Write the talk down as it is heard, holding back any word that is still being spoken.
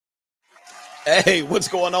Hey, what's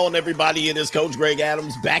going on, everybody? It is Coach Greg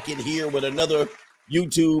Adams back in here with another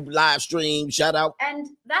YouTube live stream. Shout out. And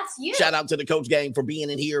that's you. Shout out to the Coach Gang for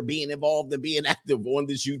being in here, being involved, and being active on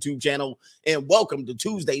this YouTube channel. And welcome to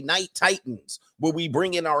Tuesday Night Titans, where we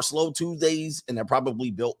bring in our slow Tuesdays, and they're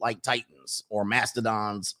probably built like Titans or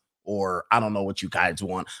Mastodons, or I don't know what you guys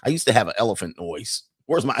want. I used to have an elephant noise.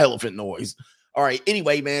 Where's my elephant noise? All right.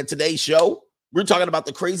 Anyway, man, today's show, we're talking about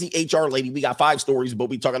the crazy HR lady. We got 5 stories, but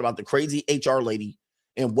we're talking about the crazy HR lady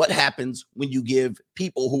and what happens when you give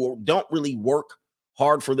people who don't really work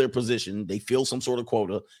hard for their position, they fill some sort of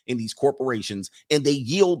quota in these corporations, and they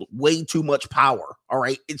yield way too much power. All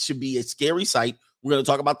right. It should be a scary sight. We're going to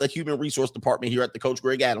talk about the human resource department here at the Coach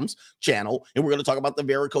Greg Adams channel, and we're going to talk about the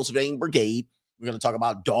Varicose Vein Brigade. We're going to talk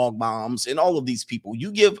about dog moms and all of these people.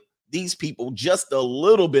 You give these people just a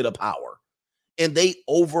little bit of power, and they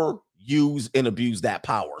overuse and abuse that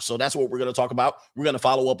power. So that's what we're going to talk about. We're going to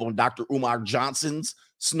follow up on Dr. Umar Johnson's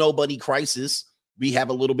Snow Bunny crisis. We have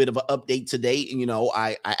a little bit of an update today. And, you know,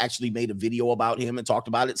 I actually made a video about him and talked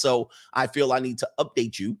about it. So I feel I need to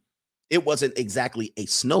update you. It wasn't exactly a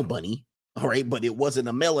snow bunny, all right, but it wasn't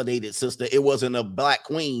a melanated sister. It wasn't a black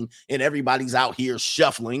queen, and everybody's out here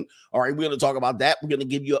shuffling. All right, we're going to talk about that. We're going to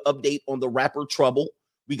give you an update on the rapper Trouble.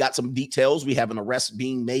 We got some details. We have an arrest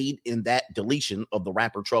being made in that deletion of the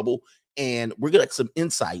rapper Trouble. And we're going to get some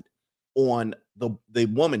insight on the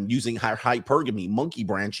woman using her hypergamy, monkey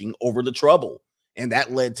branching over the Trouble. And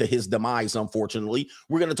that led to his demise, unfortunately.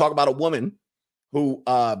 We're going to talk about a woman who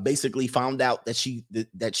basically found out that she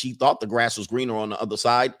thought the grass was greener on the other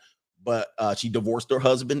side, but she divorced her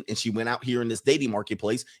husband, and she went out here in this dating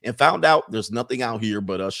marketplace and found out there's nothing out here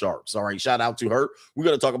but sharks. All right, shout out to her. We're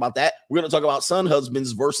going to talk about that. We're going to talk about son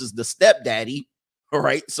husbands versus the stepdaddy. All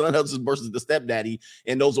right, son husbands versus the stepdaddy,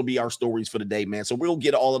 and those will be our stories for the day, man. So we'll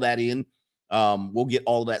get all of that in. We'll get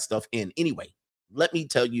all of that stuff in. Anyway, let me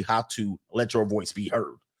tell you how to let your voice be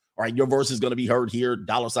heard. All right, your voice is going to be heard here,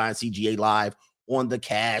 $CGA Live on the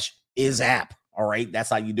Cash Is app. All right, that's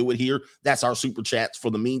how you do it here. That's our super chats for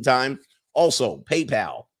the meantime. Also,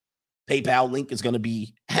 PayPal. PayPal link is going to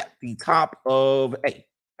be at the top of, hey,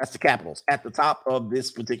 that's the capitals, at the top of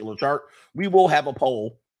this particular chart. We will have a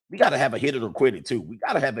poll. We got to have a hit it or quit it, too. We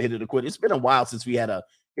got to have a hit it or quit it. It's been a while since we had a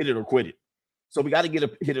hit it or quit it. So we got to get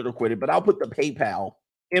a hit it or quit it. But I'll put the PayPal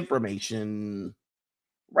information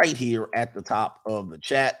right here at the top of the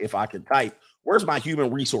chat. If I can type, where's my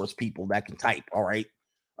human resource people that can type? All right.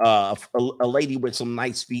 A lady with some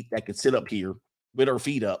nice feet that could sit up here with her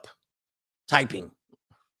feet up typing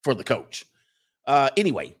for the coach.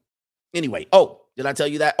 Anyway. Oh, did I tell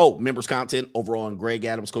you that? Oh, members content over on Greg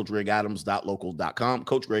Adams, CoachGregAdams.locals.com,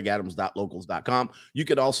 CoachGregAdams.locals.com. You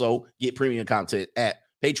can also get premium content at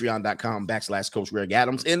patreon.com/Coach Greg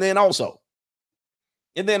Adams. And then also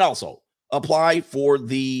apply for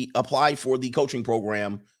the coaching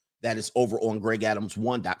program that is over on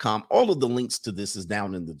GregAdams1.com. All of the links to this is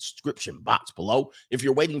down in the description box below. If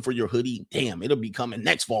you're waiting for your hoodie, damn, it'll be coming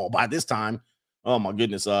next fall by this time. Oh my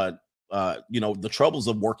goodness. You know, the troubles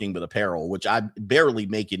of working with apparel, which I barely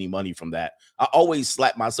make any money from that. I always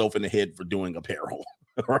slap myself in the head for doing apparel,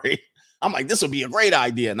 right? I'm like, this would be a great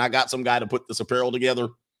idea. And I got some guy to put this apparel together.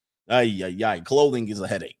 Clothing is a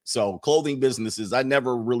headache. So clothing businesses, I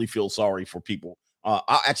never really feel sorry for people.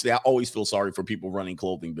 I always feel sorry for people running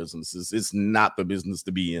clothing businesses. It's not the business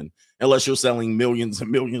to be in unless you're selling millions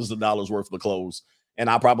and millions of dollars worth of clothes. And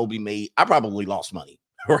I probably lost money,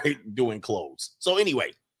 right, doing clothes. So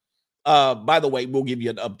anyway, by the way, we'll give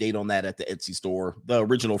you an update on that at the Etsy store. The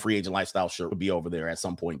original Free Agent Lifestyle shirt will be over there at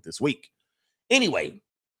some point this week. Anyway,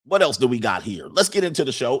 what else do we got here? Let's get into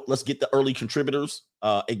the show. Let's get the early contributors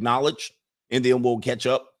acknowledged, and then we'll catch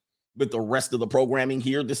up with the rest of the programming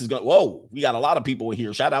here. This is going, whoa, we got a lot of people in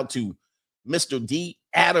here. Shout out to Mr. D.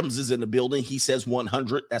 Adams is in the building. He says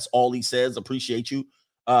 100. That's all he says. Appreciate you.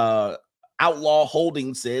 Outlaw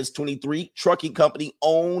Holding says 23. Trucking company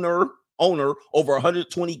owner over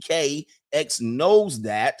 120K. X knows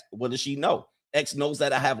that. What does she know? X knows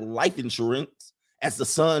that I have life insurance as the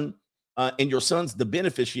son, and your son's the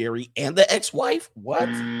beneficiary and the ex-wife. What?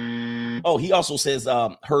 Oh, he also says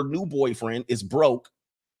her new boyfriend is broke.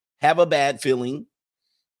 Have a bad feeling,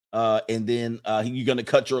 and then you're going to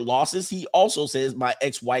cut your losses. He also says my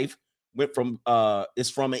ex-wife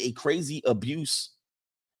is from a crazy abuse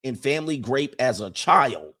and family grape as a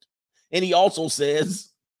child. And he also says,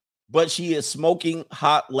 but she is smoking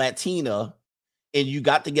hot Latina, and you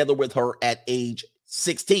got together with her at age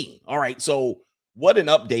 16. All right, so what an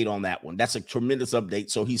update on that one. That's a tremendous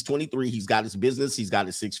update. So he's 23. He's got his business. He's got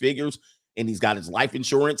his 6 figures, and he's got his life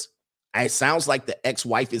insurance. It sounds like the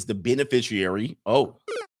ex-wife is the beneficiary. Oh,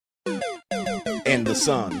 the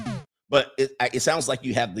son, but it sounds like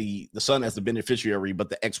you have the son as the beneficiary, but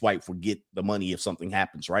the ex-wife would get the money if something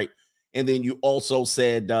happens, right? And then you also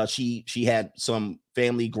said she had some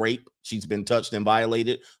family grape. She's been touched and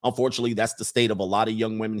violated. Unfortunately, that's the state of a lot of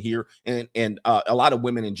young women here, and a lot of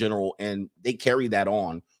women in general, and they carry that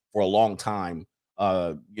on for a long time.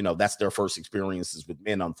 That's their first experiences with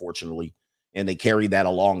men, unfortunately, and they carry that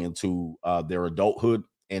along into their adulthood,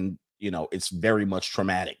 and it's very much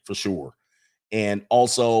traumatic for sure. And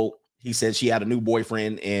also, he said she had a new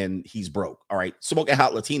boyfriend and he's broke. All right, Smoking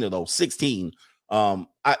Hot Latina though, 16. I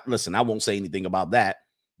won't say anything about that,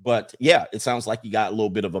 but yeah, it sounds like you got a little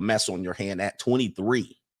bit of a mess on your hand at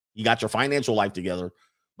 23. You got your financial life together,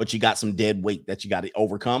 but you got some dead weight that you got to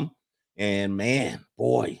overcome. And man,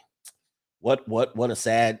 boy, what a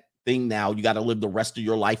sad thing. Now you got to live the rest of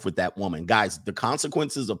your life with that woman. Guys, the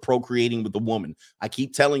consequences of procreating with a woman, I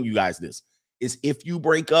keep telling you guys this, is if you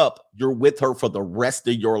break up, you're with her for the rest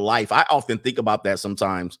of your life. I often think about that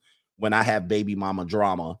sometimes when I have baby mama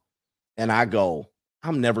drama. And I go,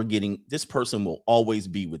 I'm never getting, this person will always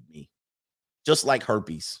be with me. Just like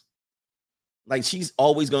herpes. Like she's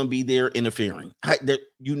always going to be there interfering.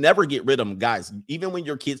 You never get rid of them, guys. Even when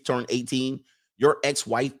your kids turn 18, your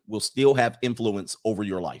ex-wife will still have influence over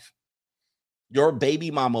your life. Your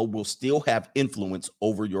baby mama will still have influence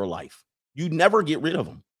over your life. You never get rid of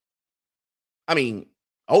them. I mean,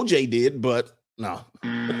 OJ did, but no.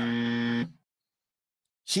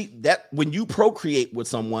 When you procreate with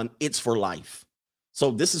someone, it's for life.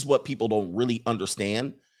 So this is what people don't really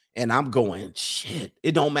understand. And I'm going, shit,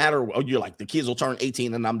 it don't matter. You're like, the kids will turn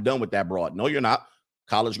 18 and I'm done with that broad. No, you're not.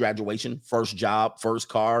 College graduation, first job, first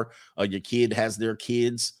car. Your kid has their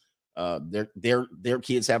kids. Their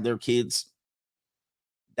kids have their kids.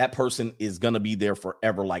 That person is going to be there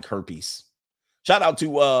forever like herpes. Shout out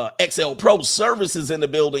to XL Pro Services in the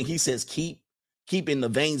building. He says, keeping the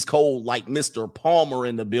veins cold like Mr. Palmer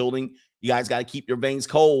in the building. You guys got to keep your veins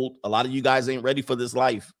cold. A lot of you guys ain't ready for this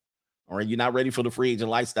life. All right, you're not ready for the free agent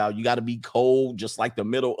lifestyle. You got to be cold just like the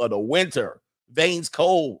middle of the winter. Veins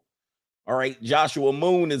cold. All right, Joshua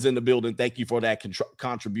Moon is in the building. Thank you for that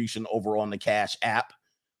contribution over on the Cash app.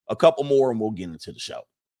 A couple more and we'll get into the show.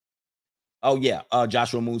 Oh, yeah.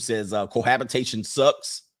 Joshua Moon says, cohabitation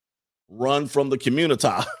sucks. Run from the community.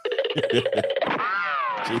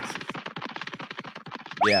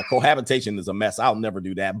 Yeah, cohabitation is a mess. I'll never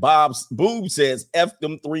do that. Boob says, F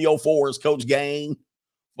them 304s, Coach Gang,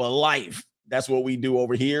 for life. That's what we do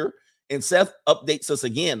over here. And Seth updates us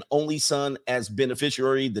again. Only son as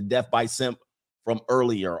beneficiary, the death by simp from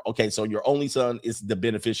earlier. Okay, so your only son is the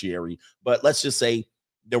beneficiary. But let's just say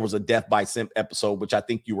there was a death by simp episode, which I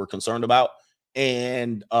think you were concerned about.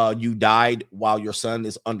 And you died while your son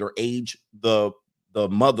is underage. The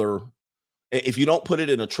mother, if you don't put it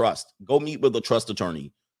in a trust, go meet with a trust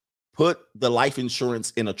attorney. Put the life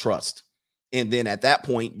insurance in a trust. And then at that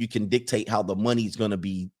point, you can dictate how the money is going to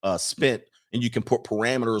be spent. And you can put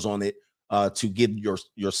parameters on it to give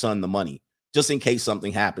your son the money, just in case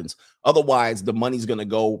something happens. Otherwise, the money's going to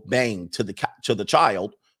go bang to the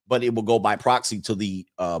child, but it will go by proxy to the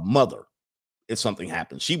mother. If something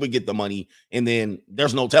happens, she would get the money, and then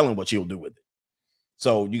there's no telling what she'll do with it.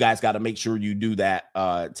 So you guys got to make sure you do that.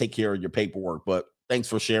 Take care of your paperwork. But thanks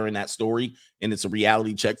for sharing that story. And it's a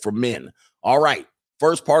reality check for men. All right.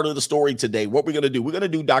 First part of the story today. What we're going to do, we're going to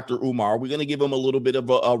do Dr. Umar. We're going to give him a little bit of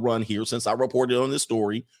a run here since I reported on this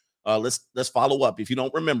story. Let's follow up. If you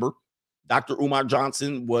don't remember, Dr. Umar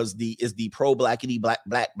Johnson is the pro blackity black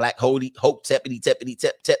hope teppity teppity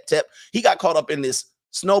tep tep tep. He got caught up in this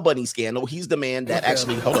Snow Bunny scandal. He's the man that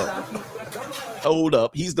actually hold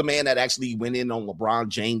up. He's the man that actually went in on LeBron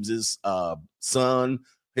James's son,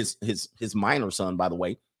 his minor son, by the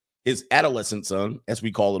way, his adolescent son, as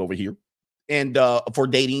we call it over here, and for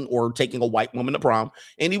dating or taking a white woman to prom.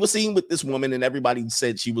 And he was seen with this woman, and everybody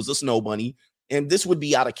said she was a Snow Bunny. And this would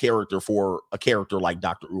be out of character for a character like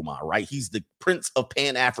Dr. Umar, right? He's the Prince of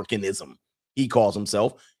Pan-Africanism, he calls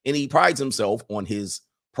himself, and he prides himself on his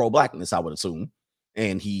pro-blackness, I would assume.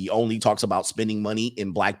 And he only talks about spending money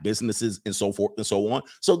in black businesses and so forth and so on.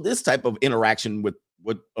 So this type of interaction with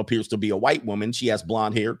what appears to be a white woman, she has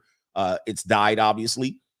blonde hair. It's dyed,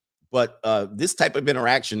 obviously. But this type of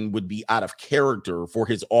interaction would be out of character for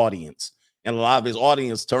his audience. And a lot of his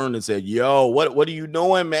audience turned and said, yo, what are you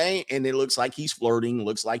doing, man? And it looks like he's flirting,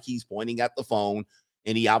 looks like he's pointing at the phone.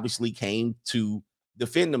 And he obviously came to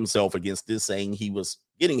defend himself against this, saying he was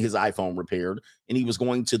getting his iPhone repaired and he was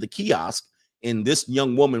going to the kiosk. And this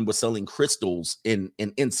young woman was selling crystals and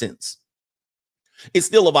incense. It's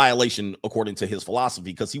still a violation according to his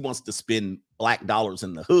philosophy because he wants to spend black dollars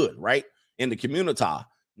in the hood, right? In the community.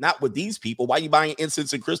 Not with these people. Why are you buying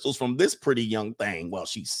incense and crystals from this pretty young thing? Well,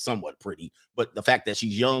 she's somewhat pretty, but the fact that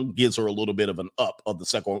she's young gives her a little bit of an up of the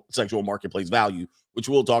sexual marketplace value, which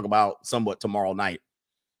we'll talk about somewhat tomorrow night.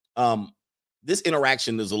 This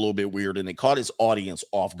interaction is a little bit weird, and it caught his audience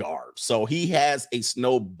off guard. So he has a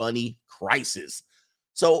snow bunny crisis.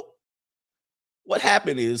 So what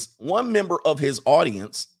happened is one member of his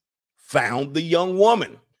audience found the young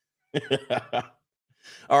woman.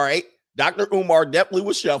 All right. Dr. Umar definitely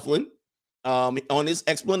was shuffling. On his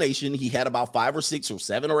explanation, he had about 5 or 6 or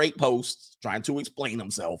 7 or 8 posts trying to explain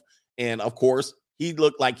himself. And of course, he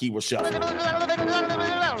looked like he was shuffling.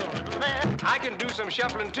 I can do some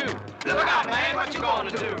shuffling too. Look out, man. What you going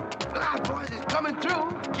to do? Look out, boys. It's coming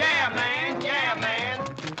through. Yeah, man. Yeah, man.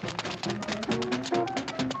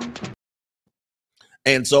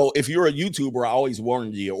 And so if you're a YouTuber, I always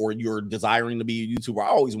warn you, or you're desiring to be a YouTuber, I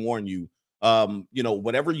always warn you,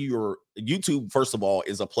 whatever your YouTube, first of all,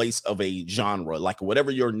 is a place of a genre. Like whatever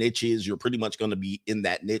your niche is, you're pretty much going to be in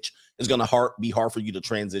that niche. It's going to be hard for you to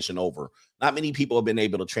transition over. Not many people have been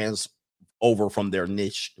able to over from their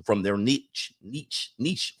niche.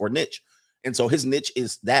 And so his niche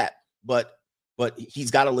is that, but he's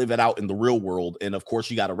got to live it out in the real world. And of course,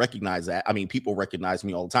 you got to recognize that. I mean, people recognize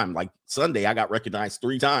me all the time. Like Sunday, I got recognized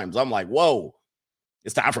 3 times. I'm like, whoa,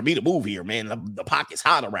 it's time for me to move here, man. The pocket's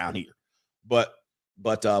hot around here. But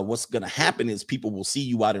what's going to happen is people will see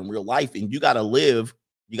you out in real life, and you got to live,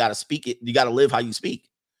 you got to speak it. You got to live how you speak.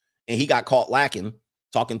 And he got caught lacking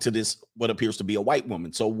talking to this, what appears to be a white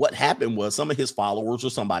woman. So what happened was some of his followers or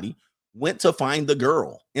somebody went to find the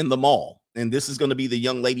girl in the mall. And this is going to be the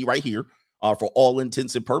young lady right here. For all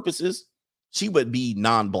intents and purposes, she would be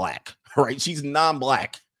non-black, right? She's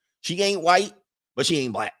non-black. She ain't white, but she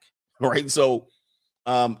ain't black, right? So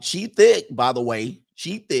she thick, by the way.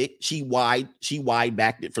 She thick. She wide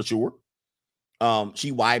backed it for sure.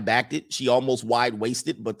 She wide backed it. She almost wide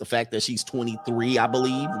waisted, but the fact that she's 23, I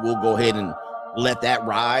believe, we'll go ahead and let that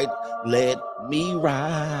ride. Let me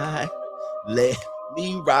ride. Let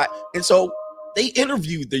me ride. And so they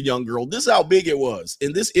interviewed the young girl. This is how big it was.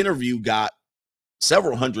 And this interview got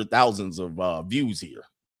several hundred thousands of views here.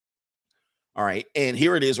 All right. And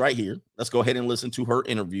here it is right here. Let's go ahead and listen to her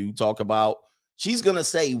interview. Talk about, she's going to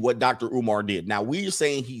say what Dr. Umar did. Now, we're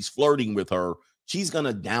saying he's flirting with her. She's going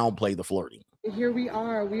to downplay the flirting. Here we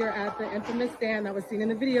are. We are at the infamous stand that was seen in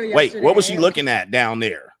the video yesterday. Wait, what was she looking at down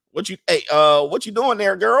there? What you doing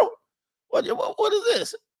there, girl? What is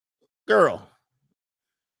this? Girl.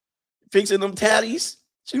 Fixing them tatties.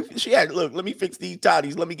 She had, look, let me fix these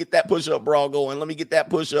tatties. Let me get that push-up bra going. Let me get that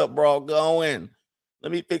push-up bra going.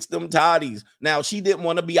 Let me fix them tatties. Now, she didn't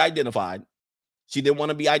want to be identified.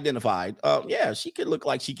 Yeah, she could look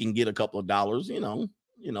like she can get a couple of dollars, on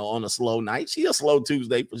a slow night. She a slow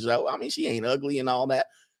Tuesday for sure. I mean, she ain't ugly and all that.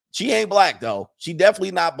 She ain't black, though. She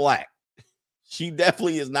definitely not black. She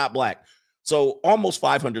definitely is not black. So almost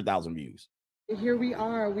 500,000 views. Here we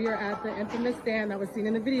are. We are at the infamous stand that was seen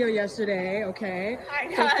in the video yesterday. Okay. Hi,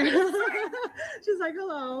 guys. She's like,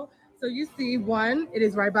 hello. So you see, one, it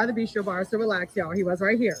is right by the bistro bar. So relax, y'all. He was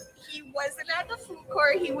right here. He wasn't at the food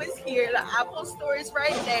court. He was here. The Apple store is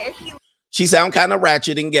right there. She sound kind of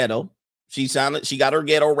ratchet and ghetto. She got her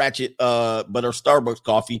ghetto ratchet, but her Starbucks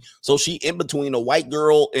coffee. So she in between a white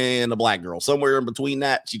girl and a black girl. Somewhere in between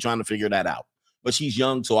that, she's trying to figure that out. But she's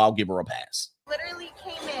young, so I'll give her a pass. Literally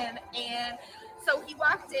came in, and so he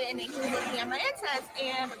walked in and he was looking at my incense,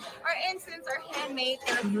 and our incense are handmade.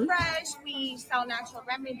 They're fresh. We sell natural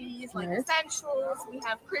remedies like essentials. We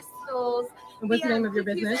have crystals. And what's the name of your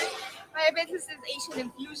business? My business is Asian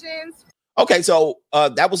Infusions. Okay, so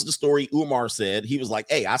that was the story Umar said. He was like,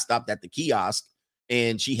 hey, I stopped at the kiosk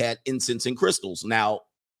and she had incense and crystals. Now,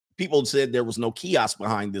 people said there was no kiosk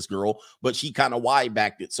behind this girl, but she kind of wide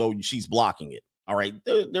backed it, so she's blocking it. All right,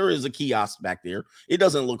 there is a kiosk back there. It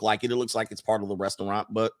doesn't look like it. It looks like it's part of the restaurant,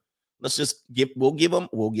 but let's just we'll give them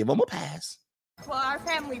a pass. Well, our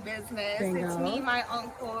family business. It's me, my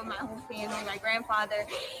uncle, my whole family, my grandfather,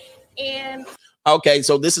 and okay,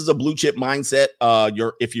 so this is a blue chip mindset.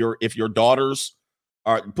 If your daughters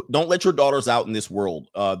are, don't let your daughters out in this world.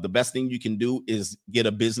 The best thing you can do is get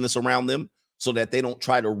a business around them so that they don't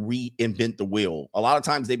try to reinvent the wheel. A lot of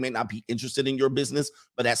times they may not be interested in your business,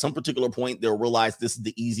 but at some particular point, they'll realize this is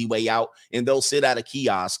the easy way out, and they'll sit at a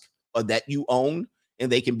kiosk that you own,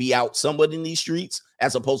 and they can be out somewhat in these streets,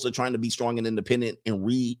 as opposed to trying to be strong and independent and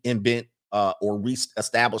reinvent or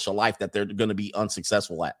reestablish a life that they're going to be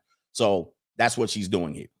unsuccessful at. So that's what she's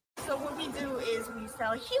doing here. So what we do is we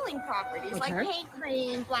sell healing properties like paint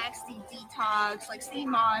cream, black seed detox, like sea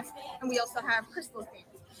moss, and we also have crystal things.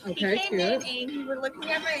 Okay, he came in and he was looking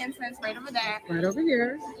at my incense right over there. Right over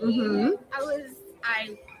here.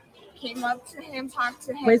 I came up to him, talked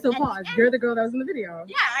to him. Wait, so pause. You're the girl that was in the video.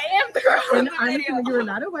 Yeah, I am the girl in the I'm video. assuming you were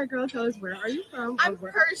not a white girl. Tell us, where are you from? I'm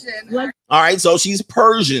Persian. All right, so she's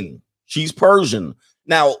Persian. She's Persian.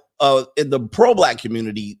 Now, in the pro-black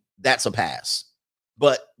community, that's a pass,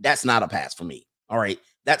 but that's not a pass for me. All right,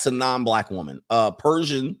 that's a non-black woman.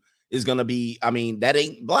 Persian is gonna be. I mean, that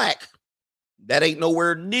ain't black. That ain't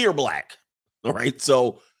nowhere near black. All right,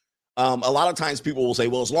 so a lot of times people will say,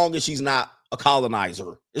 well, as long as she's not a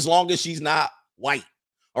colonizer, as long as she's not white.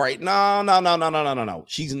 All right, no.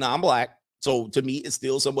 She's non-black. So to me, it's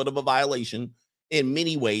still somewhat of a violation in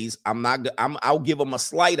many ways. I'll give him a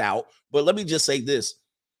slight out, but let me just say this.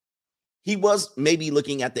 He was maybe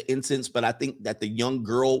looking at the incense, but I think that the young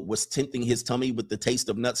girl was tempting his tummy with the taste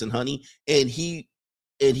of nuts and honey. And he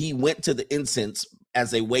went to the incense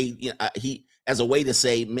as a way, as a way to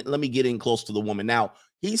say, let me get in close to the woman. Now,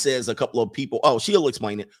 he says a couple of people, she'll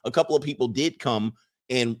explain it. A couple of people did come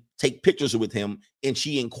and take pictures with him, and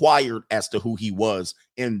she inquired as to who he was.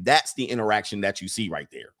 And that's the interaction that you see right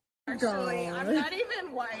there. Actually, I'm not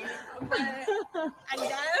even white, but I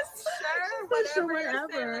guess, sure,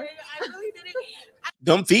 whatever. I really didn't.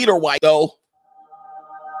 Them feet are white, though.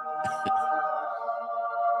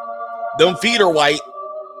 Them feet are white.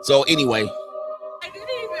 So anyway. I didn't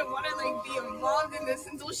even want to be involved in this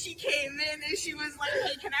until she came in and she was like,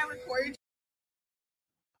 "Hey, can I record you?"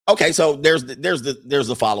 Okay, so there's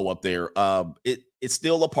the follow up there. It's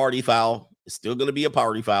still a party foul. It's still going to be a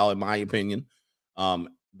party foul, in my opinion.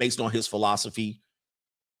 Based on his philosophy,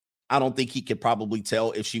 I don't think he could probably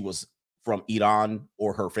tell if she was from Iran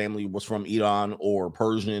or her family was from Iran or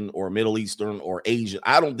Persian or Middle Eastern or Asian.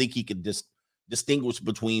 I don't think he could distinguish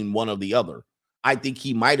between one or the other. I think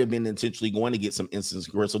he might have been intentionally going to get some instance.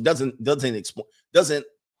 So doesn't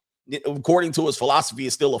according to his philosophy,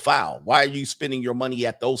 is still a foul. Why are you spending your money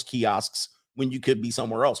at those kiosks when you could be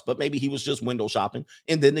somewhere else? But maybe he was just window shopping.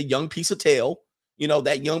 And then the young piece of tail,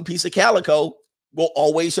 that young piece of calico will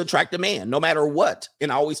always attract a man, no matter what.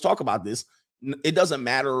 And I always talk about this. It doesn't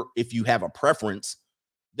matter if you have a preference.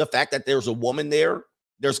 The fact that there's a woman there,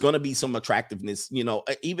 there's going to be some attractiveness,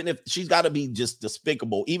 even if she's got to be just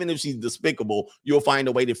despicable. Even if she's despicable, you'll find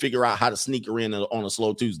a way to figure out how to sneak her in on a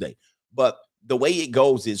slow Tuesday. But the way it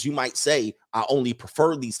goes is you might say, I only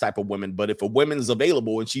prefer these type of women. But if a woman is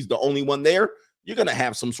available and she's the only one there, you're going to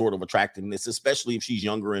have some sort of attractiveness, especially if she's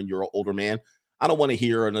younger and you're an older man. I don't want to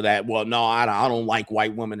hear into that. Well, no, I don't like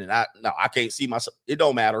white women. And I can't see myself. It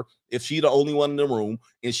don't matter if she's the only one in the room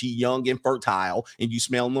and she young and fertile and you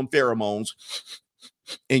smell them pheromones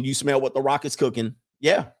and you smell what the rock is cooking.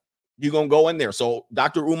 Yeah, you're going to go in there. So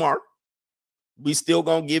Dr. Umar, we still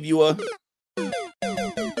going to give you a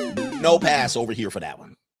no pass over here for that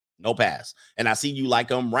one. No pass. And I see you like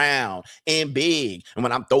them round and big. And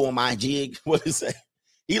when I'm throwing my jig, what is it?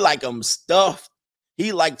 He like them stuffed.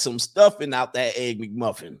 He liked some stuffing out that Egg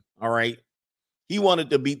McMuffin. All right. He wanted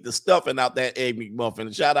to beat the stuffing out that Egg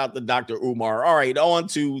McMuffin. Shout out to Dr. Umar. All right. On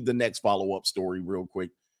to the next follow-up story real quick.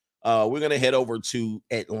 We're going to head over to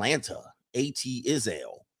Atlanta, A.T.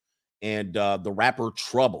 Izzel, and the rapper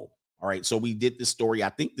Trouble. All right. So we did this story, I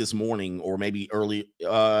think this morning or maybe early.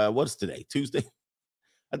 What is today? Tuesday?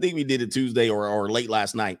 I think we did it Tuesday or late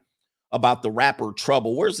last night about the rapper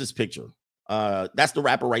Trouble. Where's this picture? That's the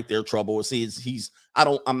rapper right there, Trouble. It says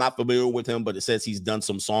I'm not familiar with him, but it says he's done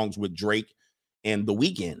some songs with Drake and The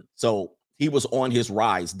Weeknd. So he was on his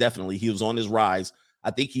rise. Definitely. He was on his rise. I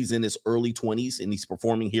think he's in his early 20s and he's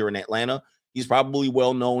performing here in Atlanta. He's probably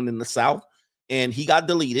well known in the South, and he got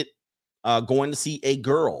deleted going to see a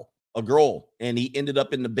girl, and he ended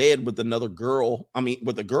up in the bed with another girl.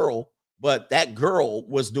 With a girl, but that girl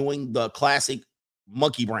was doing the classic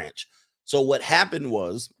monkey branch. So what happened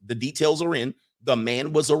was, the details are in, the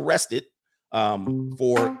man was arrested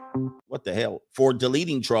for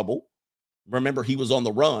deleting Trouble. Remember, he was on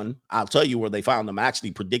the run. I'll tell you where they found him. I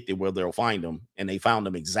actually predicted where they'll find him, and they found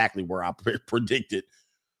him exactly where I predicted.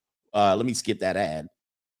 Let me skip that ad.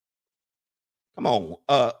 Come on.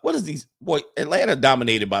 What is these? Boy, Atlanta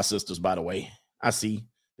dominated by sisters, by the way. I see.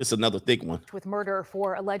 It's another thick one. With murder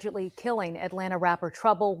for allegedly killing Atlanta rapper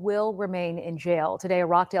Trouble will remain in jail. Today, a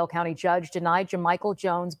Rockdale County judge denied Jamichael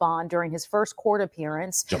Jones bond during his first court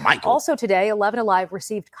appearance. Also today, 11 Alive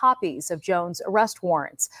received copies of Jones' arrest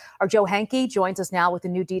warrants. Our Joe Hankey joins us now with the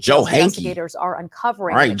new details investigators are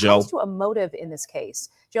uncovering. All right, when it comes to a motive in this case.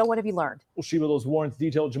 Joe, what have you learned? Well, Sheba, those warrants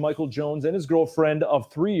detailed Jamichael Jones and his girlfriend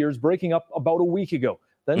of 3 years breaking up about a week ago.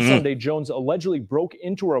 Then Sunday, Jones allegedly broke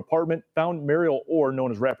into her apartment, found Mariel Orr,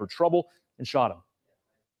 known as rapper Trouble, and shot him.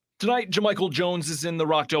 Tonight, JaMychal Jones is in the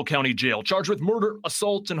Rockdale County Jail, charged with murder,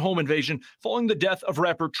 assault, and home invasion following the death of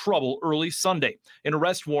rapper Trouble early Sunday. In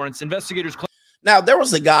arrest warrants, investigators claim. Now, there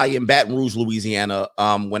was a guy in Baton Rouge, Louisiana,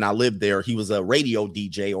 when I lived there. He was a radio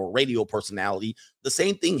DJ or radio personality. The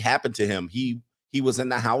same thing happened to him. He was in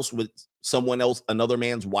the house with someone else, another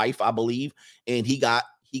man's wife, I believe, and he got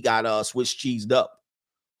Swiss cheesed up.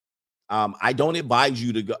 I don't advise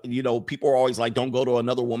you to go, you know, people are always like, don't go to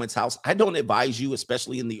another woman's house. I don't advise you,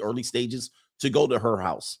 especially in the early stages, to go to her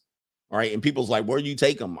house. All right. And people's like, where do you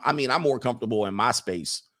take them? I mean, I'm more comfortable in my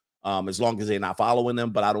space, as long as they're not following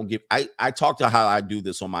them, but I don't give, I talk to how I do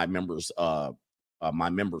this on my members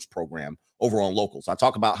program over on Locals. I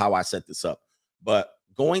talk about how I set this up, but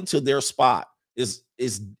going to their spot is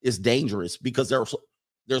dangerous because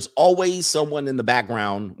there's always someone in the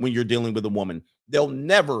background when you're dealing with a woman. They'll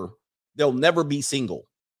never be single.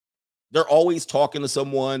 They're always talking to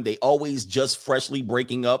someone. They always just freshly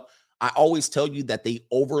breaking up. I always tell you that they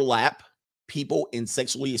overlap people in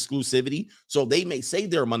sexually exclusivity. So they may say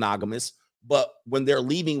they're monogamous, but when they're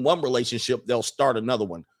leaving one relationship, they'll start another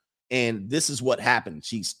one. And this is what happened.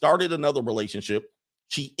 She started another relationship.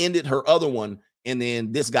 She ended her other one. And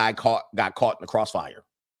then this guy got caught in the crossfire.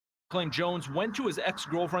 Claimed Jones went to his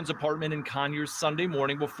ex-girlfriend's apartment in Conyers Sunday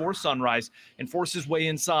morning before sunrise and forced his way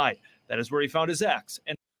inside. That is where he found his ex.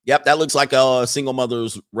 And yep, that looks like a single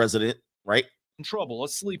mother's resident, right? In trouble,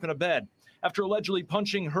 asleep in a bed. After allegedly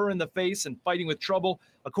punching her in the face and fighting with Trouble,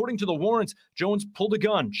 according to the warrants, Jones pulled a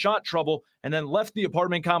gun, shot Trouble, and then left the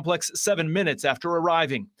apartment complex 7 minutes after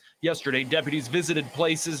arriving. Yesterday, deputies visited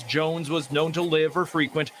places Jones was known to live or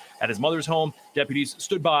frequent. At his mother's home, deputies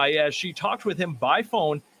stood by as she talked with him by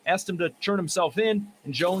phone, asked him to turn himself in,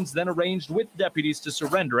 and Jones then arranged with deputies to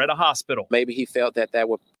surrender at a hospital. Maybe he felt that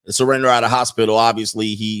would surrender at a hospital.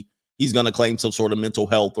 Obviously, he's going to claim some sort of mental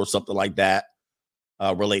health or something like that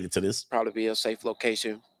related to this. Probably be a safe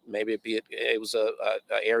location. Maybe it was a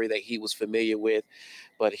area that he was familiar with,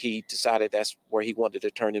 but he decided that's where he wanted to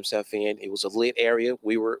turn himself in. It was a lit area.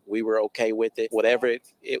 We were okay with it. Whatever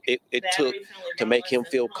it took to make him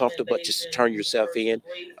feel comfortable, just to turn yourself in,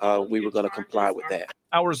 we were going to comply with that.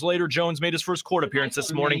 Hours later, Jones made his first court appearance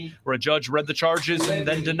this morning, where a judge read the charges and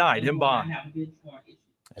then denied him bond.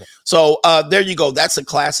 So there you go. That's a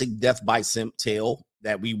classic death by simp tale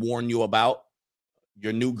that we warn you about.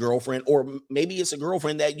 Your new girlfriend, or maybe it's a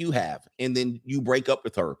girlfriend that you have, and then you break up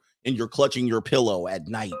with her and you're clutching your pillow at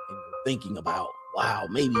night and you're thinking about, wow,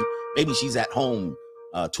 maybe she's at home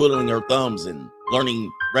twiddling her thumbs and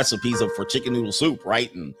learning recipes for chicken noodle soup,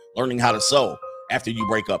 right? And learning how to sew after you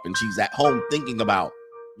break up, and she's at home thinking about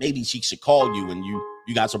maybe she should call you, and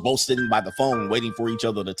you guys are both sitting by the phone waiting for each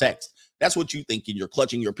other to text. That's what you thinking. You're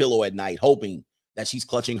clutching your pillow at night, hoping that she's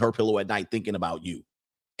clutching her pillow at night thinking about you.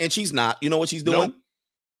 And she's not. You know what she's doing? Nope.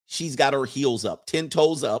 She's got her heels up, 10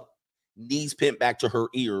 toes up, knees pinned back to her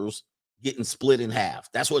ears, getting split in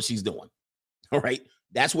half. That's what she's doing. All right.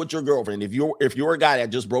 That's what your girlfriend, if you're a guy that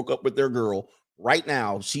just broke up with their girl right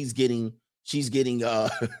now, she's getting she's getting a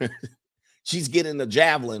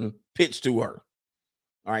javelin pitched to her.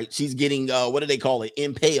 All right. She's getting what do they call it?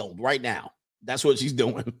 Impaled right now. That's what she's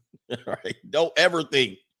doing. All right. Don't ever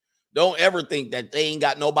think that they ain't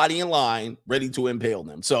got nobody in line ready to impale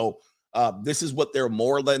them. So this is what they're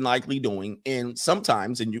more than likely doing. And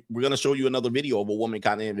sometimes, and we're going to show you another video of a woman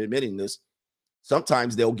kind of admitting this,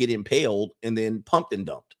 sometimes they'll get impaled and then pumped and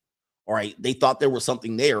dumped. All right. They thought there was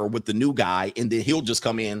something there with the new guy, and then he'll just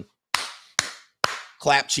come in,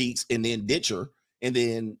 clap cheeks, and then ditch her. And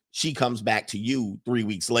then she comes back to you 3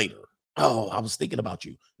 weeks later. Oh, I was thinking about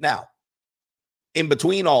you. Now, in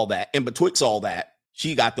betwixt all that,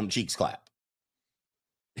 she got them cheeks clapped.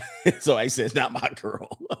 So I said, not my girl.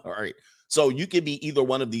 All right. So you could be either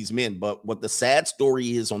one of these men. But what the sad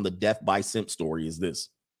story is on the death by simp story is this.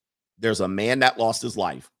 There's a man that lost his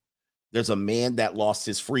life. There's a man that lost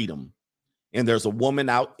his freedom. And there's a woman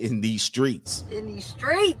out in these streets.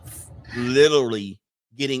 Literally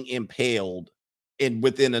getting impaled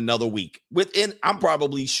within another week. I'm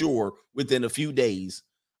probably sure within a few days.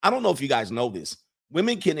 I don't know if you guys know this.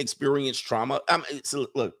 Women can experience trauma.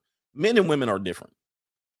 Look, men and women are different.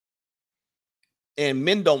 And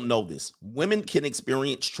men don't know this. Women can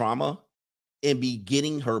experience trauma and be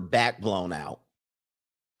getting her back blown out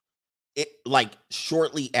like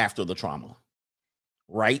shortly after the trauma,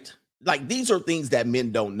 right? Like these are things that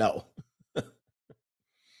men don't know.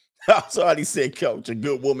 Somebody said, Coach, a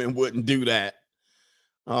good woman wouldn't do that.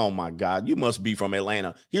 Oh my God, you must be from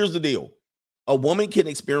Atlanta. Here's the deal. A woman can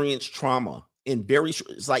experience trauma in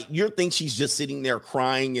it's like you think she's just sitting there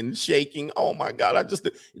crying and shaking. Oh my God.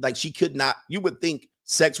 She could not, you would think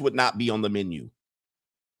sex would not be on the menu.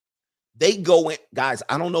 They go in, guys.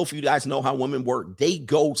 I don't know if you guys know how women work. They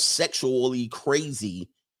go sexually crazy.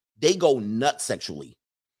 They go nuts sexually.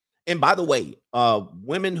 And by the way,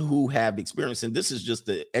 women who have experienced, and this is just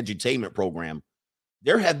the edutainment program,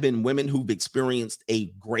 there have been women who've experienced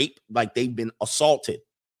a rape, like they've been assaulted,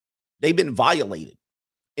 they've been violated,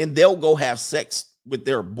 and they'll go have sex with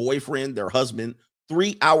their boyfriend, their husband,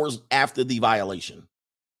 3 hours after the violation.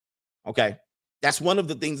 Okay. That's one of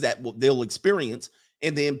the things that they'll experience.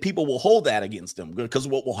 And then people will hold that against them, because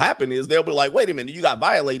what will happen is they'll be like, wait a minute, you got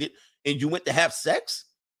violated and you went to have sex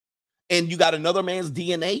and you got another man's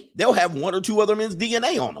DNA. They'll have 1 or 2 other men's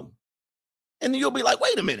DNA on them. And then you'll be like,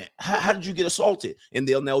 wait a minute, how did you get assaulted? And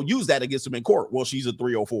they'll use that against them in court. Well, she's a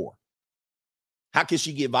 304. How can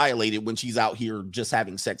she get violated when she's out here just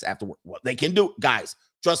having sex afterward? Well, they can do, guys,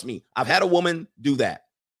 trust me. I've had a woman do that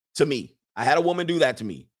to me. I had a woman do that to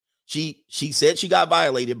me. She said she got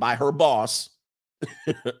violated by her boss.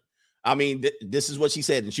 I mean, this is what she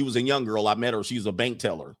said. And she was a young girl. I met her. She was a bank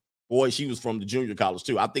teller. Boy, she was from the junior college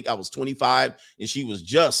too. I think I was 25 and she was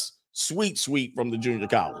just sweet from the junior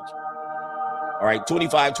college. All right,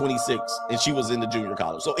 25, 26. And she was in the junior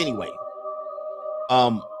college. So anyway,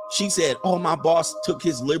 she said, oh, my boss took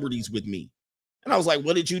his liberties with me. And I was like,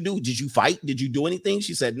 what did you do? Did you fight? Did you do anything?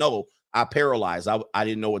 She said, no, I paralyzed. I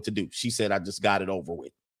didn't know what to do. She said, I just got it over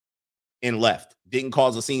with and left. Didn't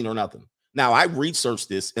cause a scene or nothing. Now, I researched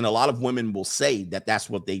this, and a lot of women will say that that's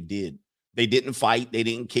what they did. They didn't fight. They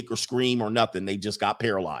didn't kick or scream or nothing. They just got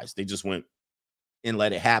paralyzed. They just went and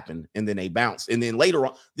let it happen, and then they bounced. And then later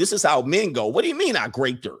on, this is how men go. What do you mean I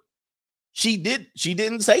raped her? She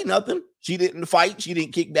didn't say nothing. She didn't fight. She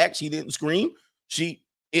didn't kick back. She didn't scream.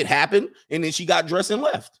 It happened, and then she got dressed and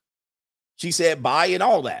left. She said bye and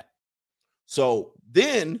all that. So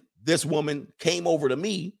then this woman came over to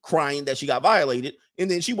me crying that she got violated, and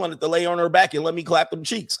then she wanted to lay on her back and let me clap them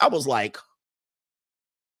cheeks. I was like,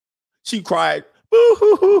 she cried.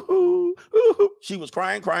 Boo-hoo-hoo-hoo, boo-hoo. She was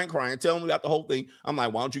crying, telling me about the whole thing. I'm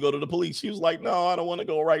like, why don't you go to the police? She was like, no, I don't want to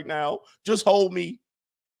go right now. Just hold me.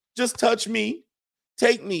 Just touch me.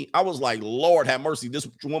 Take me. I was like, Lord have mercy. This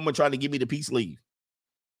woman trying to give me the peace leave.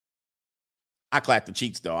 I clapped the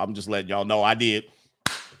cheeks, though. I'm just letting y'all know I did.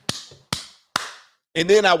 And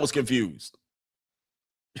then I was confused.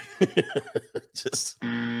 Just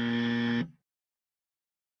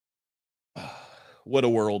what a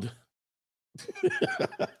world.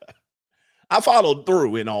 I followed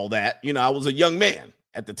through in all that. You know, I was a young man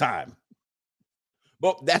at the time.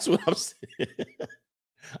 But that's what I'm saying.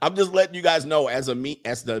 I'm just letting you guys know as the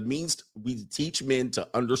means we teach men to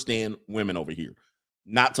understand women over here,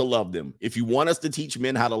 not to love them. If you want us to teach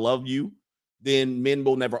men how to love you, then men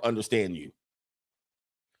will never understand you.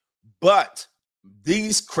 But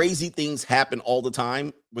these crazy things happen all the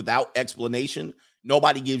time without explanation.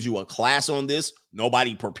 Nobody gives you a class on this.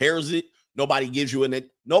 Nobody prepares it. Nobody gives you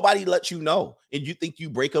nobody lets you know. And you think you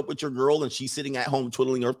break up with your girl and she's sitting at home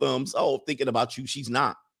twiddling her thumbs. Oh, thinking about you. She's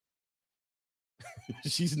not.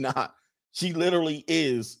 She's not. She literally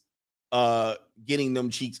is getting them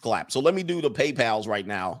cheeks clapped. So let me do the PayPals right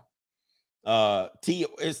now. Tia,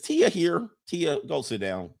 is Tia here? Tia, go sit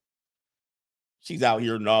down. She's out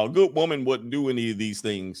here. No, a good woman wouldn't do any of these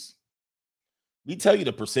things. We tell you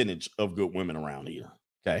the percentage of good women around here.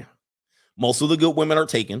 Okay. Most of the good women are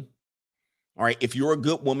taken. All right. If you're a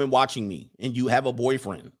good woman watching me and you have a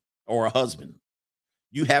boyfriend or a husband,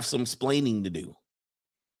 you have some explaining to do.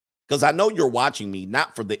 Because I know you're watching me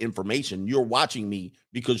not for the information. You're watching me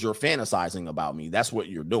because you're fantasizing about me. That's what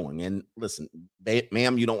you're doing. And listen,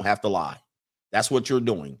 ma'am, you don't have to lie. That's what you're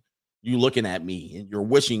doing. You're looking at me and you're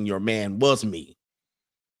wishing your man was me.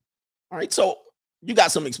 All right. So you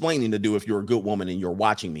got some explaining to do if you're a good woman and you're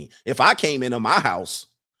watching me. If I came into my house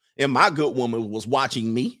and my good woman was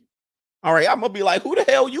watching me, all right, I'm going to be like, who the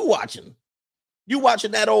hell you watching? You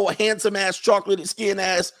watching that old handsome ass, chocolatey skin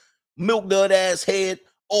ass, milk dud ass head,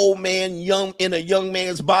 old man, young in a young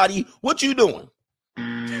man's body. What you doing?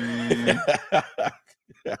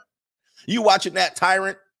 You watching that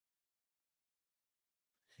tyrant?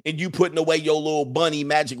 And you putting away your little bunny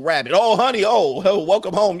magic rabbit. Oh, honey, oh,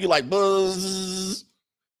 welcome home. You like, buzz.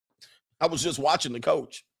 I was just watching the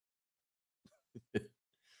coach.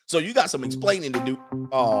 So you got some explaining to do.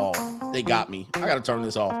 Oh, they got me. I got to turn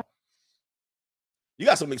this off. You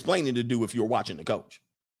got some explaining to do if you're watching the coach.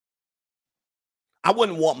 I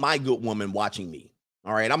wouldn't want my good woman watching me.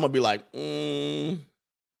 All right, I'm going to be like,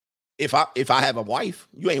 if I have a wife,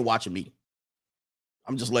 you ain't watching me.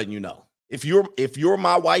 I'm just letting you know. If you're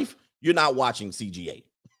my wife, you're not watching CGA.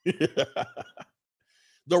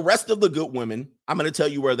 The rest of the good women, I'm going to tell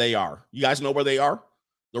you where they are. You guys know where they are?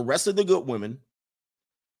 The rest of the good women,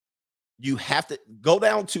 You have to go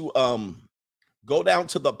down to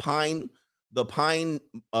the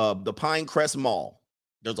Pinecrest Mall.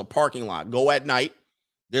 There's a parking lot. Go at night.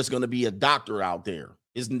 There's going to be a doctor out there.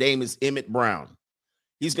 His name is Emmett Brown.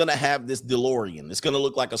 He's going to have this DeLorean. It's going to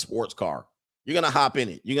look like a sports car. You're going to hop in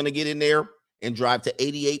it. You're going to get in there and drive to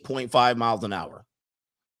 88.5 miles an hour.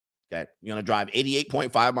 Okay. You're going to drive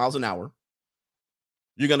 88.5 miles an hour.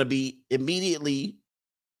 You're going to be immediately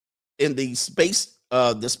in the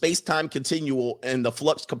space-time continuum, and the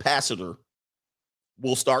flux capacitor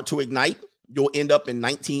will start to ignite. You'll end up in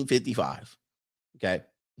 1955. Okay.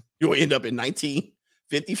 You'll end up in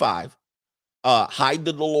 1955. Hide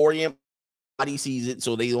the DeLorean. Body sees it,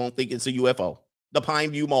 so they don't think it's a UFO. The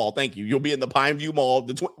Pineview Mall. Thank you. You'll be in the Pineview Mall.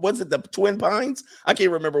 What's it? The Twin Pines? I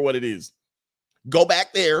can't remember what it is. Go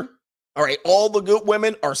back there. All right. All the good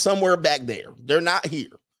women are somewhere back there. They're not here.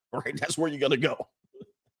 All right. That's where you're going to go.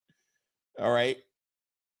 All right.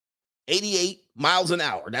 88 miles an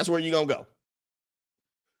hour. That's where you're going to go.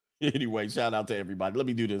 Anyway, shout out to everybody. Let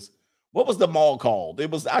me do this. What was the mall called?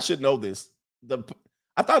 I should know this.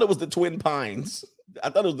 I thought it was the Twin Pines. I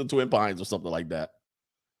thought it was the Twin Pines or something like that.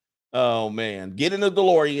 Oh man, get in a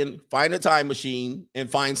DeLorean, find a time machine, and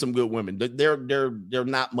find some good women. They're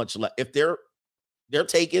not much left. If they're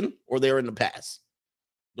taken or they're in the past,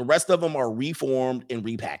 the rest of them are reformed and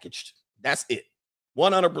repackaged. That's it.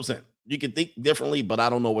 100%. You can think differently, but I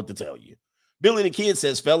don't know what to tell you. Billy the Kid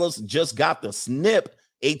says, fellas, just got the snip.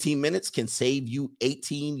 18 minutes can save you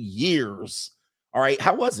 18 years. All right.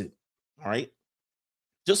 How was it? All right.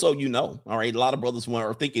 Just so you know, all right, a lot of brothers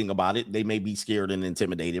are thinking about it. They may be scared and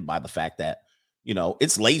intimidated by the fact that,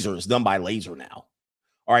 it's laser. It's done by laser now.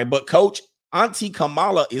 All right, but Coach, Auntie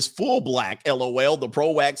Kamala is full black, LOL. The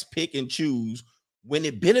pro-wax pick and choose when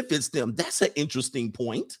it benefits them. That's an interesting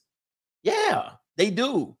point. Yeah, they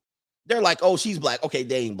do. They're like, oh, she's black. Okay,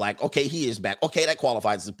 they ain't black. Okay, he is black. Okay, that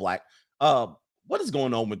qualifies as black. What is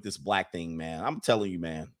going on with this black thing, man? I'm telling you,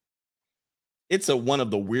 man. It's one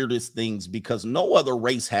of the weirdest things because no other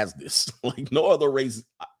race has this. Like no other race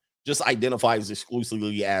just identifies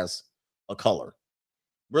exclusively as a color.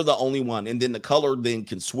 We're the only one. And then the color then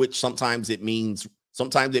can switch. Sometimes it means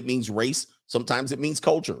race. Sometimes it means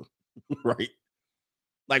culture, right?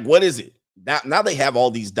 Like, what is it? Now they have all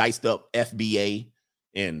these diced up FBA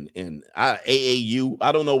and AAU.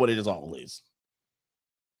 I don't know what it all is.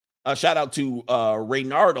 Shout out to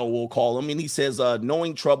Reynardo, we'll call him. And he says,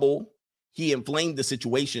 knowing trouble, he inflamed the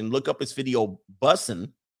situation. Look up his video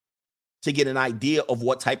Bussin' to get an idea of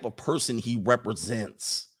what type of person he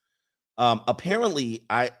represents. Apparently,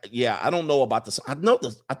 I don't know about this. I know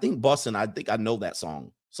this. I think Bussin', I think I know that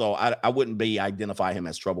song. So I wouldn't identify him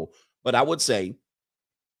as trouble. But I would say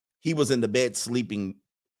he was in the bed sleeping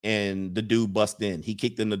and the dude bust in. He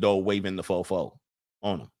kicked in the door, waving the fofo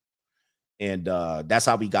on him. And that's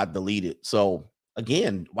how he got deleted. So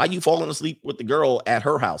again, why you falling asleep with the girl at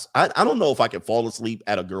her house? I don't know if I could fall asleep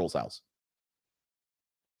at a girl's house.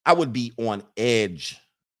 I would be on edge.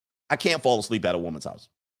 I can't fall asleep at a woman's house.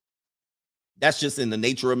 That's just in the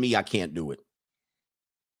nature of me. I can't do it.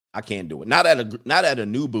 I can't do it. Not at a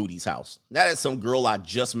new booty's house. Not at some girl I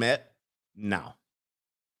just met. No.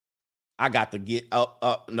 I got to get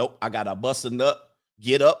up. Nope. I got to bust a nut,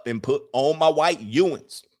 get up and put on my white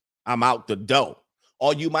Ewins. I'm out the door.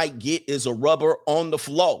 All you might get is a rubber on the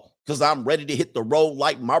floor because I'm ready to hit the road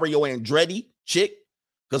like Mario Andretti, chick,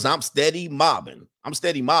 because I'm steady mobbing.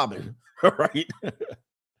 All right.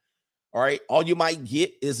 All right. All you might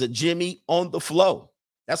get is a Jimmy on the floor.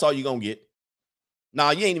 That's all you're going to get.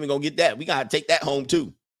 Nah, you ain't even going to get that. We got to take that home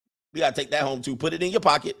too. Put it in your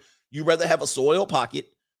pocket. You'd rather have a soil pocket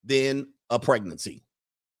than a pregnancy.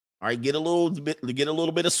 All right. Get a little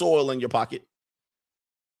bit of soil in your pocket.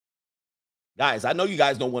 Guys, I know you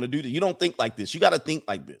guys don't want to do that. You don't think like this. You got to think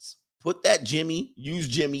like this. Put that use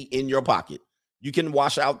Jimmy in your pocket. You can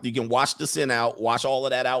wash the sin out, wash all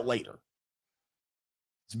of that out later.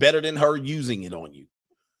 It's better than her using it on you.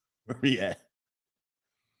 Yeah.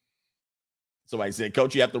 Somebody said,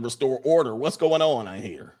 Coach, you have to restore order. What's going on out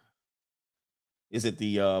here? Is it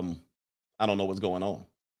the, I don't know what's going on.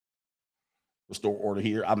 Restore order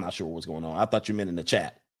here. I'm not sure what's going on. I thought you meant in the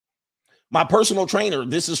chat. My personal trainer,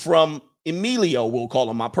 this is from Emilio, we'll call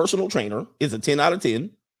him. My personal trainer is a 10 out of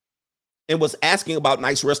 10 and was asking about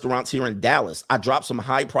nice restaurants here in Dallas. I dropped some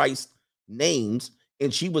high-priced names,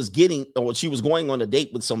 and she was going on a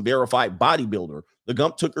date with some verified bodybuilder. The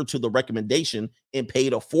Gump took her to the recommendation and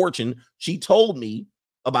paid a fortune. She told me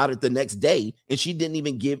about it the next day, and she didn't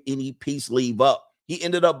even give any peace leave up. He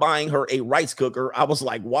ended up buying her a rice cooker. I was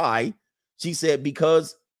like, why? She said,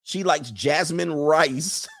 because she likes jasmine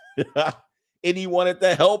rice. And he wanted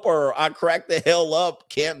to help her. I cracked the hell up.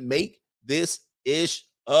 Can't make this ish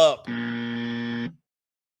up.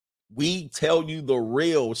 We tell you the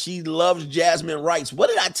real. She loves Jasmine Rice. What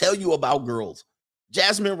did I tell you about girls?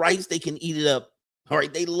 Jasmine Rice, they can eat it up. All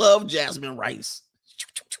right. They love Jasmine Rice.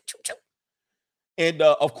 And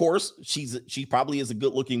of course, she probably is a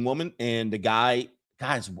good looking woman. And the guys,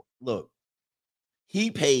 look,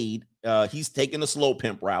 he paid. He's taking a slow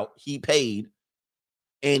pimp route. He paid.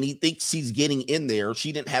 And he thinks he's getting in there.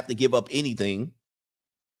 She didn't have to give up anything.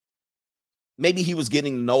 Maybe he was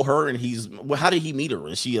getting to know her, and well, how did he meet her?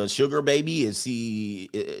 Is she a sugar baby? Is he,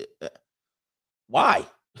 why?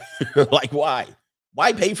 Like, why?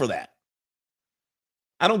 Why pay for that?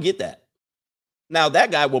 I don't get that. Now,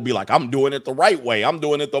 that guy will be like, I'm doing it the right way. I'm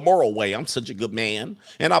doing it the moral way. I'm such a good man.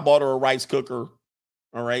 And I bought her a rice cooker.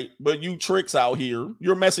 All right. But you tricks out here,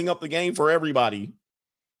 you're messing up the game for everybody.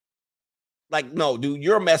 Like, no, dude,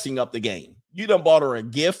 you're messing up the game. You done bought her a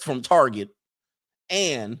gift from Target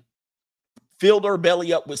and filled her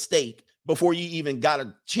belly up with steak before you even got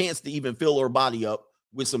a chance to even fill her body up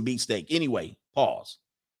with some beef steak. Anyway, pause.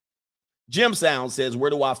 Jim Sound says, where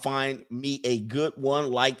do I find me a good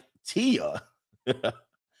one like Tia?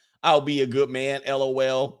 I'll be a good man,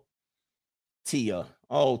 LOL. Tia.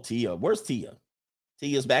 Oh, Tia. Where's Tia?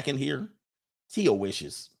 Tia's back in here. Tia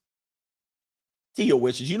wishes. Tia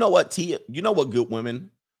wishes. You know what, Tia? You know what good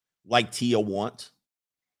women like Tia want?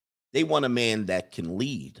 They want a man that can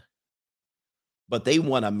lead, but they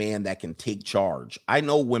want a man that can take charge. I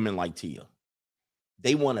know women like Tia.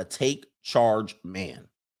 They want to take charge man.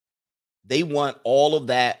 They want all of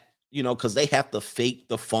that, because they have to fake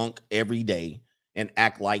the funk every day and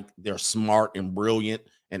act like they're smart and brilliant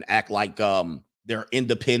and act like they're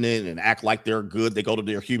independent and act like they're good. They go to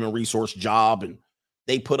their human resource job and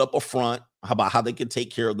they put up a front about how they can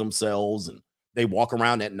take care of themselves. And they walk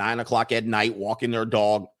around at 9 o'clock at night, walking their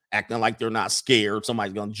dog, acting like they're not scared.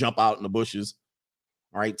 Somebody's going to jump out in the bushes.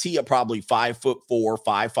 All right. Tia probably 5'4",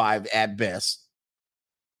 5'5" at best.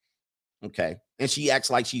 Okay. And she acts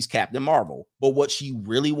like she's Captain Marvel. But what she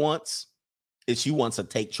really wants is she wants to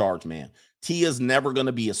take charge, man. Tia's never going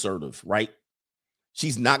to be assertive, right?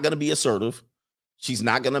 She's not going to be assertive. She's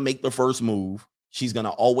not going to make the first move. She's going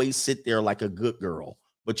to always sit there like a good girl.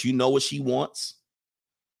 But you know what she wants?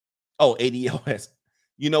 Oh, ADOS.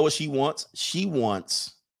 You know what she wants? She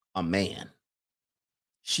wants a man.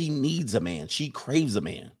 She needs a man. She craves a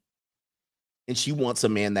man. And she wants a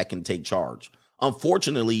man that can take charge.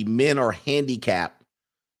 Unfortunately, men are handicapped.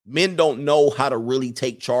 Men don't know how to really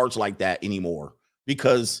take charge like that anymore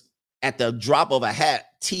because at the drop of a hat,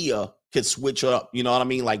 Tia could switch up. You know what I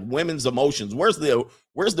mean? Like women's emotions. Where's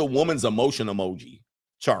the woman's emotion emoji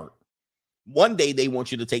chart? One day they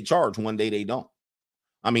want you to take charge. One day they don't.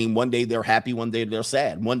 I mean, one day they're happy. One day they're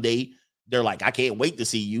sad. One day they're like, I can't wait to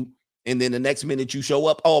see you. And then the next minute you show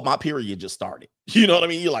up, oh, my period just started. You know what I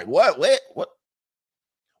mean? You're like, what?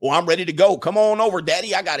 Well, I'm ready to go. Come on over,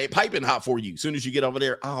 Daddy. I got it piping hot for you. As soon as you get over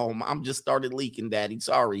there, oh, I'm just started leaking, Daddy.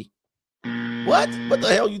 Sorry. What? What the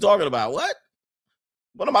hell are you talking about? What?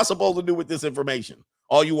 What am I supposed to do with this information?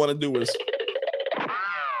 All you want to do is,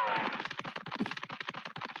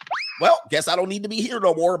 well, guess I don't need to be here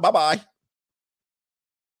no more. Bye-bye.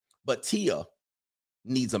 But Tia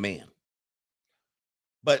needs a man.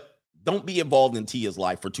 But don't be involved in Tia's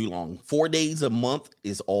life for too long. 4 days a month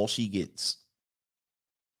is all she gets.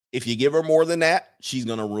 If you give her more than that, she's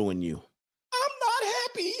going to ruin you. I'm not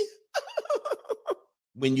happy.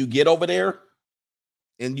 When you get over there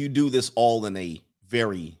and you do this all in a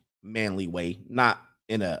very manly way, not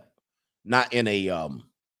in a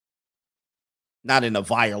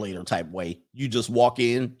violator type way. You just walk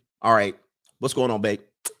in. All right. What's going on, babe?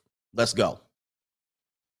 Let's go.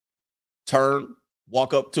 Turn.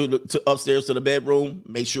 Walk up to upstairs to the bedroom.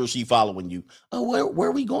 Make sure she's following you. Oh, where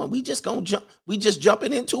are we going? We just gonna jump. We just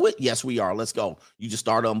jumping into it. Yes, we are. Let's go. You just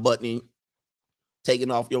start unbuttoning, taking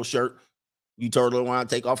off your shirt. You turn around,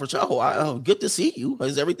 take off her shirt. Oh, good to see you.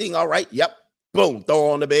 Is everything all right? Yep. Boom. Throw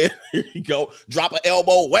her on the bed. Here you go. Drop an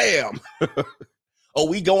elbow. Wham. Oh,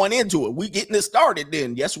 we going into it. We getting it started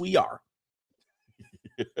then. Yes, we are.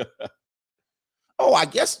 Oh, I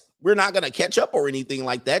guess we're not going to catch up or anything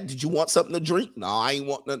like that. Did you want something to drink? No, I ain't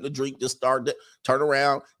want nothing to drink. Just start to turn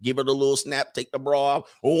around, give it a little snap, take the bra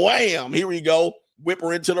off. Wham! Here we go. Whip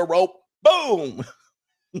her into the rope. Boom!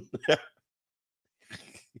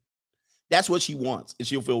 That's what she wants, and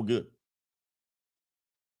she'll feel good.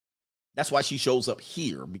 That's why she shows up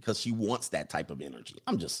here, because she wants that type of energy.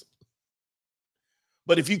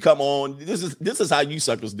 But if you come on, this is how you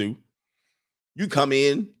suckers do. You come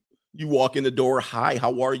in. You walk in the door. Hi,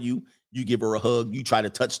 how are you? You give her a hug. You try to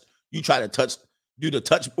touch You try to do the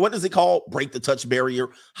touch. What is it called? Break the touch barrier.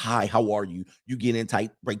 Hi, how are you? You get in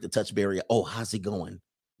tight, break the touch barrier. Oh, how's it going?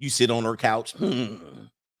 You sit on her couch.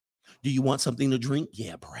 Do you want something to drink?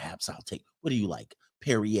 Yeah, perhaps I'll take. What do you like?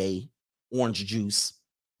 Perrier, orange juice,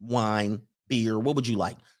 wine, beer. What would you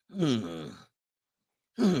like?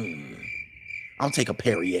 I'll take a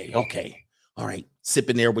Perrier. Okay. All right.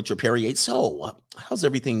 Sipping there with your Perrier. So, how's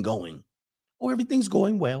everything going? Oh, everything's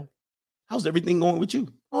going well. How's everything going with you?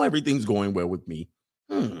 Oh, everything's going well with me.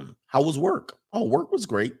 How was work? Oh, work was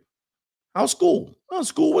great. How's school? Oh,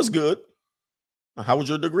 school was good. How was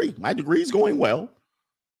your degree? My degree is going well.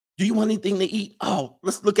 Do you want anything to eat? Oh,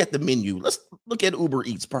 let's look at the menu. Let's look at Uber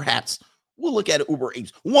Eats. Perhaps we'll look at Uber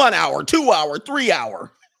Eats. 1 hour, 2 hour, 3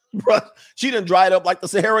 hour. Bruh, she done dried up like the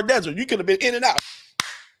Sahara Desert. You could have been in and out.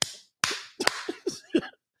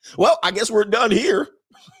 Well, I guess we're done here.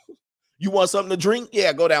 You want something to drink?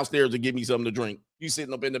 Yeah, go downstairs and give me something to drink. You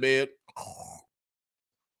sitting up in the bed.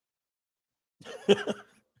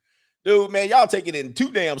 Dude, man, y'all take it in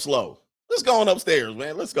too damn slow. Let's go on upstairs,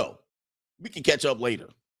 man. Let's go. We can catch up later.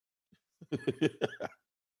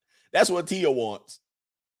 That's what Tia wants.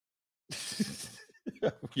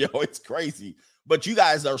 Yo, it's crazy. But you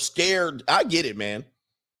guys are scared. I get it, man.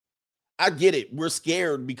 I get it. We're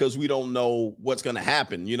scared because we don't know what's going to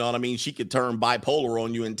happen. You know what I mean? She could turn bipolar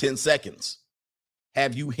on you in 10 seconds.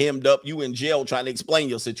 Have you hemmed up, you in jail trying to explain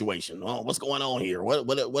your situation. Oh, what's going on here?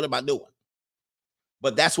 What am I doing?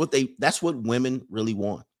 But that's what women really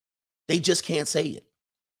want. They just can't say it.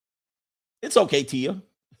 It's okay, Tia.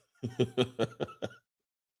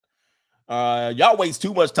 Y'all waste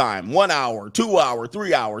too much time. 1 hour, 2 hour,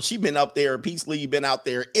 3 hours. She been up there, Peace Lee been out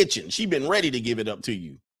there itching. She been ready to give it up to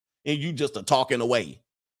you. And you just are talking away.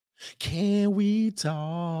 Can we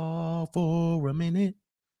talk for a minute?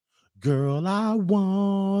 Girl, I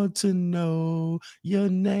want to know your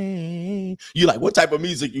name. You like, what type of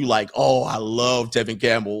music you like? Oh, I love Tevin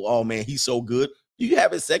Campbell. Oh, man, he's so good. Do you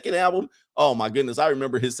have his second album? Oh, my goodness. I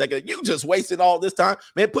remember his second. You just wasted all this time.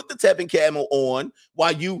 Man, put the Tevin Campbell on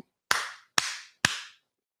while you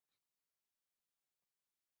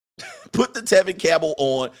put the Tevin Campbell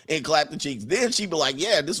on and clap the cheeks. Then she'd be like,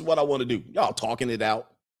 yeah, this is what I want to do. Y'all talking it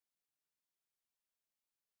out.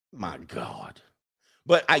 My God.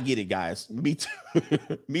 But I get it, guys. Me Too,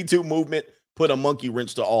 Me Too movement put a monkey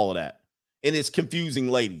wrench to all of that. And it's confusing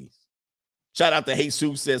ladies. Shout out to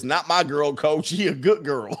Jesus says, not my girl, coach. She a good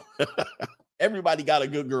girl. Everybody got a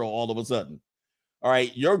good girl all of a sudden. All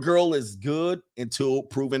right. Your girl is good until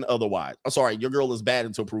proven otherwise. I'm sorry. Your girl is bad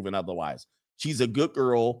until proven otherwise. She's a good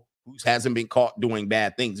girl who hasn't been caught doing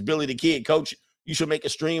bad things. Billy the Kid, coach, you should make a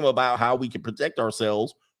stream about how we can protect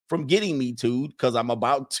ourselves from getting Me Too, because I'm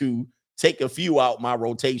about to take a few out my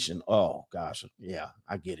rotation. Oh, gosh. Yeah,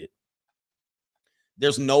 I get it.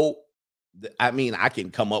 I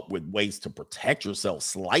can come up with ways to protect yourself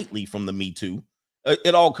slightly from the Me Too.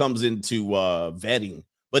 It all comes into vetting.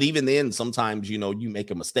 But even then, sometimes, you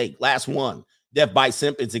make a mistake. Last one. Death by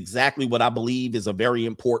Simp is exactly what I believe is a very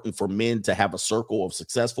important for men to have a circle of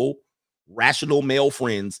successful, rational male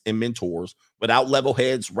friends and mentors. Without level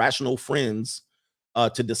heads, rational friends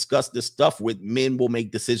to discuss this stuff with, men will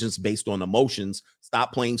make decisions based on emotions.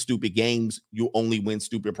 Stop playing stupid games. You only win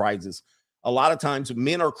stupid prizes. A lot of times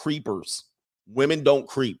men are creepers. Women don't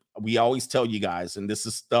creep. We always tell you guys, and this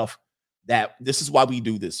is why we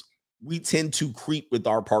do this. We tend to creep with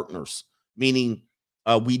our partners, meaning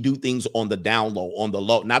we do things on the down low, on the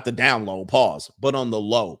low, not the down low, pause, but on the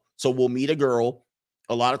low. So we'll meet a girl.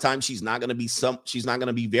 A lot of times she's not going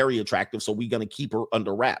to be very attractive. So we're going to keep her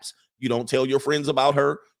under wraps. You don't tell your friends about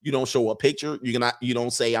her. You don't show a picture. You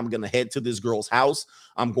don't say, I'm going to head to this girl's house.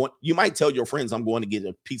 You might tell your friends, I'm going to get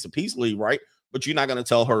a piece of Peace Lee, right? But you're not going to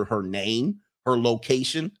tell her her name, her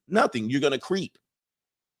location, nothing. You're going to creep.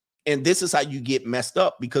 And this is how you get messed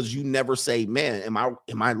up, because you never say, man,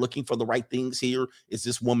 am I looking for the right things here? Is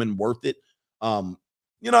this woman worth it?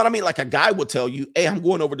 You know what I mean? Like a guy would tell you, hey, I'm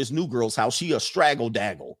going over this new girl's house. She a straggle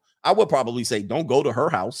daggle. I would probably say, don't go to her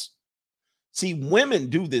house. See,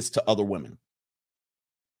 women do this to other women.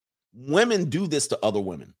 Women do this to other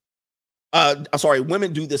women.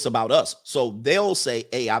 Women do this about us. So they'll say,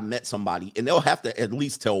 hey, I met somebody, and they'll have to at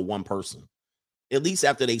least tell one person. At least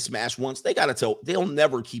after they smash once, they got to tell. They'll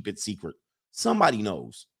never keep it secret. Somebody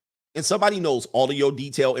knows. And somebody knows all of your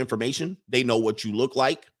detailed information. They know what you look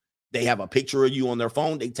like. They have a picture of you on their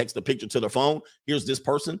phone. They text a picture to their phone. Here's this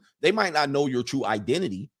person. They might not know your true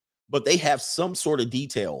identity, but they have some sort of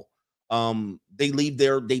detail.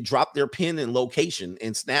 They drop their pin and location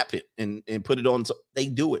and snap it and put it on. They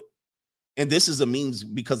do it. And this is a means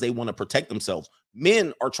because they want to protect themselves.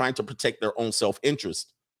 Men are trying to protect their own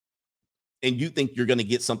self-interest. and you think you're going to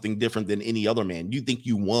get something different than any other man. You think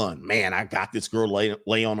you won. Man, I got this girl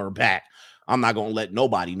lay on her back. I'm not going to let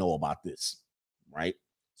nobody know about this, right?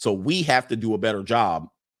 So we have to do a better job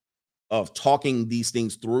of talking these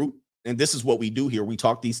things through. And this is what we do here. We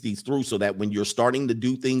talk these things through so that when you're starting to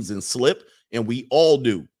do things and slip, and we all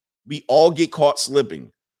do, we all get caught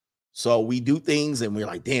slipping. So we do things and we're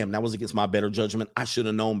like, damn, that was against my better judgment. I should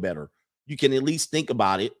have known better. You can at least think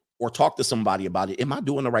about it or talk to somebody about it. Am I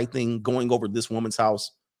doing the right thing going over this woman's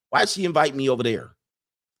house? Why did she invite me over there?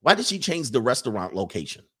 Why did she change the restaurant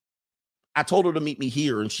location? I told her to meet me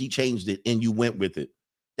here and she changed it and you went with it.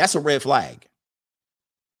 That's a red flag.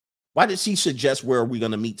 Why did she suggest where are we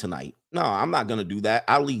going to meet tonight? No, I'm not going to do that.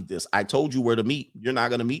 I'll leave this. I told you where to meet. You're not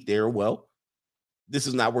going to meet there. Well, this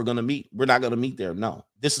is not where we're going to meet. We're not going to meet there. No,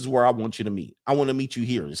 this is where I want you to meet. I want to meet you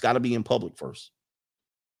here. It's got to be in public first.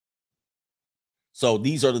 So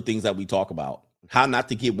these are the things that we talk about. How not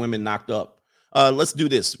to get women knocked up. Let's do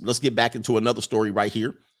this. Let's get back into another story right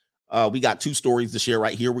here. We got two stories to share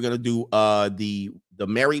right here. We're going to do the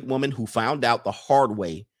married woman who found out the hard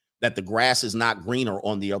way that the grass is not greener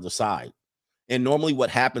on the other side. And normally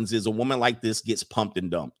what happens is a woman like this gets pumped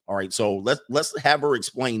and dumped. All right. So let's have her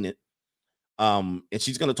explain it. And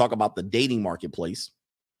she's going to talk about the dating marketplace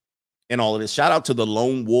and all of this. Shout out to the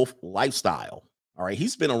Lone Wolf Lifestyle. All right.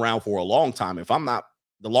 He's been around for a long time. If I'm not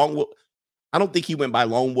the Lone Wolf, I don't think he went by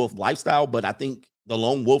Lone Wolf Lifestyle, but I think the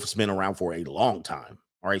Lone Wolf's been around for a long time.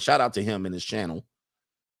 All right. Shout out to him and his channel.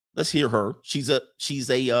 Let's hear her. She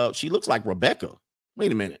looks like Rebecca.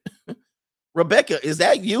 Wait a minute. Rebecca, is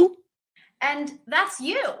that you? And that's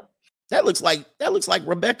you. That looks like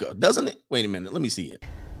Rebecca, doesn't it? Wait a minute. Let me see it.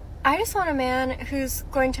 I just want a man who's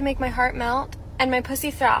going to make my heart melt and my pussy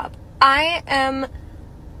throb. I am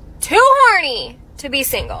too horny to be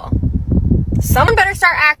single. Someone better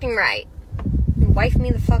start acting right and wife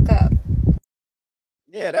me the fuck up.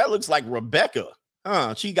 Yeah, that looks like Rebecca.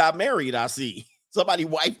 She got married, I see. Somebody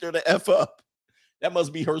wiped her the F up. That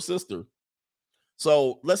must be her sister.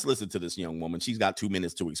 So let's listen to this young woman. She's got 2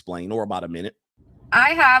 minutes to explain, or about a minute.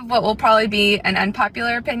 I have what will probably be an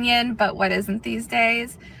unpopular opinion, but what isn't these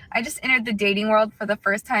days. I just entered the dating world for the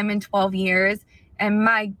first time in 12 years, and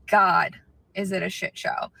my God, is it a shit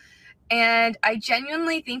show. And I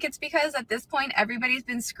genuinely think it's because at this point, everybody's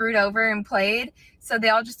been screwed over and played. So they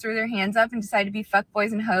all just threw their hands up and decided to be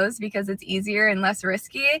fuckboys and hoes because it's easier and less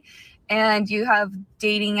risky. And you have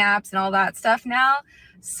dating apps and all that stuff now.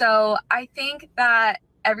 So I think that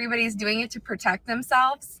everybody's doing it to protect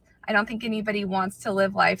themselves. I don't think anybody wants to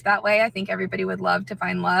live life that way. I think everybody would love to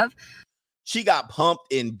find love. She got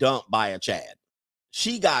pumped and dumped by a Chad.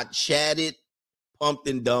 She got chatted, pumped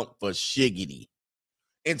and dumped for shiggity.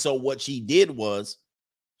 And so what she did was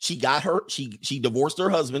she divorced her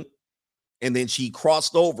husband, and then she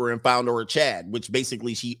crossed over and found her a Chad, which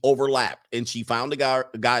basically she overlapped. And she found a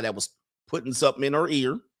guy that was putting something in her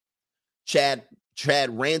ear. Chad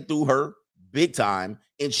ran through her big time,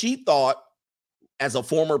 and she thought, as a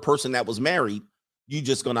former person that was married, you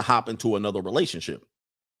just going to hop into another relationship.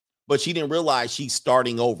 But she didn't realize she's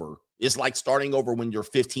starting over. It's like starting over when you're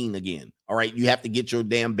 15 again. All right. You have to get your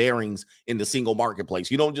damn bearings in the single marketplace.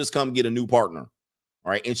 You don't just come get a new partner.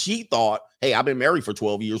 All right. And she thought, hey, I've been married for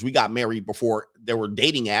 12 years. We got married before there were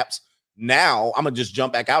dating apps. Now I'm going to just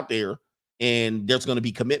jump back out there and there's going to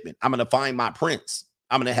be commitment. I'm going to find my prince.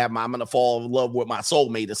 I'm going to fall in love with my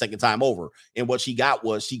soulmate a second time over. And what she got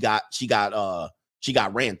was she got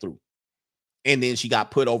ran through. And then she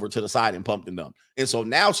got put over to the side and pumped and dumped. And so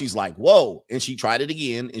now she's like, whoa. And she tried it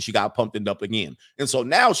again and she got pumped and dumped again. And so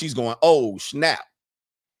now she's going, oh, snap.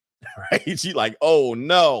 Right? She's like, oh,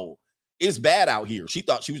 no, it's bad out here. She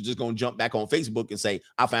thought she was just going to jump back on Facebook and say,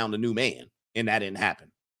 I found a new man. And that didn't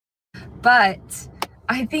happen. But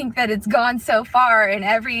I think that it's gone so far, and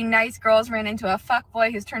every nice girl's ran into a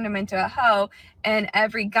fuckboy who's turned him into a hoe, and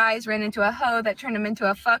every guy's ran into a hoe that turned him into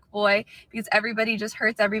a fuckboy, because everybody just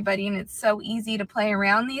hurts everybody, and it's so easy to play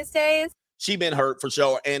around these days. She been hurt for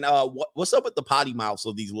sure. And what's up with the potty mouths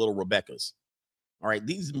of these little Rebeccas? All right,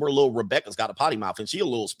 these little Rebecca's got a potty mouth, and she a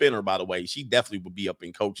little spinner, by the way. She definitely would be up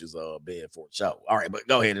in Coach's bed for a show. All right, but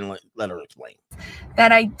go ahead and let her explain.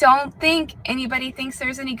 That I don't think anybody thinks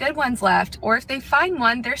there's any good ones left, or if they find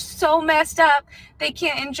one, they're so messed up they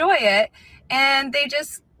can't enjoy it, and they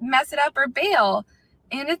just mess it up or bail.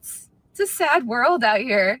 And it's a sad world out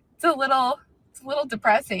here. It's a little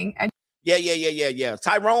depressing. Yeah.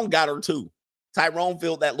 Tyrone got her too. Tyrone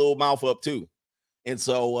filled that little mouth up too. And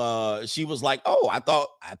so she was like, oh, I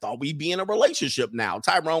thought we'd be in a relationship now.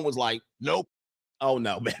 Tyrone was like, nope. Oh,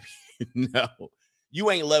 no, baby. No,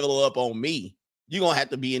 you ain't level up on me. you're going to have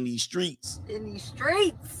to be in these streets. In these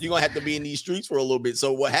streets. You're going to have to be in these streets for a little bit.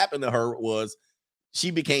 So what happened to her was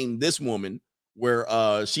she became this woman where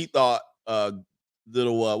she thought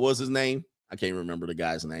little, what's his name? I can't remember the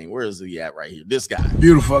guy's name. Where is he at right here? This guy.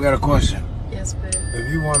 Beautiful, I got a question. Yes, babe.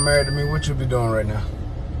 If you weren't married to me, what you be doing right now?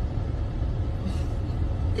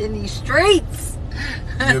 In these streets.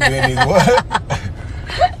 You'll be in these what?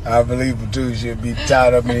 I believe too, she'll be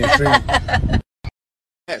tied up in these streets.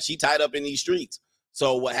 Yeah, she tied up in these streets.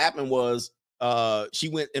 So what happened was she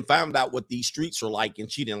went and found out what these streets are like,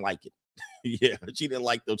 and she didn't like it. Yeah, she didn't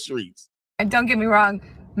like those streets. And don't get me wrong,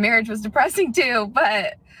 marriage was depressing too,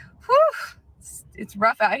 but whew, it's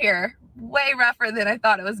rough out here. Way rougher than I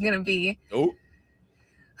thought it was going to be. Oh.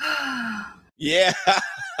 Yeah.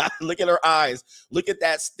 Look at her eyes. Look at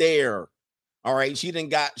that stare. All right. She didn't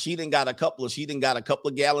got a couple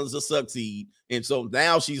of gallons of Succeed. And so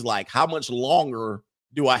now she's like, how much longer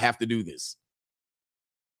do I have to do this?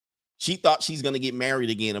 She thought she's going to get married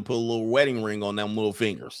again and put a little wedding ring on them little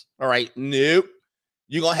fingers. All right. Nope.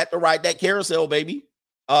 You're going to have to ride that carousel, baby.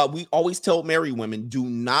 We always tell married women, do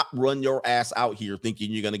not run your ass out here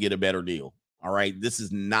thinking you're going to get a better deal. All right. This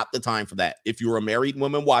is not the time for that. If you're a married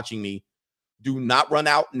woman watching me, do not run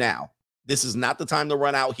out now. This is not the time to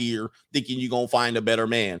run out here thinking you're going to find a better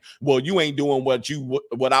man. Well, you ain't doing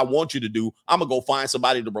what I want you to do. I'm going to go find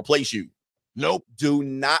somebody to replace you. Nope. Do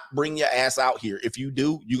not bring your ass out here. If you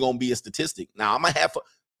do, you're going to be a statistic. Now,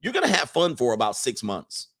 you're going to have fun for about 6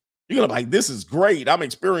 months. You're going to be like, this is great. I'm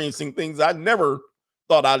experiencing things I never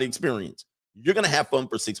thought I'd experience. You're going to have fun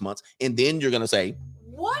for 6 months. And then you're going to say,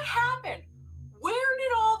 what happened? Where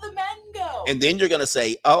did all the men go? And then you're going to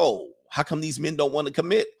say, oh, how come these men don't want to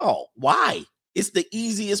commit? Oh, why? It's the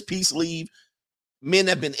easiest peace leave men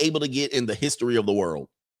have been able to get in the history of the world.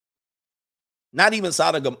 Not even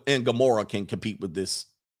Sodom and Gomorrah can compete with this.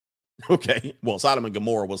 Okay. Well, Sodom and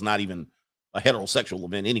Gomorrah was not even a heterosexual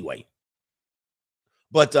event anyway.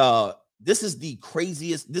 But this is the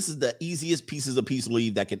craziest, this is the easiest pieces of peace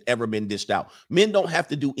leave that could ever been dished out. Men don't have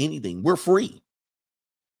to do anything. We're free.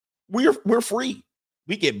 We're free.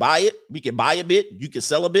 We can buy it. We can buy a bit. You can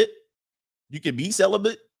sell a bit. You can be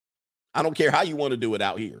celibate. I don't care how you want to do it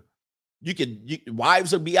out here.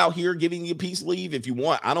 Wives will be out here giving you peace leave if you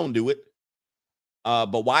want. I don't do it.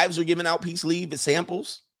 But wives are giving out peace leave as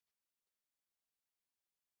samples.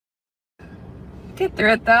 Get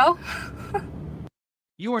through it though.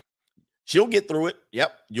 She'll get through it.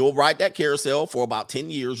 Yep. You'll ride that carousel for about 10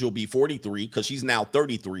 years. You'll be 43 because she's now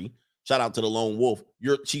 33. Shout out to the lone wolf.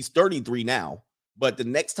 She's 33 now. But the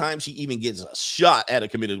next time she even gets a shot at a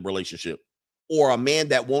committed relationship or a man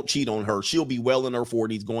that won't cheat on her, she'll be well in her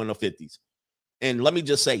 40s, going to 50s. And let me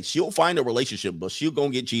just say, she'll find a relationship, but she'll go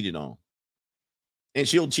get cheated on. And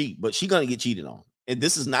she'll cheat, but she's going to get cheated on. And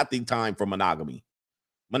this is not the time for monogamy.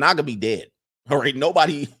 Monogamy dead. All right.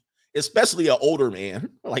 Nobody, especially an older man,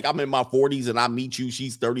 like I'm in my 40s and I meet you,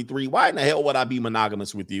 she's 33. Why in the hell would I be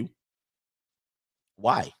monogamous with you?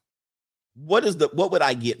 Why? What would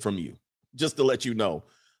I get from you? Just to let you know.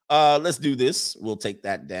 Let's do this. We'll take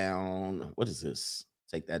that down. What is this?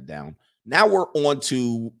 Take that down. Now we're on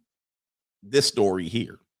to this story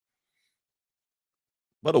here.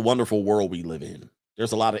 What a wonderful world we live in.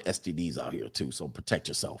 There's a lot of STDs out here too, so protect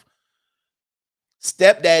yourself.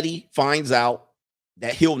 Stepdaddy finds out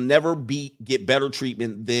that he'll never get better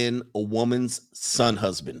treatment than a woman's son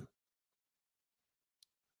husband.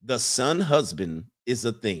 The son husband is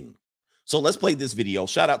a thing. So let's play this video.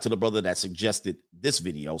 Shout out to the brother that suggested this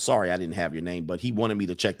video. Sorry, I didn't have your name, but he wanted me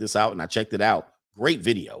to check this out, and I checked it out. Great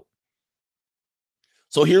video.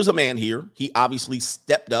 So here's a man here. He obviously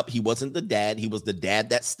stepped up. He wasn't the dad. He was the dad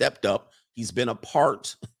that stepped up. He's been a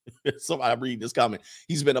part. Somebody read this comment.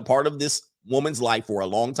 He's been a part of this woman's life for a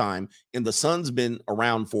long time, and the son's been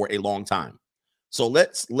around for a long time. So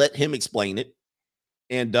let's let him explain it.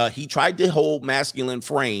 And he tried to hold masculine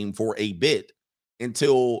frame for a bit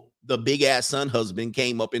until the big ass son husband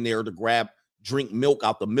came up in there to drink milk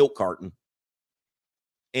out the milk carton.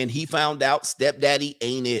 And he found out stepdaddy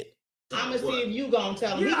ain't it. I'm gonna see if you gonna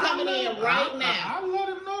tell him. He's coming in right now. I'll let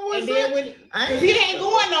him know what's and then he ain't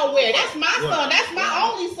going nowhere. That's my son. That's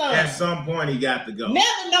my only son. At some point, he got to go.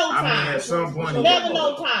 Never no time. I mean, at some point, never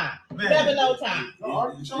no time. Never no time.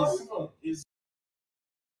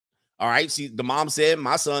 All right. See, the mom said,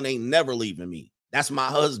 my son ain't never leaving me. That's my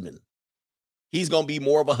husband. He's going to be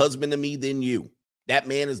more of a husband to me than you. That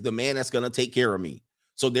man is the man that's going to take care of me.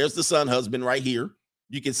 So there's the son husband right here.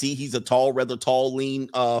 You can see he's a tall, rather tall, lean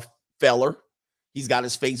feller. He's got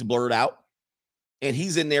his face blurred out. And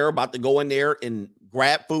he's in there about to go in there and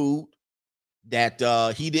grab food that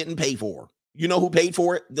he didn't pay for. You know who paid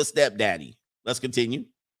for it? The stepdaddy. Let's continue.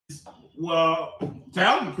 Well,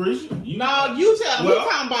 tell him, Christian. No, you tell him. We're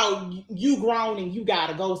talking about you grown and you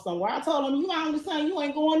gotta go somewhere. I told him, you understand, you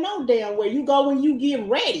ain't going no damn where. You go when you get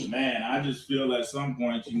ready. Man, I just feel at some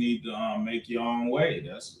point you need to make your own way.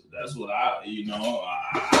 That's what I be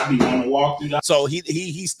want to walk through that. So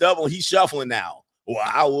he's stubborn. He's shuffling now.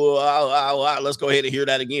 Well, let's go ahead and hear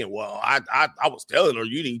that again. Well, I was telling her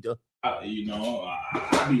you need to. I be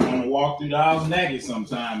want to walk through the house naked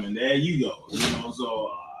sometime, and there you go.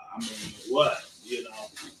 So. I mean, what?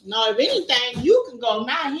 No, if anything, you can go,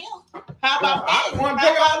 not him. How about that? I want to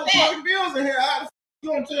pay all the fucking bills in here. You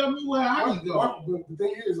gonna tell me where I can go? But the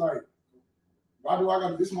thing is, like, why do I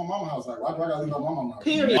got this? Is my mama's house. Like, why do I got to leave my mama's house?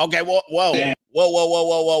 Period. Okay, whoa.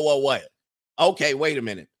 Okay, wait a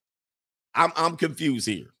minute. I'm confused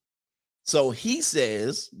here. So he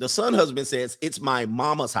says, the son husband says, it's my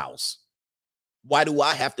mama's house. Why do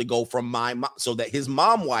I have to go from my mom? So that his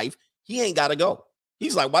mom wife, he ain't got to go.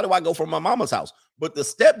 He's like, why do I go from my mama's house? But the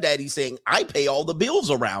stepdaddy's saying, I pay all the bills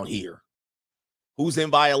around here. Who's in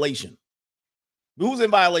violation? Who's in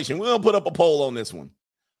violation? We're going to put up a poll on this one.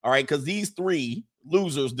 All right, because these three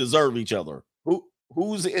losers deserve each other.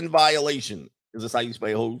 Who's in violation? Is this how you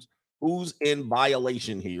spell who's? Who's in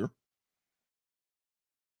violation here?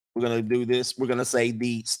 We're going to do this. We're going to say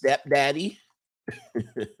the stepdaddy,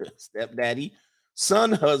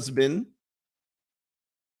 son husband,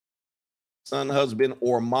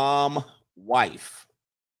 or mom, wife.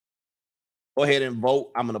 Go ahead and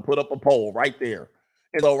vote. I'm going to put up a poll right there.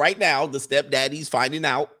 And so right now, the stepdaddy's finding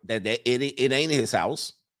out that it ain't his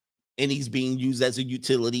house, and he's being used as a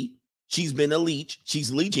utility. She's been a leech.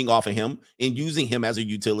 She's leeching off of him and using him as a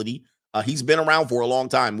utility. He's been around for a long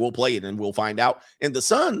time. We'll play it and we'll find out. And the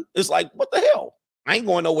son is like, what the hell? I ain't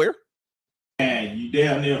going nowhere. Man, you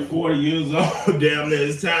damn near 40 years old. Damn near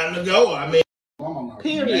it's time to go. I mean,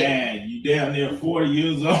 period. Man, you damn near 40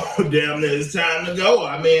 years old. Damn near it's time to go.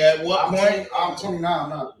 I mean, at what point? I'm 29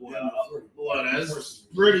 now. Well, that's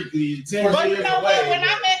pretty good. 10 but years you know away, what? When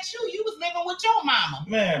I met you was living with your mama.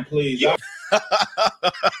 Man, please.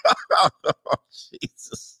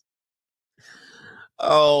 Jesus.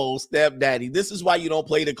 Oh, stepdaddy. This is why you don't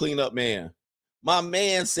play the cleanup man. My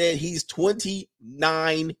man said he's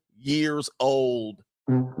 29 years old.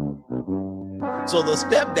 So the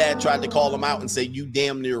stepdad tried to call him out and say, you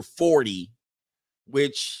damn near 40,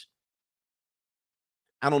 which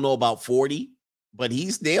I don't know about 40, but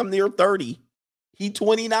he's damn near 30. He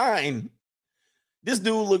 29. This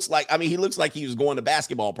dude looks like, he looks like he was going to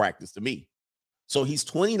basketball practice to me. So he's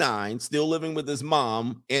 29, still living with his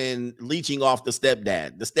mom and leeching off the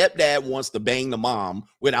stepdad. The stepdad wants to bang the mom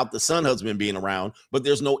without the son husband being around, but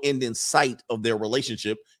there's no end in sight of their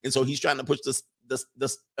relationship. And so he's trying to push the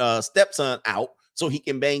stepson out so he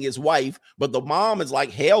can bang his wife. But the mom is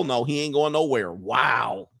like, hell no, he ain't going nowhere.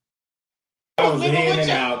 Wow. I was in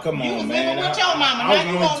and out. Come on, man. With your mama. I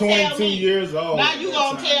was only 22 years old. Now you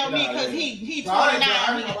gonna tell me because he 29.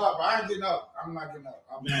 I ain't getting up. I'm not getting up.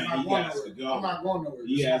 I'm not going nowhere.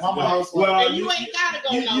 Yes. Well, you ain't gotta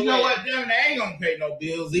go nowhere. You know what? Damn, they ain't gonna pay no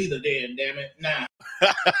bills either. Then, damn it, nah.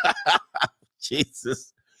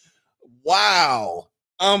 Jesus. Wow.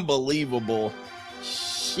 Unbelievable.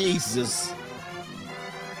 Jesus.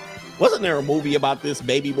 Wasn't there a movie about this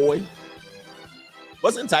baby boy?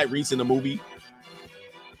 Wasn't Tyrese in the movie?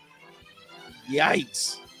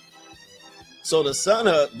 Yikes. So the son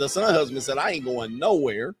husband said, I ain't going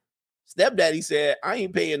nowhere. Stepdaddy said, I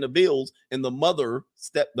ain't paying the bills. And the mother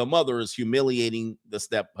is humiliating the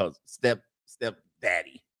stepdaddy.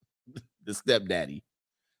 The stepdaddy.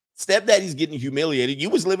 Stepdaddy's getting humiliated. You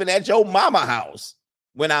was living at your mama house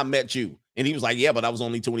when I met you. And he was like, yeah, but I was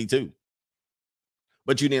only 22.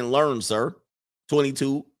 But you didn't learn, sir.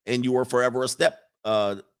 22, and you were forever a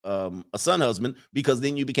son husband, because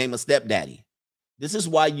then you became a stepdaddy. This is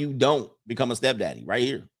why you don't become a stepdaddy right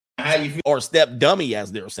here. How you feel? Or step dummy,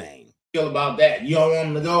 as they're saying. Feel about that? You don't want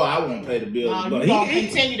him to go? I won't pay the bills. But he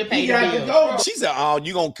continue to pay the bills. She said, oh,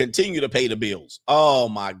 you're going to continue to pay the bills. Oh,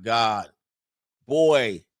 my God.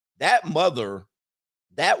 Boy, that mother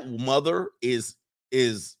is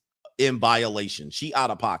in violation. She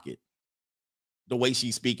out of pocket. The way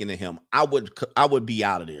she's speaking to him, I would be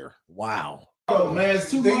out of there. Wow. Oh man,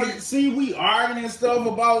 it's too much. See, we arguing and stuff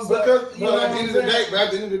about stuff. At the end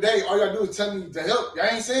of the day, all y'all do is tell me to help. Y'all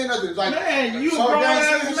ain't saying nothing. It's like, man, you grown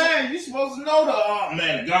ass man. You supposed to know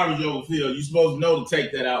the garbage overfill. You supposed to know to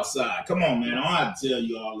take that outside. Come on, man. I don't have to tell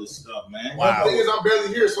you all this stuff, man. Wow. The thing is, I'm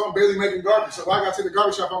barely here, so I'm barely making garbage. So if I got to the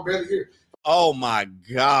garbage shop, I'm barely here. Oh my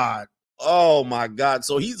God. Oh my God.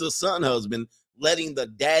 So he's a son husband letting the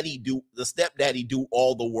stepdaddy do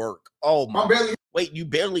all the work. Oh my! Wait, you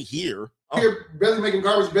barely hear? Here, barely making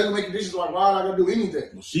garbage, barely making dishes. Like, why I gotta do anything?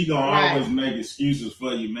 Well, she gonna always make excuses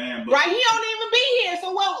for you, man. But right, he don't even be here.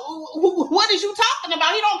 So what is you talking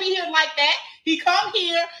about? He don't be here like that. He come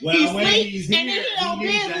here, he sleep, and then he on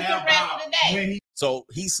business the rest of the day. So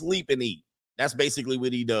he sleep and eat. That's basically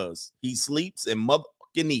what he does. He sleeps and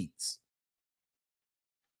motherfucking eats.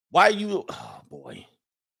 Why are you? Oh boy.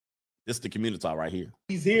 This is the community right here.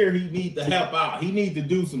 He's here. He needs to help out. He needs to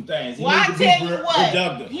do some things. He well, needs I to tell be you what,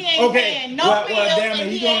 productive. he ain't paying no bills. Well, damn it,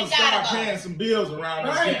 he he's gonna ain't start gotta paying some bills around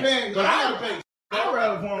I ain't paying. But I gotta pay. I'd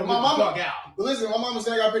rather for him to my fuck out. But listen, my mama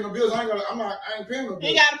said I gotta pay no bills. I ain't paying no bills.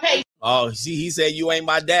 He gotta pay. Oh, see, he said, "You ain't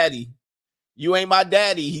my daddy. You ain't my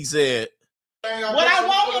daddy." He said. What I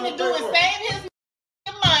want him to do is save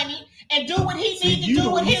his money and do what he needs to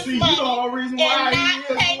do with his money, the whole reason and why not he is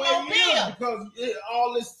pay the way no he is, bill. because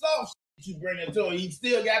all this soft shit you bring into him, he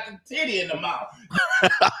still got the titty in the mouth.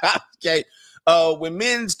 Okay. When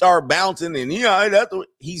men start bouncing and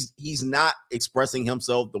he's not expressing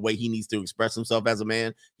himself the way he needs to express himself as a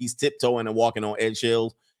man. He's tiptoeing and walking on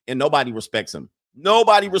eggshells, and nobody respects him.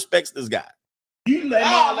 Nobody respects this guy. You let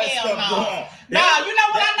all that stuff go on. No, you know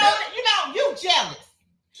what I know? You jealous.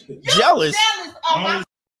 You jealous of my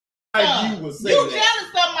son. You jealous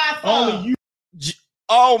of my son. Only you.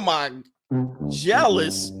 Oh my,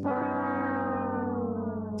 jealous.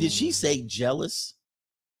 Did she say jealous?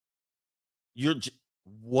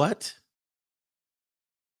 What?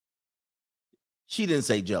 She didn't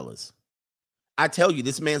say jealous. I tell you,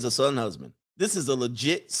 this man's a son husband. This is a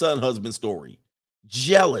legit son husband story.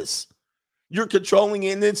 Jealous. You're controlling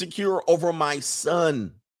and insecure over my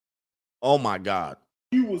son. Oh my God.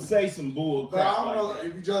 You would say some bull crap. I don't know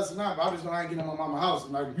if you jealous or not, but I just know I ain't getting on my mama's house.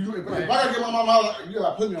 Like, if I gotta get on my mama's house, you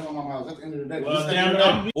gotta put me on my mama's house at the end of the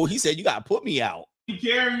day. Well, he said you gotta put me out. You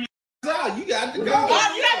carrying out. You got to go.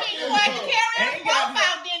 Oh, you don't mean you want to carry him out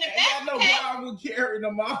then if that's no problem with carrying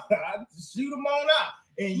them out. I shoot them on out.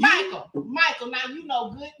 And Michael, now you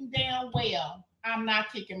know good and damn well I'm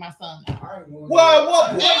not kicking my son out. What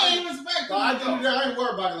point? I ain't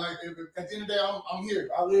worried about it. Like, at the end of the day, I'm here.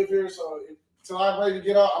 I live here, so until I'm ready to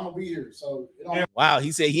get out, I'm gonna be here. So wow,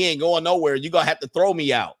 he said he ain't going nowhere. You're gonna have to throw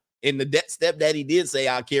me out. And the stepdaddy did say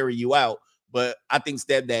I'll carry you out, but I think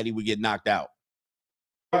stepdaddy would get knocked out.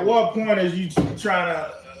 At what point is you trying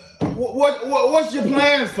to? What's your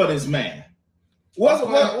plans for this man? What's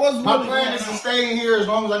my plan is to stay in here as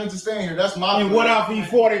long as I need to stay in here. That's my plan. And what if he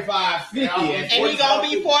 45, 50? And he gonna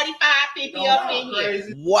be 45, 50 up in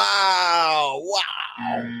here. Wow.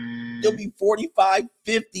 He'll be 45,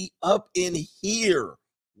 50 up in here.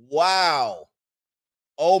 Wow.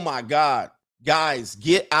 Oh my God. Guys,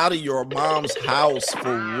 get out of your mom's house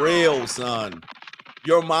for real, son.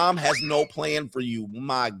 Your mom has no plan for you.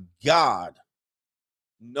 My God.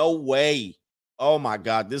 No way. Oh my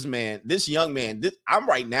God. This young man, I'm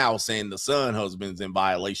right now saying the son husband's in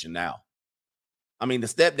violation now. I mean, the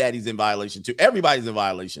stepdaddy's in violation too. Everybody's in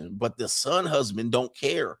violation, but the son husband don't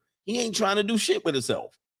care. He ain't trying to do shit with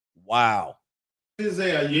himself. Wow.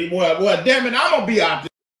 Well, damn it, I'm gonna be out there.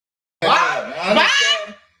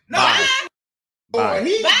 Bye.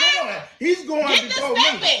 He's going Get the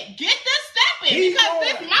stepping. Get the stepping. Because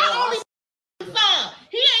this is my only son.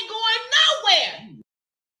 He ain't going nowhere.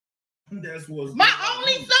 That's what's my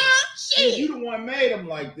only son. Shit. You the one made him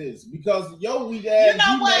like this because yo, we dad. You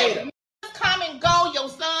know what? Made him. Come and go. Your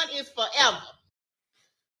son is forever.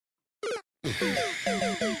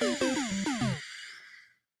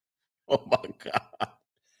 Oh my God.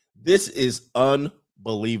 This is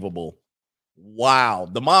unbelievable. Wow.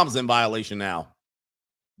 The mom's in violation now.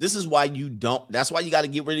 This is why that's why you got to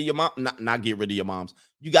get rid of your mom. Not get rid of your moms.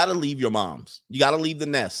 You got to leave your moms. You got to leave the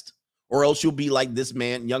nest, or else you'll be like this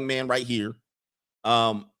young man right here,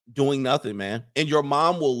 doing nothing, man. And your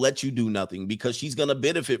mom will let you do nothing because she's going to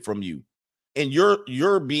benefit from you. And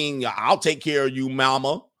you're being, I'll take care of you,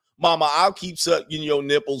 mama. Mama, I'll keep sucking your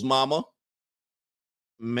nipples, mama.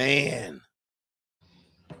 Man.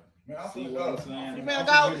 See what I'm saying? You better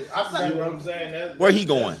go. See what I'm saying? Where he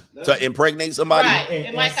going? To impregnate somebody? Right.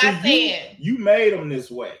 And like I said, you made him this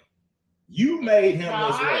way. You made him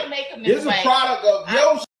this way. I ain't make him this way. This is a product of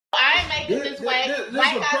your. I ain't making this way.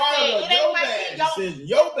 Like I said, it ain't like he don't.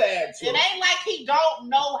 Your bad choice. It ain't like he don't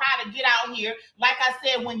know how to get out here. Like I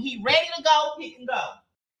said, when he ready to go, he can go.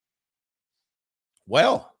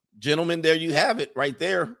 Well, gentlemen, there you have it, right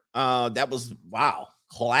there. That was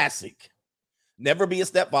classic. Never be a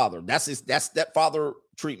stepfather. That's stepfather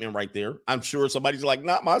treatment right there. I'm sure somebody's like,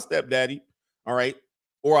 not my stepdaddy. All right.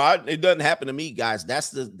 Or it doesn't happen to me, guys. That's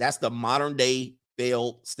the modern day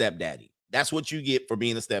failed stepdaddy. That's what you get for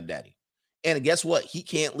being a stepdaddy. And guess what? He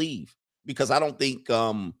can't leave because I don't think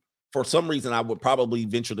for some reason I would probably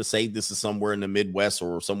venture to say this is somewhere in the Midwest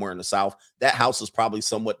or somewhere in the South. That house is probably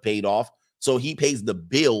somewhat paid off. So he pays the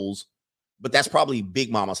bills, but that's probably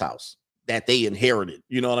Big Mama's house that they inherited.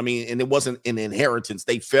 You know what I mean? And it wasn't an inheritance.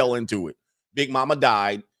 They fell into it. Big Mama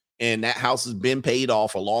died and that house has been paid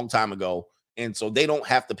off a long time ago. And so they don't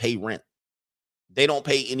have to pay rent. They don't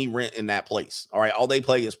pay any rent in that place. All right. All they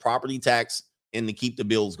pay is property tax and to keep the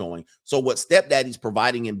bills going. So what stepdaddy's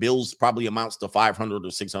providing in bills probably amounts to $500 or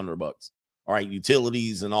 $600. All right.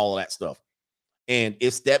 Utilities and all of that stuff. And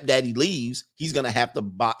if stepdaddy leaves, he's going to have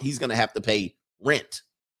to pay rent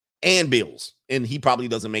and bills. And he probably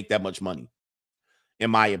doesn't make that much money,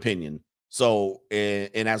 in my opinion. So,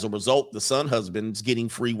 and as a result, the son husband's getting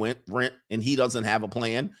free rent and he doesn't have a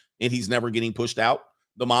plan and he's never getting pushed out.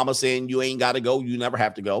 The mama saying you ain't got to go. You never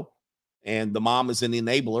have to go. And the mom is an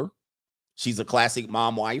enabler. She's a classic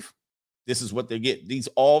mom wife. This is what they get. These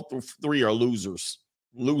all three are losers.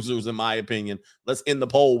 Losers, in my opinion. Let's end the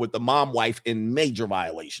poll with the mom wife in major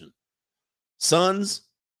violation. Sons,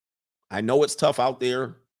 I know it's tough out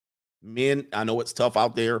there. Men, I know it's tough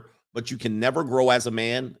out there, but you can never grow as a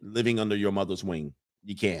man living under your mother's wing.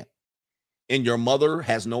 You can't. And your mother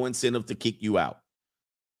has no incentive to kick you out.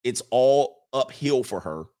 It's all uphill for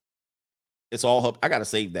her. It's all up. I got to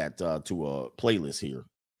save that to a playlist here.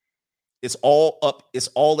 It's all up. It's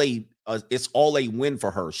all a win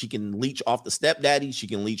for her. She can leech off the stepdaddy. She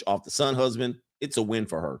can leech off the son husband. It's a win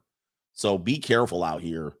for her. So be careful out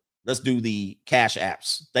here. Let's do the cash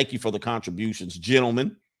apps. Thank you for the contributions,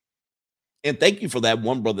 gentlemen. And thank you for that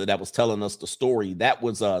one brother that was telling us the story. That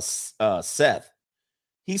was Seth.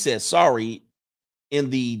 He said, sorry, in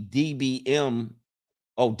the DBM,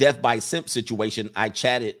 death by simp situation, I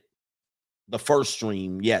chatted the first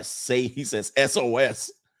stream. Yes, he says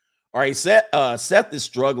SOS. All right, Seth is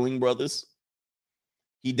struggling, brothers.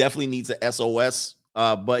 He definitely needs a SOS.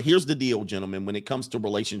 But here's the deal, gentlemen. When it comes to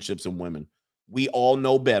relationships and women, we all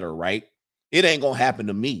know better, right? It ain't going to happen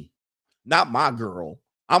to me. Not my girl.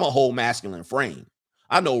 I'm a whole masculine frame.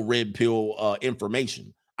 I know red pill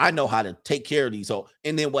information. I know how to take care of these.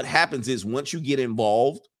 And then what happens is once you get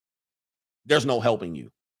involved, there's no helping you.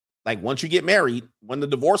 Like once you get married, when the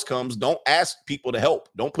divorce comes, don't ask people to help.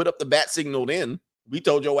 Don't put up the bat signal then. We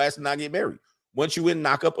told your ass to not get married. Once you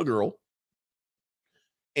knock up a girl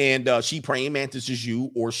and she praying mantises you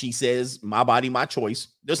or she says, my body, my choice,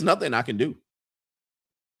 there's nothing I can do.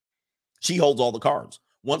 She holds all the cards.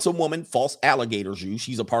 Once a woman false alligators you,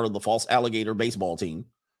 she's a part of the false alligator baseball team.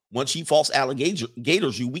 Once she false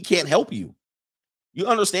alligators you, we can't help you. You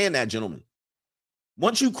understand that, gentlemen?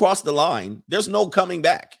 Once you cross the line, there's no coming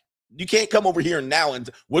back. You can't come over here now and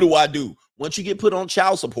what do I do? Once you get put on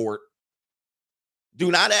child support,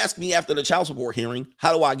 do not ask me after the child support hearing,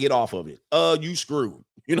 how do I get off of it? You screwed.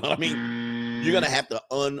 You know what I mean? You're going to have to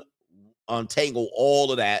untangle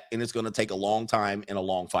all of that, and it's going to take a long time and a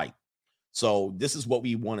long fight. So this is what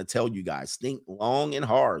we want to tell you guys. Think long and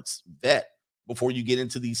hard. Vet before you get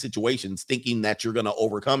into these situations, thinking that you're going to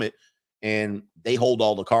overcome it. And they hold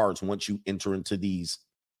all the cards once you enter into these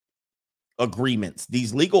agreements.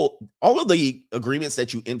 These legal, all of the agreements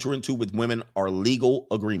that you enter into with women are legal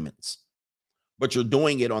agreements. But you're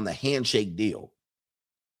doing it on the handshake deal.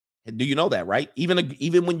 Do you know that, right?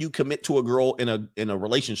 Even when you commit to a girl in a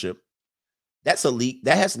relationship, that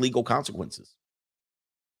has legal consequences.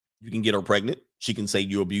 You can get her pregnant. She can say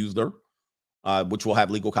you abused her, which will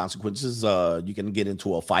have legal consequences. You can get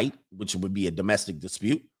into a fight, which would be a domestic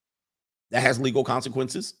dispute. That has legal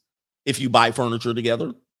consequences. If you buy furniture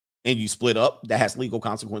together and you split up, that has legal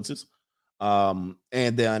consequences. And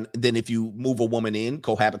then if you move a woman in,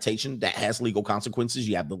 cohabitation, that has legal consequences.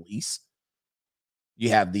 You have the lease. You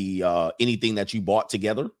have the anything that you bought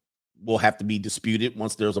together will have to be disputed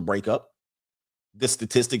once there's a breakup. The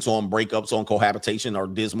statistics on breakups on cohabitation are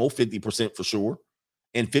dismal, 50% for sure.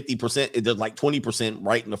 And 50%, there's like 20%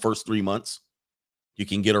 right in the first 3 months. You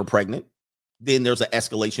can get her pregnant. Then there's an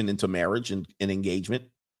escalation into marriage and engagement.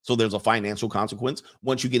 So there's a financial consequence.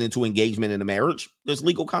 Once you get into engagement in a marriage, there's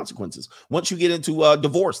legal consequences. Once you get into a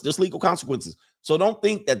divorce, there's legal consequences. So don't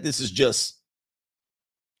think that this is just,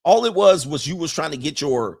 all it was you was trying to get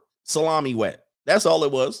your salami wet. That's all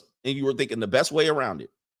it was. And you were thinking the best way around it.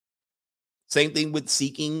 Same thing with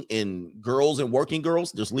seeking and girls and working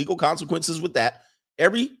girls. There's legal consequences with that.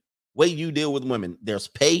 Every way you deal with women, there's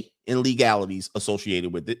pay and legalities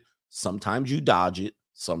associated with it. Sometimes you dodge it.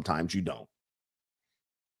 Sometimes you don't.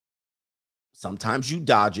 Sometimes you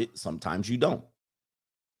dodge it. Sometimes you don't.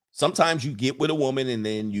 Sometimes you get with a woman and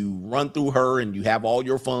then you run through her and you have all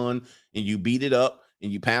your fun and you beat it up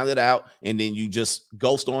and you pound it out, and then you just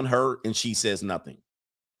ghost on her and she says nothing.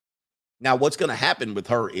 Now, what's going to happen with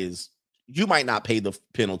her is you might not pay the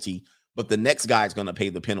penalty, but the next guy's going to pay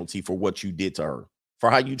the penalty for what you did to her,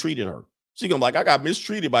 for how you treated her. She's going to be like, I got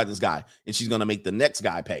mistreated by this guy, and she's going to make the next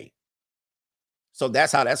guy pay. So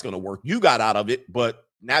that's how that's going to work. You got out of it, but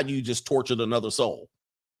now you just tortured another soul.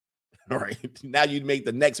 All right. Now you make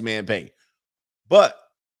the next man pay. But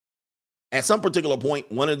at some particular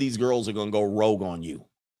point, one of these girls are going to go rogue on you.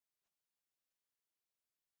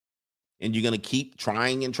 And you're going to keep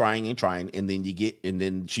trying and trying and trying. And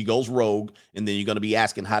then she goes rogue. And then you're going to be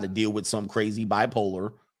asking how to deal with some crazy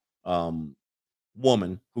bipolar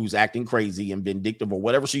woman who's acting crazy and vindictive or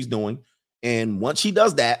whatever she's doing. And once she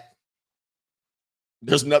does that,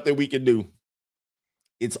 there's nothing we can do.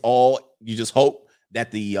 It's all, you just hope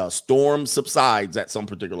that the storm subsides at some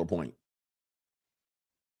particular point.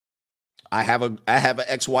 I have an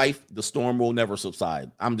ex-wife. The storm will never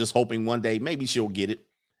subside. I'm just hoping one day maybe she'll get it.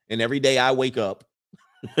 And every day I wake up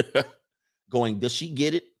going, does she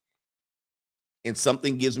get it? And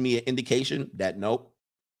something gives me an indication that nope,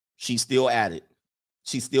 she's still at it.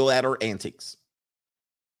 She's still at her antics.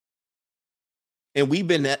 And we've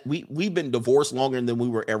been divorced longer than we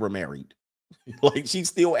were ever married. Like, she's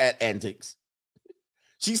still at antics.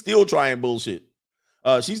 She's still trying bullshit.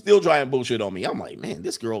 She's still trying bullshit on me. I'm like, man,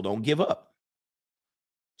 this girl don't give up.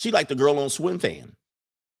 She like the girl on Swim Fan.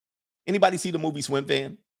 Anybody see the movie Swim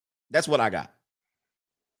Fan? That's what I got.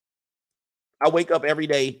 I wake up every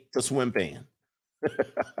day to Swim Fan.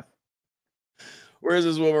 Where is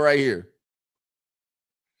this woman right here?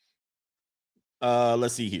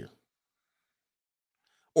 Let's see here.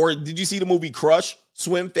 Or did you see the movie Crush?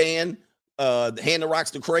 Swim Fan, the hand that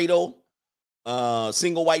rocks the cradle,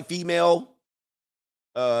 single white female.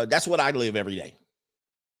 That's what I live every day.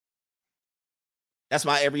 That's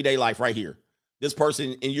my everyday life right here. This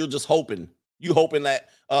person, and you're just hoping. You hoping that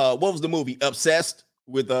what was the movie? Obsessed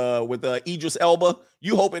with Idris Elba.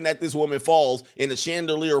 You hoping that this woman falls and the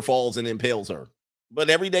chandelier falls and impales her. But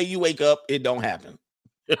every day you wake up, it don't happen.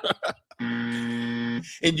 And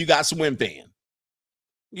you got Swim Fan.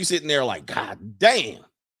 You sitting there like, God damn.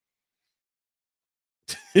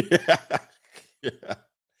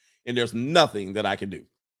 And there's nothing that I can do.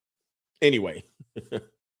 Anyway.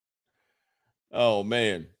 Oh,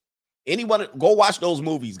 man. Anyone, go watch those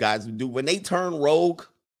movies, guys. When they turn rogue,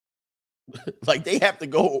 like they have to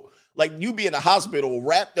go, like you be in a hospital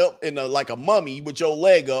wrapped up in like a mummy with your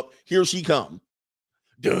leg up. Here she come.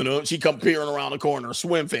 She come peering around the corner,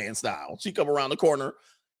 Swim Fan style. She come around the corner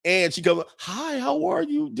and she comes, hi, how are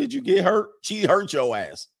you? Did you get hurt? She hurt your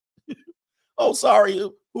ass. Oh, sorry.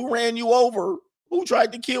 Who ran you over? Who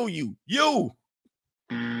tried to kill you? You.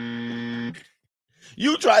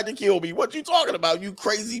 You tried to kill me. What you talking about, you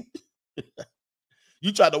crazy?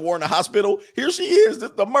 You tried to warn the hospital. Here she is,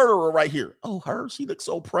 the murderer right here. Oh, her. She looks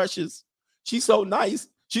so precious. She's so nice.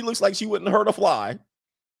 She looks like she wouldn't hurt a fly.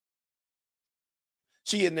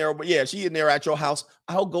 She in there, but yeah, she in there at your house.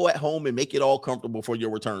 I'll go at home and make it all comfortable for your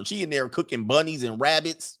return. She in there cooking bunnies and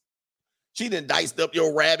rabbits. She done diced up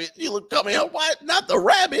your rabbit. You look coming up. What? Not the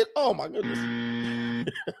rabbit. Oh my goodness.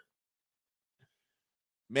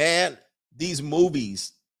 Man, these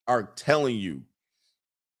movies are telling you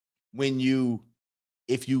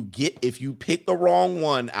if you pick the wrong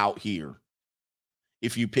one out here,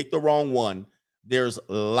 if you pick the wrong one, there's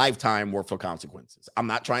a lifetime worth of consequences. I'm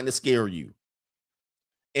not trying to scare you.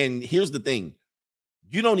 And here's the thing.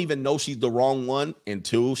 You don't even know she's the wrong one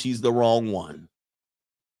until she's the wrong one.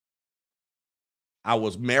 I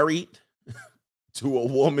was married to a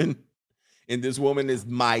woman, and this woman is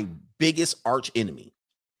my biggest arch enemy.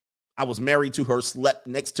 I was married to her, slept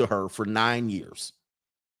next to her for 9 years.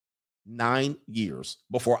 9 years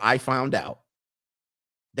before I found out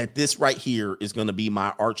that this right here is going to be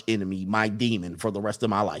my arch enemy, my demon for the rest of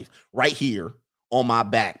my life. Right here on my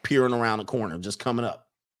back, peering around the corner, just coming up.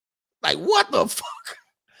 Like, what the fuck?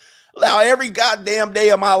 Now, every goddamn day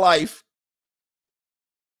of my life,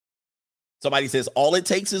 somebody says, all it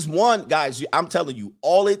takes is one. Guys, I'm telling you,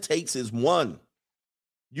 all it takes is one.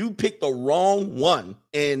 You pick the wrong one,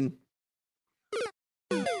 and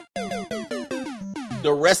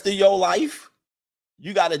the rest of your life,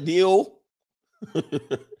 you got to deal.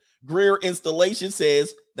 Greer Installation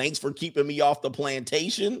says, thanks for keeping me off the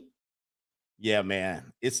plantation. Yeah,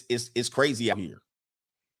 man, it's crazy out here.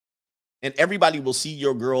 And everybody will see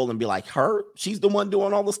your girl and be like, her, she's the one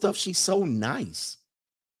doing all the stuff. She's so nice.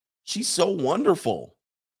 She's so wonderful.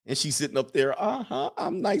 And she's sitting up there,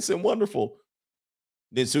 I'm nice and wonderful.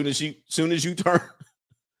 Then soon as you turn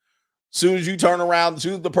around, as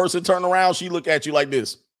soon as the person turn around, she look at you like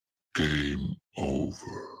this. Game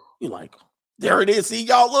over. You're like, there it is. See,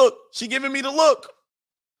 y'all, look. She giving me the look.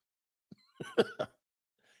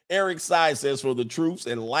 Eric Sy says, for the troops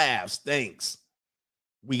and laughs. Thanks.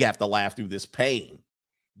 We have to laugh through this pain.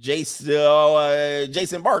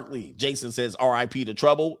 Jason Barkley. Jason says, RIP to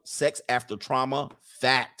trouble. Sex after trauma.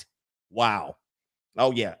 Fact. Wow.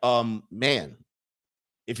 Oh, yeah. Man,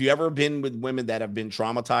 if you ever been with women that have been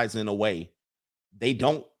traumatized in a way, they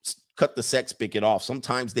don't cut the sex spigot off.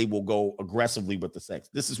 Sometimes they will go aggressively with the sex.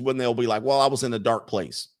 This is when they'll be like, well, I was in a dark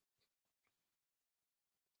place.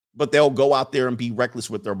 But they'll go out there and be reckless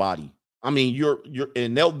with their body. I mean,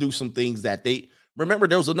 and they'll do some things that they remember.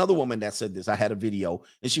 There was another woman that said this. I had a video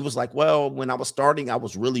and she was like, well, when I was starting, I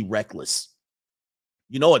was really reckless.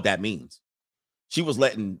 You know what that means? She was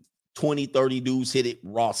letting 20, 30 dudes hit it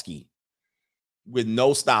rawski with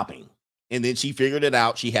no stopping. And then she figured it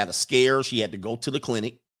out. She had a scare. She had to go to the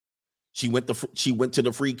clinic. She went to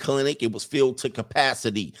the free clinic. It was filled to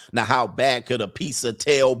capacity. Now, how bad could a piece of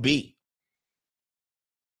tail be?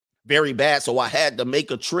 Very bad. So I had to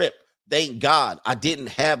make a trip. Thank God I didn't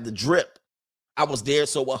have the drip. I was there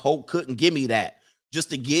so a hoe couldn't give me that just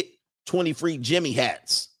to get 20 free Jimmy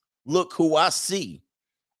hats. Look who I see.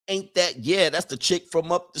 Ain't that? Yeah, that's the chick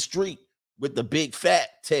from up the street with the big fat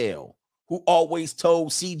tail who always told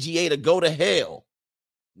CGA to go to hell.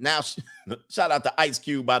 Now, shout out to Ice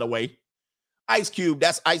Cube, by the way. Ice Cube,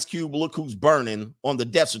 that's Ice Cube, Look Who's Burning on the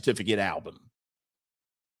Death Certificate album.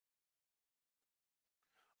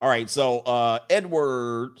 All right, so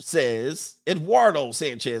Eduardo Sanchez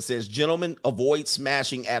says, gentlemen, avoid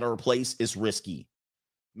smashing at her place. It's risky.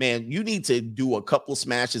 Man, you need to do a couple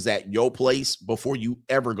smashes at your place before you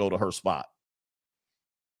ever go to her spot.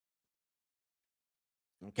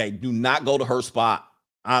 Okay, do not go to her spot.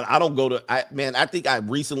 I don't go to, I think I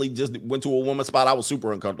recently just went to a woman's spot. I was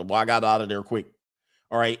super uncomfortable. I got out of there quick.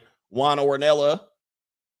 All right, Juan Ornella,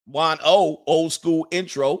 old school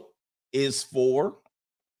intro is for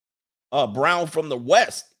Brown from the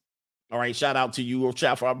West. All right, shout out to you,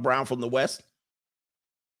 Brown from the West.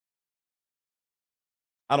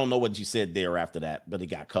 I don't know what you said there after that, but it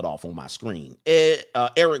got cut off on my screen.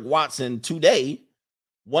 Eric Watson, today,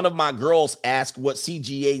 one of my girls asked what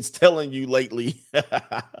CGA's telling you lately.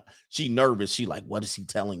 She nervous. She like, what is he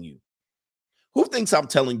telling you? Who thinks I'm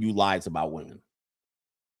telling you lies about women?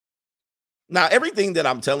 Now, everything that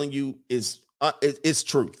I'm telling you is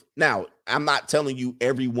truth. Now, I'm not telling you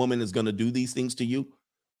every woman is going to do these things to you,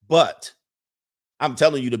 but I'm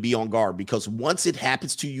telling you to be on guard because once it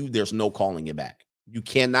happens to you, there's no calling it back. You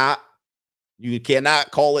cannot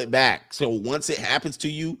call it back. So once it happens to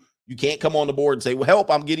you, you can't come on the board and say, well, help,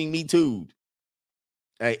 I'm getting me too'd.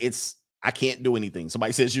 I can't do anything.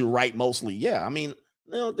 Somebody says you're right mostly. Yeah, I mean,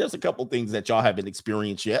 there's a couple things that y'all haven't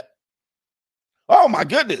experienced yet. Oh, my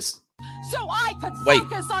goodness. So I could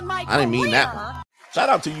focus on my career. I didn't mean that one. Shout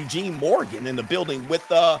out to Eugene Morgan in the building with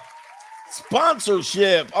the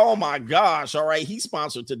sponsorship. Oh, my gosh. All right. He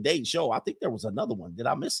sponsored today's show. I think there was another one. Did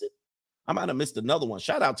I miss it? I might have missed another one.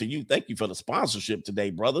 Shout out to you. Thank you for the sponsorship today,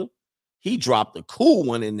 brother. He dropped a cool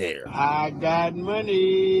one in there. I got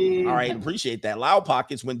money. All right. Appreciate that. Loud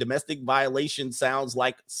Pockets when domestic violation sounds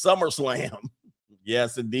like SummerSlam.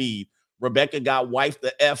 Yes, indeed. Rebecca got wifed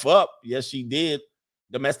the F up. Yes, she did.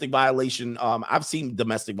 Domestic violation. I've seen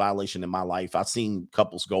domestic violation in my life. I've seen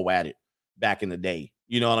couples go at it back in the day.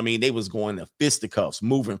 You know what I mean? They was going to fisticuffs,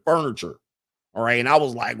 moving furniture. All right. And I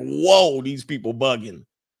was like, whoa, these people bugging.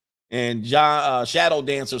 And John Shadow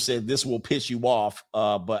Dancer said this will piss you off.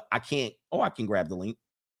 But I can't. Oh, I can grab the link.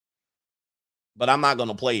 But I'm not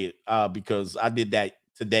gonna play it because I did that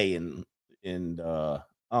today and it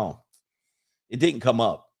didn't come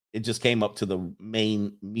up. It just came up to the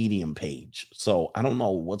main Medium page. So I don't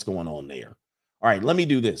know what's going on there. All right, let me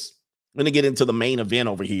do this. I'm going to get into the main event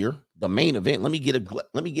over here. The main event. Let me get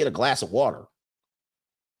a glass of water.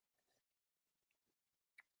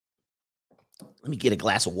 Let me get a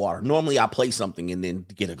glass of water. Normally I play something and then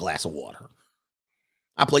get a glass of water.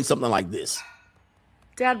 I play something like this.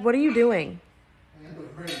 Dad, what are you doing?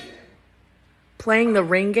 Playing the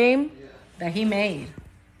ring game? That he made,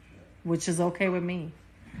 which is okay with me.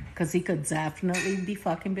 Because he could definitely be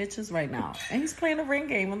fucking bitches right now. And he's playing a ring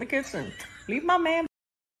game in the kitchen. Leave my man.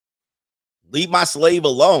 Leave my slave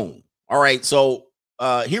alone. All right, so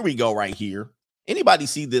here we go right here. Anybody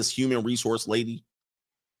see this human resource lady?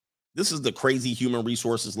 This is the crazy human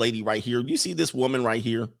resources lady right here. You see this woman right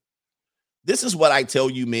here? This is what I tell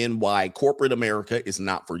you, men, why corporate America is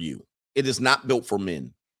not for you. It is not built for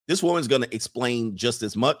men. This woman's going to explain just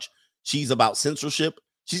as much. She's about censorship.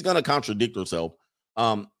 She's going to contradict herself.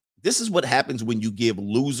 This is what happens when you give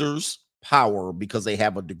losers power because they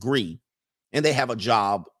have a degree and they have a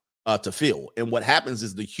job to fill. And what happens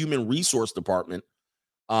is the human resource department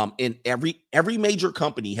in every major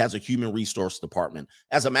company has a human resource department.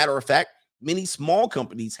 As a matter of fact, many small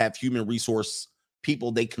companies have human resource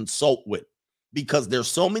people they consult with, because there's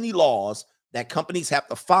so many laws that companies have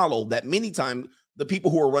to follow that many times the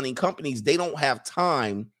people who are running companies, they don't have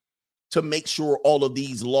time to make sure all of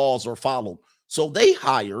these laws are followed. So they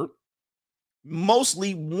hire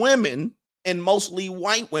mostly women and mostly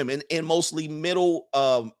white women and mostly middle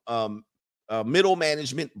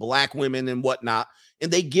management, black women and whatnot.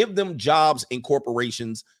 And they give them jobs in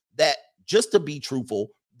corporations that, just to be truthful,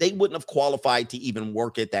 they wouldn't have qualified to even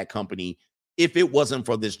work at that company if it wasn't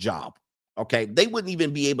for this job. Okay. They wouldn't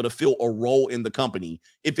even be able to fill a role in the company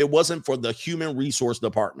if it wasn't for the human resource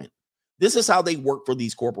department. This is how they work for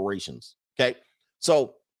these corporations. Okay.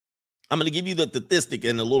 So I'm going to give you the statistic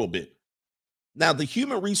in a little bit. Now, the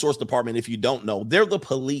human resource department, if you don't know, they're the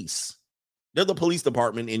police. They're the police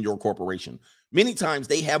department in your corporation. Many times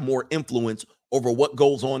they have more influence over what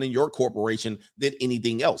goes on in your corporation than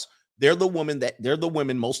anything else. They're the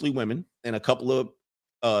women, mostly women, and a couple of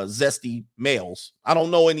zesty males. I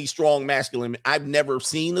don't know any strong masculine. I've never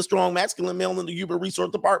seen a strong masculine male in the human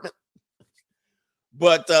resource department,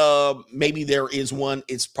 but maybe there is one.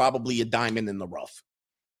 It's probably a diamond in the rough.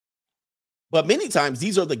 But many times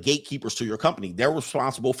these are the gatekeepers to your company. They're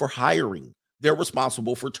responsible for hiring. They're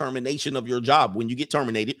responsible for termination of your job. When you get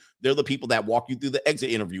terminated, they're the people that walk you through the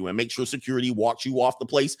exit interview and make sure security walks you off the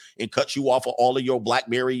place and cuts you off of all of your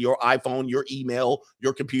BlackBerry, your iPhone, your email,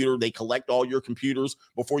 your computer. They collect all your computers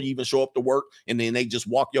before you even show up to work, and then they just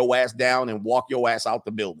walk your ass down and walk your ass out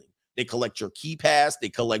the building. They collect your key pass. They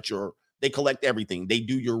collect everything. They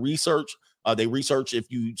do your research. They research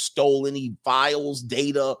if you stole any files,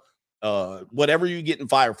 data, whatever you're getting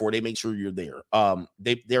fired for, they make sure you're there.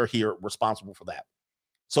 They're here responsible for that.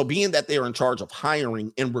 So being that they're in charge of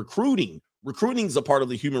hiring and recruiting is a part of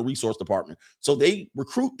the human resource department. So they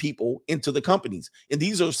recruit people into the companies. And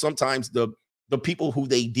these are sometimes the people who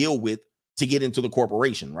they deal with to get into the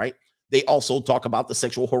corporation, right? They also talk about the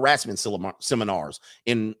sexual harassment seminars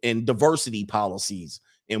and diversity policies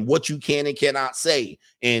and what you can and cannot say.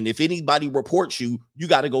 And if anybody reports you, you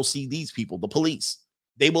got to go see these people, the police.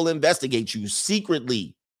 They will investigate you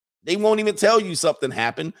secretly. They won't even tell you something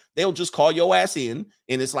happened. They'll just call your ass in,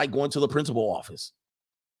 and it's like going to the principal office.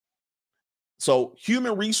 So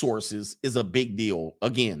human resources is a big deal.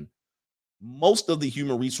 Again, most of the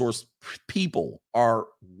human resource people are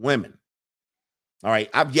women. All right.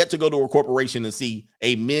 I've yet to go to a corporation and see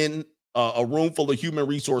a room full of human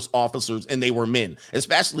resource officers, and they were men.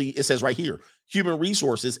 Especially, it says right here, human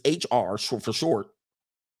resources, HR for short,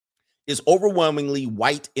 is overwhelmingly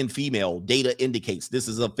white and female. Data indicates. This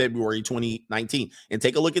is of February 2019. And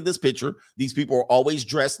take a look at this picture. These people are always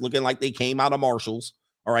dressed looking like they came out of Marshall's.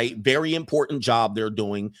 All right. Very important job they're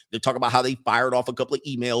doing. They talk about how they fired off a couple of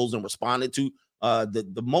emails and responded to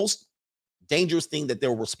the most dangerous thing that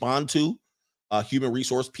they'll respond to, human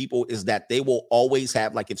resource people, is that they will always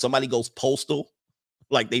have, like, if somebody goes postal,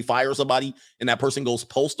 like they fire somebody and that person goes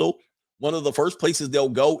postal, one of the first places they'll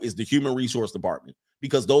go is the human resource department,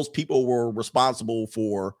 because those people were responsible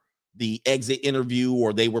for the exit interview,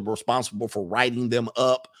 or they were responsible for writing them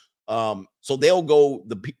up. So they'll go,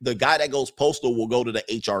 the guy that goes postal will go to the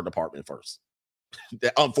HR department first,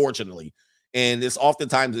 unfortunately. And it's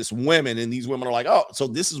oftentimes it's women, and these women are like, oh, so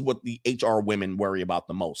this is what the HR women worry about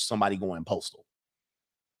the most, somebody going postal.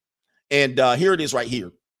 And here it is right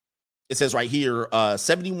here. It says right here,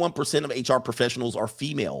 71% of HR professionals are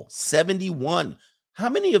female. 71. How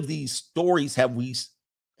many of these stories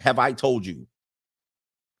have I told you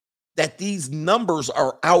that these numbers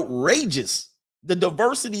are outrageous? The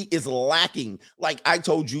diversity is lacking. Like I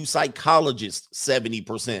told you, psychologists,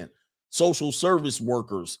 70%, social service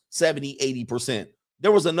workers, 70, 80%.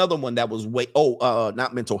 There was another one that was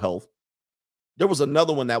not mental health. There was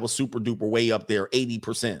another one that was super duper way up there,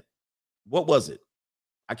 80%. What was it?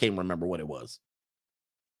 I can't remember what it was.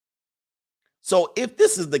 So if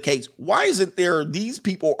this is the case, why isn't there, these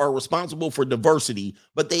people are responsible for diversity,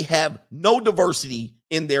 but they have no diversity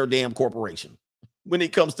in their damn corporation? When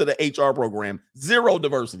it comes to the HR program, zero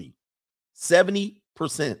diversity,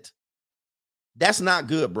 70%. That's not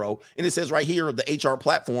good, bro. And it says right here, the HR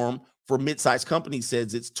platform for mid-sized companies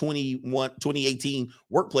says its 2018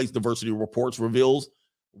 workplace diversity reports reveals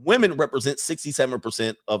women represent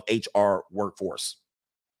 67% of HR workforce.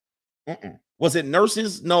 Was it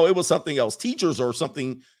nurses? No, it was something else. Teachers are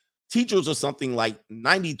something like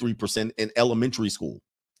 93% in elementary school.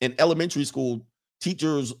 In elementary school,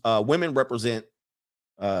 teachers, women represent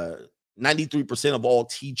 93% of all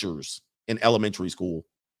teachers in elementary school.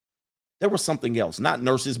 There was something else, not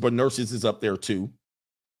nurses, but nurses is up there too.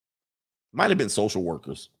 Might have been social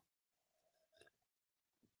workers.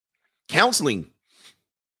 Counseling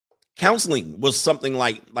was something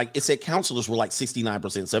like it said counselors were like 69%,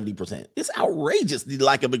 70%. It's outrageous, the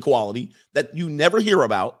lack of equality that you never hear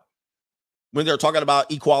about when they're talking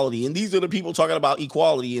about equality. And these are the people talking about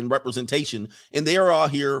equality and representation, and they are all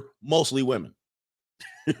here mostly women.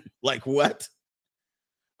 Like what?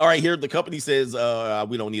 All right, here the company says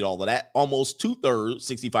we don't need all of that. Almost 2/3,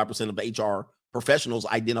 65% of the HR professionals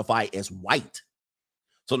identify as white.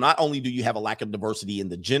 So not only do you have a lack of diversity in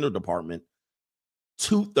the gender department,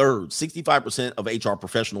 2/3, 65% of HR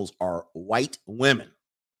professionals are white women.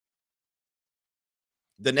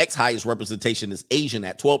 The next highest representation is Asian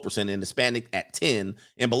at 12% and Hispanic at 10%.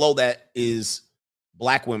 And below that is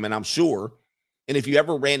black women, I'm sure. And if you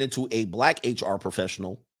ever ran into a black HR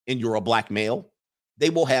professional and you're a black male, they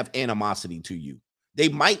will have animosity to you. They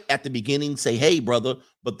might at the beginning say, hey, brother,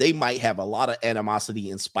 but they might have a lot of animosity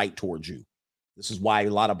and spite towards you. This is why a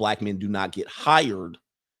lot of black men do not get hired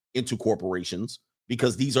into corporations,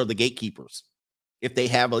 because these are the gatekeepers. If they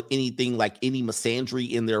have anything like any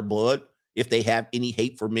misandry in their blood, if they have any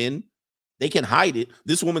hate for men, they can hide it.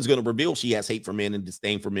 This woman's going to reveal she has hate for men and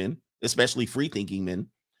disdain for men, especially free-thinking men.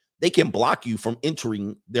 They can block you from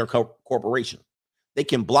entering their corporation. They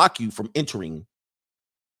can block you from entering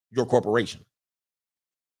your corporation.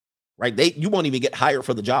 Right? You won't even get hired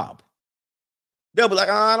for the job. They'll be like,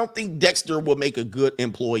 oh, I don't think Dexter will make a good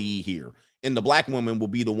employee here. And the black woman will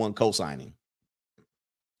be the one co-signing.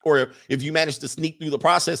 Or if you manage to sneak through the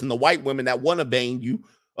process and the white women that want to bang you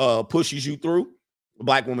pushes you through, the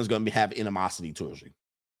black woman's going to have animosity towards you.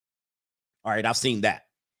 All right, I've seen that.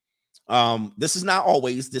 This is not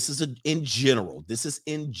always. This is in general. This is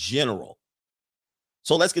in general.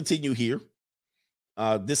 So let's continue here.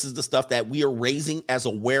 This is the stuff that we are raising as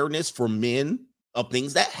awareness for men of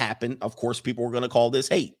things that happen. Of course, people are going to call this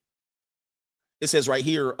hate. It says right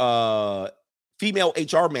here, female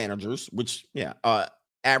HR managers, which earn an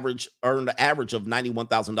average of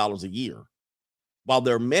 $91,000 a year, while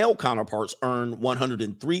their male counterparts earn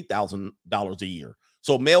 $103,000 a year.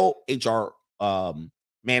 So male HR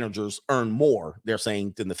managers earn more, they're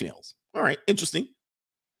saying, than the females. All right, interesting.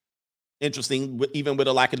 Interesting, even with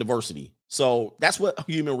a lack of diversity. So that's what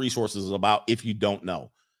human resources is about, if you don't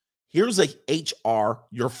know. Here's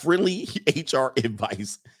your friendly HR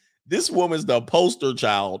advice. This woman's the poster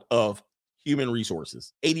child of human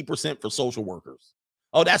resources. 80% for social workers.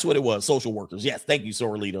 Oh, that's what it was, social workers. Yes, thank you,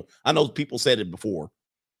 Soralita. I know people said it before.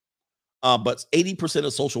 But 80%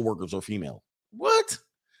 of social workers are female. What?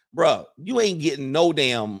 Bruh, you ain't getting no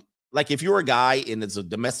damn, like if you're a guy and it's a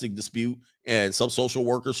domestic dispute and some social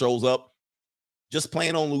worker shows up, just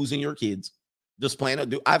plan on losing your kids. Just plan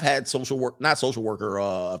on I've had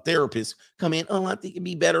therapists come in. Oh, I think it'd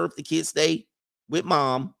be better if the kids stay with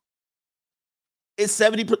mom. It's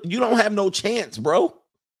 70%. You don't have no chance, bro.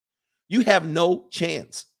 You have no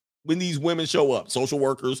chance when these women show up. Social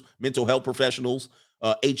workers, mental health professionals,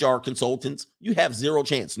 HR consultants. You have zero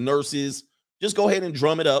chance. Nurses, just go ahead and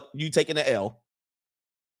drum it up. You taking the L.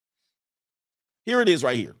 Here it is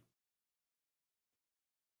right here.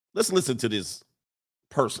 Let's listen to this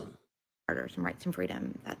person. Some rights and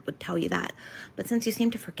freedom that would tell you that. But since you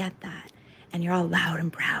seem to forget that, and you're all loud and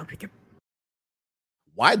proud with your...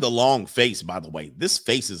 Why the long face, by the way? This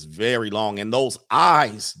face is very long, and those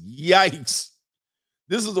eyes, yikes.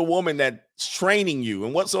 This is a woman that's training you,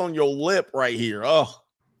 and what's on your lip right here? Oh.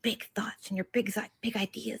 Big thoughts and your big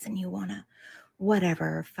ideas, and you want to,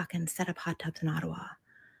 whatever, fucking set up hot tubs in Ottawa.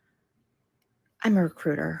 I'm a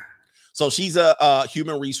recruiter. So she's a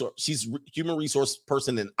human resource. She's human resource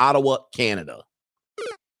person in Ottawa, Canada.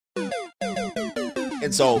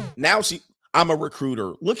 And so now I'm a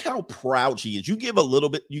recruiter. Look how proud she is. You give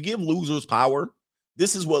losers power.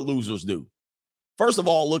 This is what losers do. First of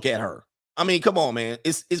all, look at her. I mean, come on, man.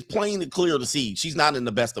 It's plain and clear to see she's not in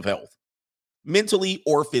the best of health, mentally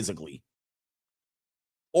or physically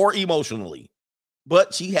or emotionally,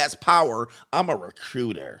 but she has power. I'm a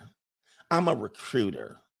recruiter.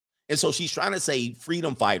 And so she's trying to say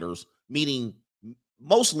freedom fighters, meaning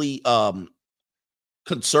mostly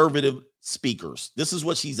conservative speakers. This is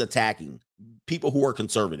what she's attacking. People who are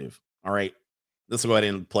conservative. All right. Let's go ahead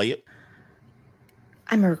and play it.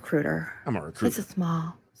 I'm a recruiter. It's a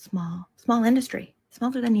small industry.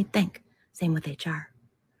 Smaller than you'd think. Same with HR.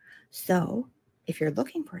 So if you're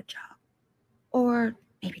looking for a job or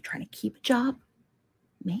maybe trying to keep a job,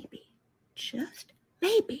 maybe, just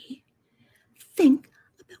maybe, think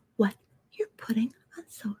about what you're putting on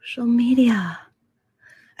social media.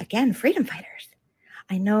 Again, freedom fighters.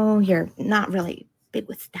 I know you're not really big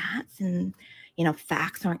with stats and,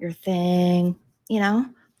 facts aren't your thing,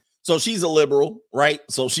 So she's a liberal, right?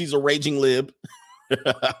 So she's a raging lib.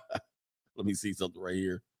 Let me see something right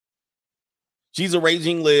here. She's a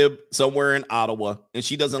raging lib somewhere in Ottawa, and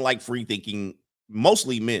she doesn't like free thinking,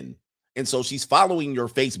 mostly men. And so she's following your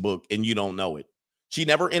Facebook, and you don't know it. She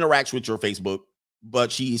never interacts with your Facebook,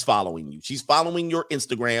 but she's following you. She's following your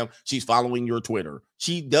Instagram. She's following your Twitter.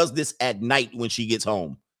 She does this at night when she gets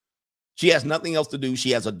home. She has nothing else to do.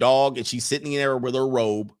 She has a dog, and she's sitting there with her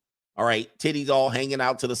robe. All right, titties all hanging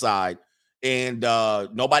out to the side, and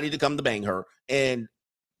nobody to come to bang her. And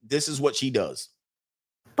this is what she does.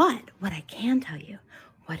 But what I can tell you,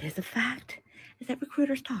 what is a fact, is that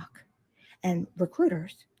recruiters talk. And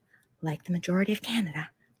recruiters, like the majority of Canada,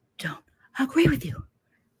 don't agree with you.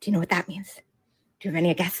 Do you know what that means? Do you have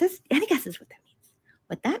any guesses? Any guesses what that means?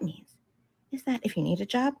 What that means is that if you need a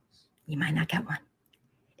job, you might not get one.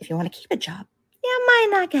 If you want to keep a job, you might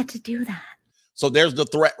not get to do that. So there's the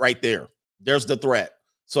threat right there. There's the threat.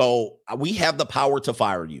 So we have the power to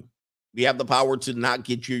fire you. We have the power to not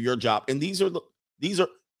get you your job. And these are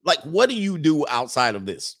like, what do you do outside of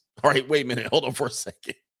this? All right, wait a minute. Hold on for a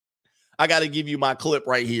second. I got to give you my clip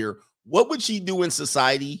right here. What would she do in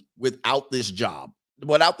society without this job,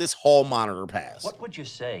 without this hall monitor pass? What would you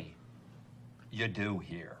say you do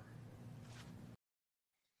here?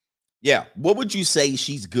 Yeah. What would you say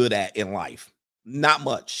she's good at in life? Not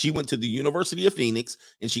much. She went to the University of Phoenix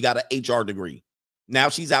and she got an HR degree. Now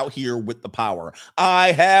she's out here with the power.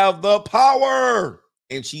 I have the power.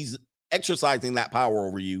 And she's exercising that power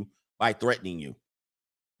over you by threatening you.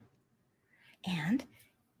 And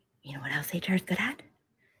you know what else HR is good at?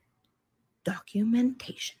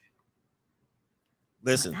 Documentation.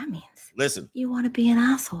 Listen. You know what that means? Listen. You want to be an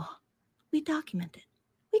asshole. We document it.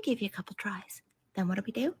 We give you a couple tries. Then what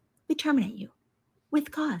do? We terminate you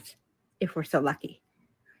with cause, if we're so lucky.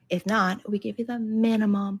 If not, we give you the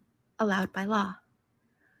minimum allowed by law.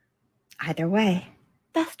 Either way,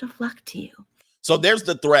 best of luck to you. So there's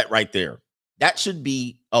the threat right there. That should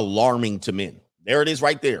be alarming to men. There it is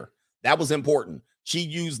right there. That was important. She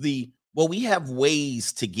used well, we have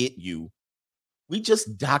ways to get you. We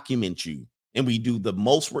just document you and we do the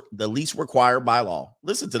least required by law.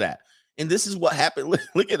 Listen to that. And this is what happened.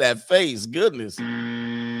 Look at that face. Goodness. You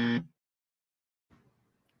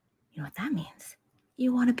know what that means?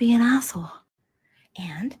 You want to be an asshole.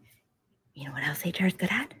 And you know what else HR is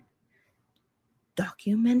good at?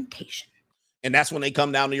 Documentation. And that's when they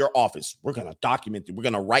come down to your office. We're going to document you. We're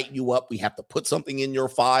going to write you up. We have to put something in your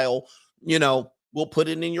file. We'll put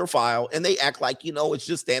it in your file. And they act like, it's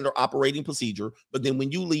just standard operating procedure. But then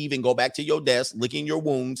when you leave and go back to your desk, licking your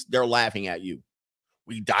wounds, they're laughing at you.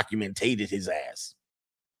 We documented his ass.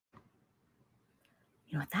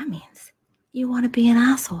 You know what that means? You want to be an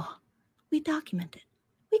asshole. We document it.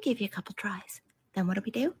 We give you a couple tries. Then what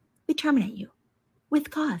do? We terminate you with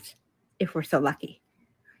cause, if we're so lucky.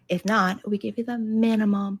 If not, we give you the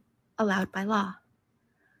minimum allowed by law.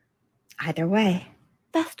 Either way,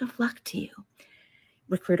 best of luck to you.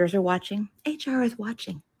 Recruiters are watching. HR is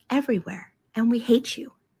watching everywhere. And we hate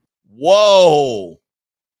you. Whoa.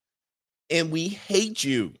 And we hate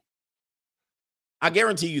you. I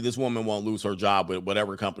guarantee you this woman won't lose her job with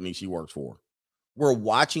whatever company she works for. We're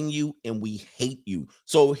watching you and we hate you.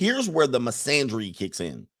 So here's where the misandry kicks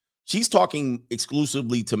in. She's talking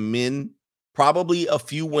exclusively to men, probably a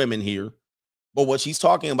few women here. But what she's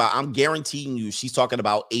talking about, I'm guaranteeing you, she's talking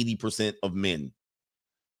about 80% of men.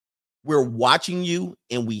 We're watching you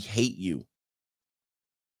and we hate you.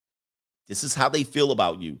 This is how they feel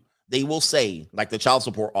about you. They will say, like the child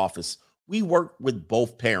support office, we work with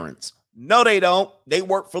both parents. No, they don't. They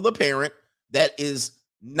work for the parent that is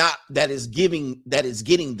getting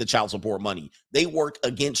the child support money. They work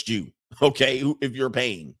against you. Okay. If you're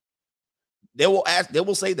paying, they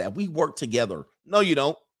will say that we work together. No, you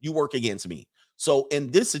don't. You work against me. So in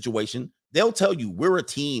this situation, they'll tell you we're a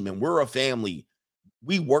team and we're a family.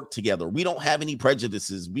 We work together. We don't have any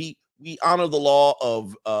prejudices. We honor the law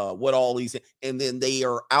of what all these, and then they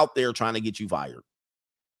are out there trying to get you fired.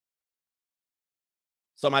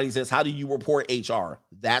 Somebody says, how do you report HR?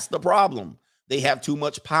 That's the problem. They have too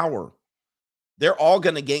much power. They're all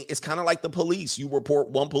going to gain. It's kind of like the police. You report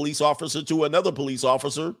one police officer to another police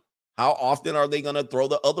officer. How often are they going to throw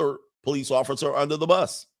the other police officer under the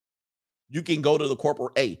bus? You can go to the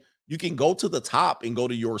corporate, you can go to the top and go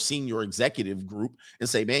to your senior executive group and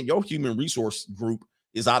say, man, your human resource group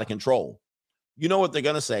is out of control. You know what they're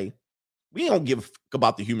going to say? We don't give a fuck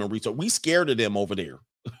about the human resource. We scared of them over there,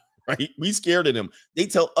 right? We scared of them. They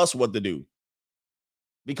tell us what to do.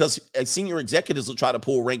 because senior executives will try to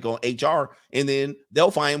pull rank on HR, and then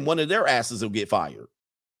they'll find one of their asses will get fired.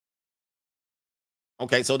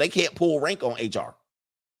 Okay, so they can't pull rank on HR.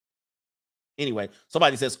 Anyway,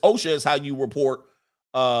 somebody says OSHA is how you report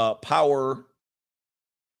power.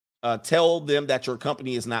 Tell them that your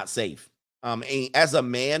company is not safe. And as a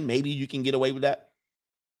man, maybe you can get away with that.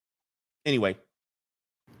 Anyway.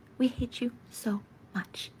 We hate you so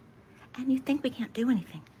much. And you think we can't do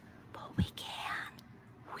anything. But we can.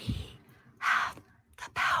 We have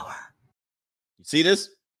the power. You see this?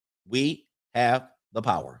 We have the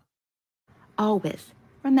power. Always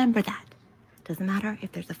remember that. Doesn't matter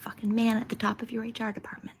if there's a fucking man at the top of your HR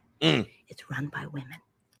department. It's run by women.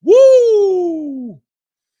 Woo!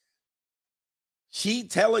 She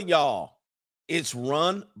telling y'all it's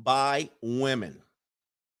run by women.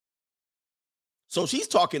 So she's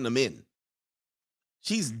talking to men.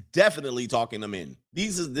 She's definitely talking to men.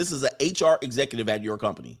 This is an HR executive at your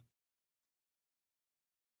company.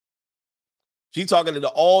 She's talking to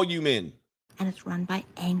all you men. And it's run by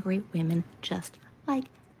angry women just like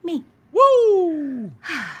me. Woo!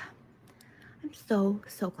 I'm so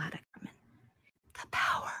glad I come in. The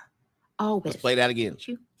power. Always. Let's play that again.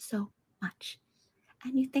 You so much.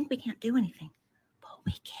 And you think we can't do anything. But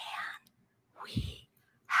we can. We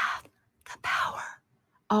have the power.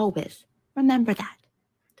 Always. Remember that.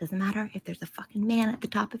 Doesn't matter if there's a fucking man at the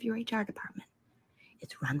top of your HR department.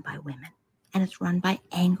 It's run by women. And it's run by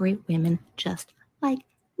angry women just like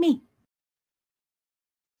me.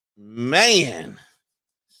 Man.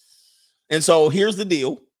 And so here's the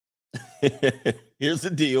deal. Here's the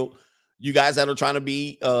deal. You guys that are trying to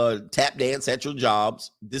be tap dance at your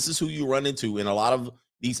jobs, this is who you run into. And a lot of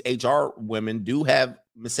these HR women do have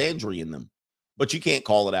misandry in them, but you can't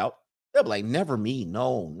call it out. They'll be like, never me.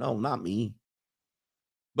 No, not me.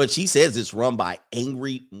 But she says it's run by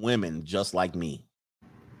angry women just like me.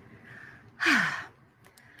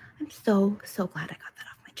 I'm so glad I got that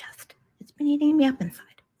off my chest. It's been eating me up inside.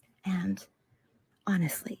 And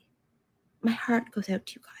honestly, my heart goes out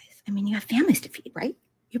to you guys. I mean, you have families to feed, right?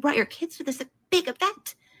 You brought your kids to this big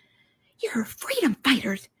event. You're freedom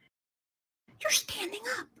fighters. You're standing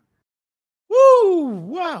up. Woo!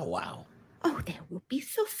 Wow. Oh, they will be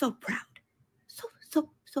so proud.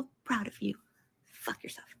 So proud of you. Fuck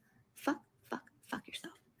yourself. Fuck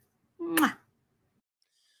yourself. Mwah.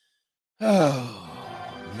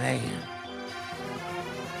 Oh, man.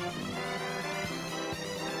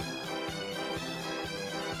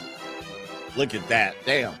 Look at that.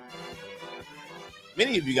 Damn.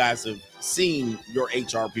 Many of you guys have seen your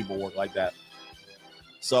HR people work like that.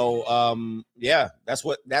 So, yeah, that's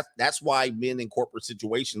why men in corporate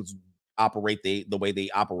situations operate the way they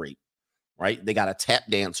operate, right? They got to tap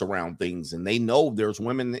dance around things, and they know there's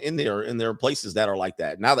women in their places that are like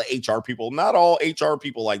that. Now the HR people, not all HR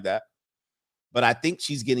people like that, but I think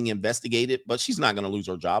she's getting investigated, but she's not going to lose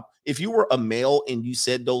her job. If you were a male and you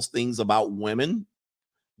said those things about women,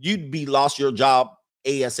 you'd be lost your job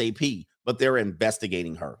ASAP, but they're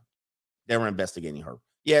investigating her.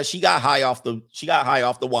 Yeah, she got high off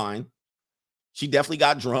the wine. She definitely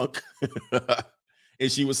got drunk.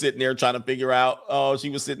 And she was sitting there trying to figure out, she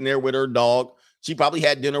was sitting there with her dog. She probably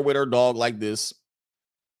had dinner with her dog like this.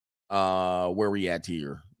 Where we at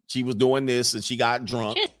here? She was doing this and she got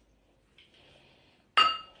drunk. Shit.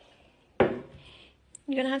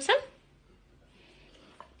 You gonna have some?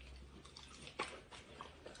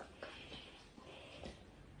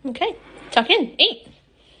 Okay, tuck in, eat.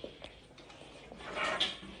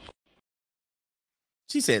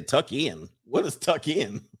 She said tuck in. What is tuck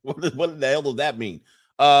in? What the hell does that mean?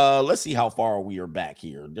 Let's see how far we are back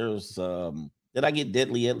here. There's did I get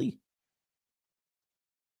Deadly Edley?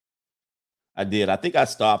 I did. I think I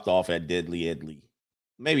stopped off at Deadly Edley.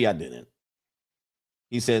 Maybe I didn't.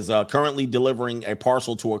 He says currently delivering a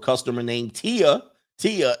parcel to a customer named Tia.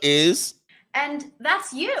 Tia is. And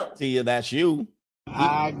that's you. Tia, that's you.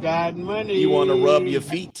 I got money. You want to rub your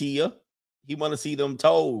feet, Tia? He want to see them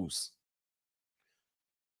toes.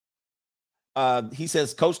 He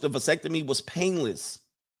says, Coach, the vasectomy was painless.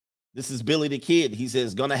 This is Billy the Kid. He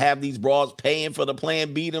says, gonna have these broads paying for the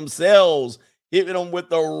Plan B themselves, hitting them with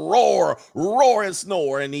the roar and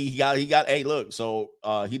snore. And he got, hey, look, so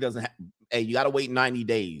he doesn't have, hey, you got to wait 90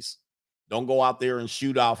 days. Don't go out there and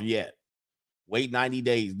shoot off yet. Wait 90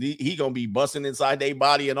 days. He gonna be busting inside their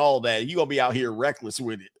body and all that. You gonna be out here reckless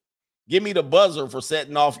with it. Give me the buzzer for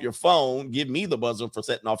setting off your phone. Give me the buzzer for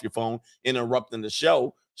setting off your phone, interrupting the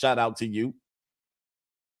show. Shout out to you.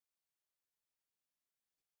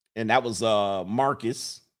 And that was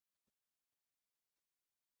Marcus.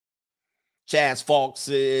 Chaz Falk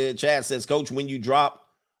said, Chaz says, Coach, when you drop,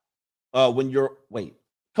 when you're, wait,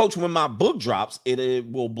 Coach, when my book drops, it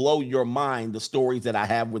will blow your mind, the stories that I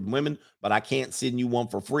have with women, but I can't send you one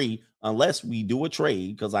for free unless we do a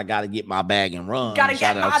trade because I got to get my bag and run. Gotta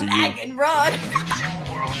get my bag and run.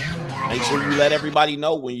 Make sure you let everybody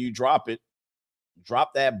know when you drop it.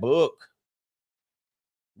 Drop that book.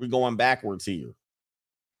 We're going backwards here.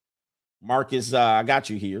 Marcus, I got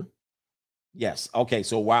you here. Yes. Okay.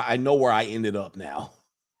 So I know where I ended up now.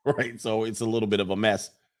 Right. So it's a little bit of a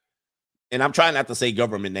mess. And I'm trying not to say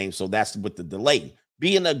government names, so that's with the delay.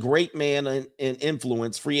 Being a great man and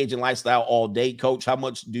influence, free agent lifestyle all day. Coach, how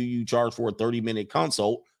much do you charge for a 30-minute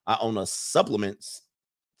consult? I own a supplements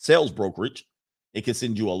sales brokerage. It can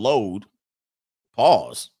send you a load.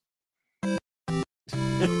 Pause.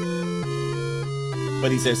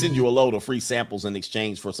 But he said, send you a load of free samples in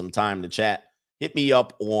exchange for some time to chat. Hit me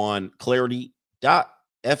up on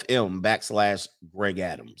clarity.fm/Greg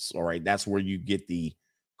Adams. All right. That's where you get the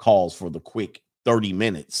calls for the quick 30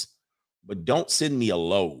 minutes, but don't send me a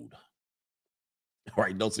load. All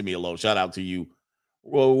right, don't send me a load. Shout out to you.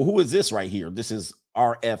 Well, who is this right here? This is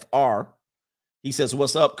RFR. He says,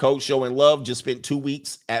 what's up, coach? Showing love. Just spent 2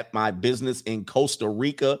 weeks at my business in Costa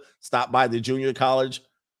Rica. Stopped by the junior college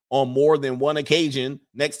on more than one occasion.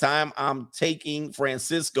 Next time I'm taking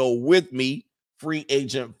Francisco with me. Free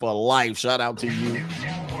agent for life. Shout out to you.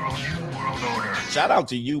 Shout out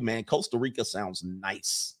to you, man. Costa Rica sounds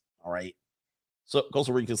nice. All right. So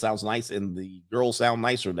Costa Rica sounds nice, and the girls sound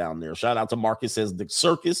nicer down there. Shout out to Marcus. Says the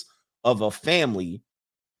circus of a family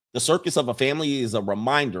is a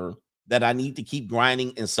reminder that I need to keep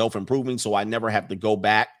grinding and self-improving so I never have to go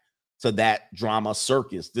back to that drama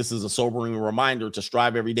circus. This is a sobering reminder to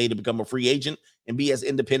strive every day to become a free agent and be as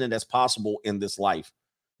independent as possible in this life.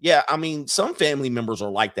 Yeah, I mean, some family members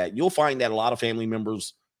are like that. You'll find that a lot of family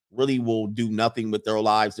members really will do nothing with their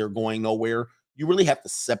lives. They're going nowhere. You really have to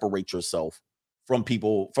separate yourself from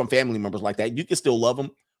people, from family members like that. You can still love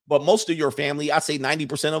them, but most of your family, I say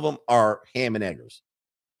 90% of them are ham and eggers.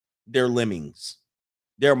 They're lemmings.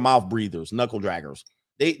 They're mouth breathers, knuckle draggers.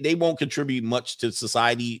 They won't contribute much to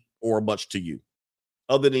society or much to you,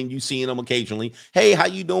 other than you seeing them occasionally. Hey, how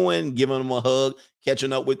you doing? Giving them a hug,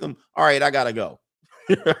 catching up with them. All right, I gotta go.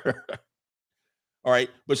 All right,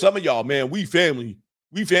 but some of y'all, man, we family.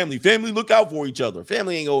 Family look out for each other.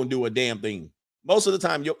 Family ain't gonna do a damn thing. Most of the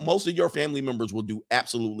time, most of your family members will do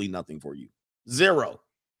absolutely nothing for you. Zero.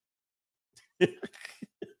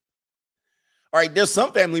 All right, there's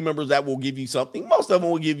some family members that will give you something. Most of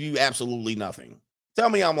them will give you absolutely nothing. Tell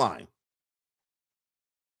me I'm lying.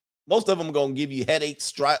 Most of them are going to give you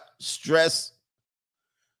headaches, stress.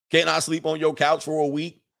 Cannot sleep on your couch for a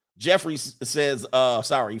week. Jeffrey says,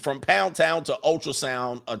 from Pound Town to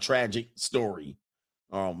ultrasound, a tragic story.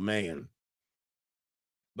 Oh, man.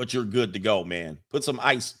 But you're good to go, man. Put some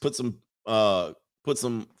ice, put some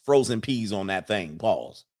frozen peas on that thing.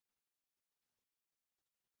 Pause.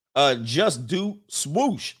 Just do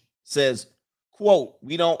swoosh says, quote,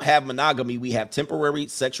 we don't have monogamy. We have temporary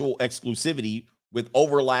sexual exclusivity with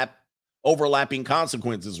overlapping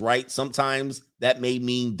consequences, right? Sometimes that may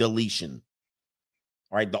mean deletion.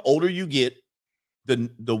 All right. The older you get,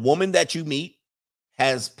 the woman that you meet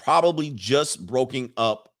has probably just broken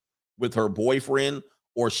up with her boyfriend,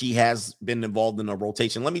 or she has been involved in a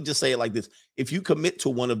rotation. Let me just say it like this. If you commit to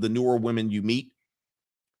one of the newer women you meet,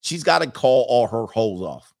 she's got to call all her hoes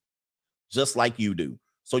off, just like you do.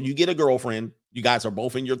 So you get a girlfriend. You guys are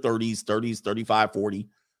both in your 30s, 35, 40.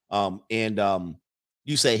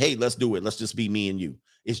 You say, hey, let's do it. Let's just be me and you.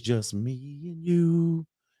 It's just me and you.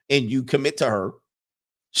 And you commit to her.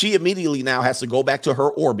 She immediately now has to go back to her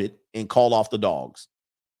orbit and call off the dogs.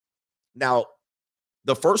 Now,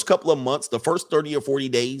 the first couple of months, the first 30 or 40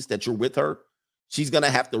 days that you're with her, she's going to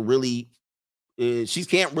have to really, she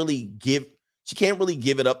can't really give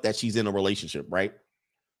it up that she's in a relationship, right?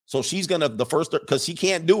 So she's going to, because she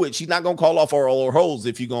can't do it. She's not going to call off all her hoes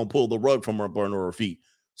if you're going to pull the rug from her feet.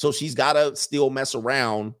 So she's got to still mess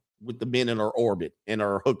around with the men in her orbit and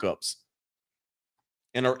her hookups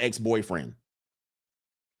and her ex-boyfriend.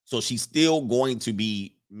 So she's still going to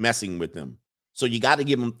be messing with them. So you got to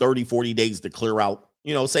give them 30, 40 days to clear out.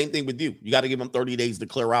 You know, same thing with you. You got to give them 30 days to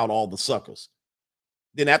clear out all the suckers.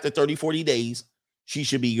 Then after 30, 40 days, she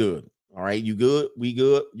should be good. All right, you good? We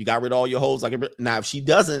good? You got rid of all your hoes? Now, if she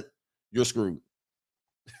doesn't, you're screwed.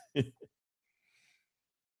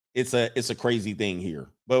 It's a crazy thing here.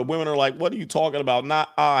 But women are like, what are you talking about? Not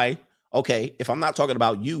I. Okay, if I'm not talking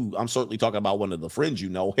about you, I'm certainly talking about one of the friends you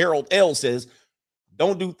know. Harold L. says,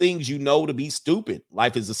 don't do things you know to be stupid.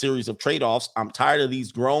 Life is a series of trade-offs. I'm tired of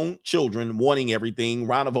these grown children wanting everything.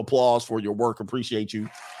 Round of applause for your work. Appreciate you.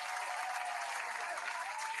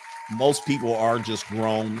 Most people are just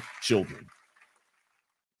grown children.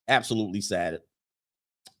 Absolutely sad.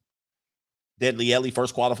 Deadly Ellie,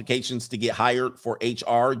 first qualifications to get hired for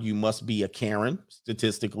HR, you must be a Karen.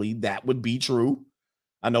 Statistically, that would be true.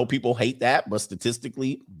 I know people hate that, but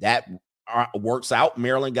statistically, that works out.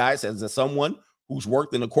 Maryland Guy says, as someone who's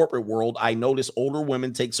worked in the corporate world, I notice older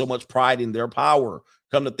women take so much pride in their power.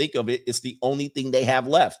 Come to think of it, it's the only thing they have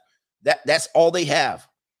left. That's all they have.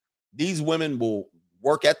 These women will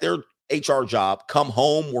work at their HR job, come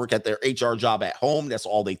home, work at their HR job at home. That's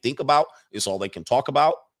all they think about. It's all they can talk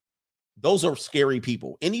about. Those are scary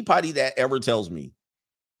people. Anybody that ever tells me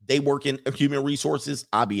they work in human resources,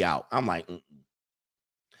 I'll be out. I'm like,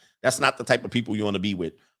 that's not the type of people you want to be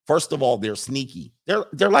with. First of all, they're sneaky.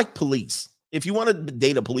 They're like police. If you want to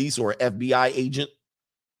date a police or an FBI agent,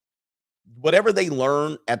 whatever they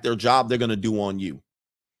learn at their job, they're going to do on you.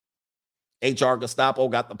 HR Gestapo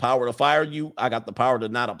got the power to fire you. I got the power to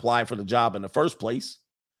not apply for the job in the first place.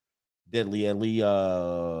 Deadly Ellie,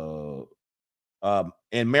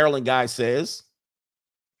 and Maryland Guy says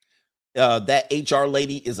that HR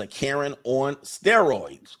lady is a Karen on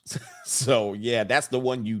steroids. So yeah, that's the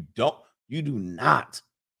one you do not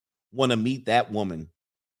want to meet that woman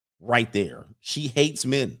right there. She hates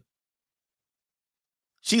men.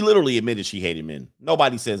 She literally admitted she hated men.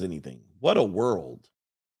 Nobody says anything. What a world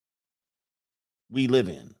we live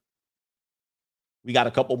in. We got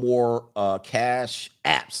a couple more Cash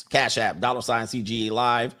App, $CGA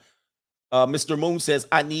Live. Mr. Moon says,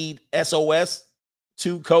 I need SOS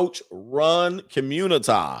to coach run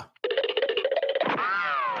Communita.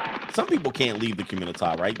 Some people can't leave the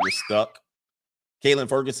Communita, right? You're stuck. Kaylin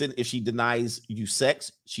Ferguson, if she denies you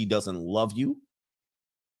sex, she doesn't love you.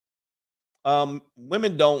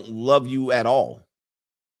 Women don't love you at all.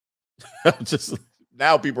 Just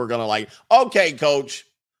now people are going to like, okay, coach.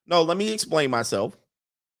 No, let me explain myself.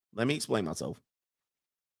 You're going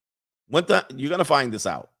to find this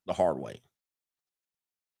out the hard way.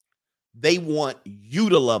 They want you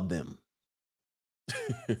to love them.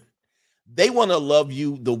 They want to love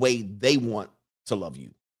you the way they want to love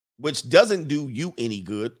you, which doesn't do you any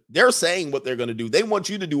good. They're saying what they're going to do. They want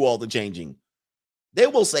you to do all the changing. They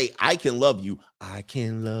will say, I can love you. I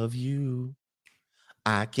can love you.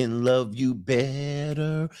 I can love you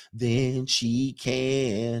better than she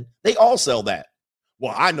can. They all sell that.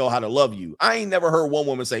 Well, I know how to love you. I ain't never heard one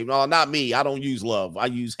woman say, no, not me. I don't use love. I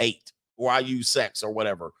use hate, or I use sex, or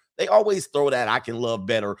whatever. They always throw that I can love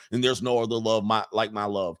better, and there's no other love like my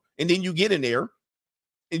love. And then you get in there,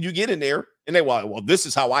 and they well, this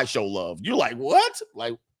is how I show love. You're like, what?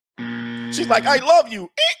 Like, she's like, I love you.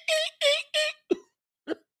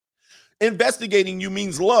 Investigating you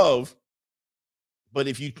means love. But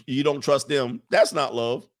if you don't trust them, that's not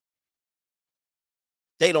love.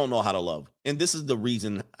 They don't know how to love. And this is the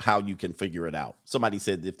reason how you can figure it out. Somebody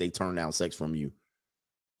said if they turn down sex from you,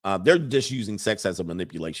 they're just using sex as a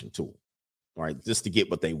manipulation tool, all right, just to get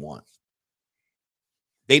what they want.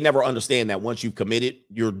 They never understand that once you've committed,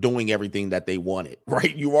 you're doing everything that they wanted,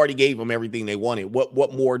 right? You already gave them everything they wanted.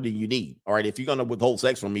 What more do you need? All right, if you're going to withhold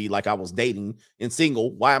sex from me like I was dating and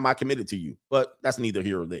single, why am I committed to you? But that's neither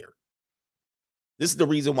here or there. This is the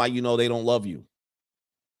reason why you know they don't love you.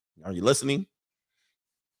 Are you listening?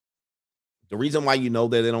 The reason why you know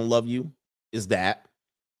that they don't love you is that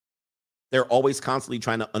they're always constantly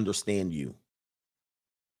trying to understand you.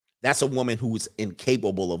 That's a woman who is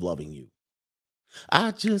incapable of loving you.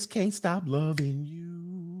 I just can't stop loving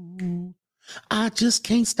you. I just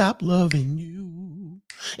can't stop loving you.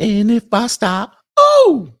 And if I stop,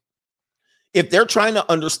 if they're trying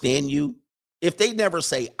to understand you, if they never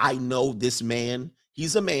say, I know this man,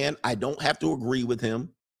 he's a man, I don't have to agree with him.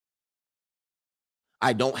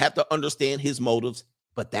 I don't have to understand his motives,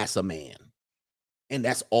 but that's a man. And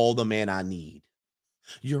that's all the man I need.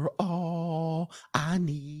 You're all I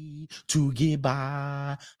need to get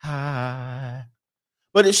by.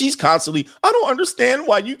 But if she's constantly, I don't understand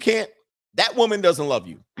why you can't, that woman doesn't love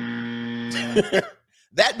you.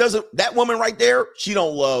 That woman right there, she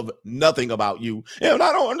don't love nothing about you. And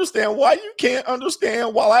I don't understand why you can't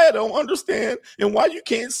understand, while I don't understand, and why you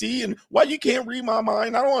can't see, and why you can't read my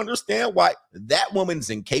mind. I don't understand why. That woman's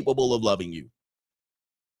incapable of loving you.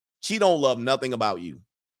 She don't love nothing about you.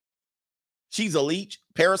 She's a leech,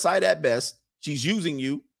 parasite at best. She's using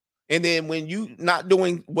you. And then when you not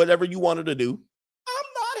doing whatever you want her to do, I'm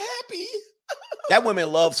not happy. That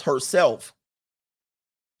woman loves herself.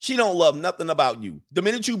 She don't love nothing about you. The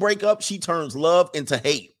minute you break up, she turns love into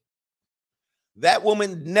hate. That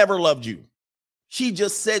woman never loved you. She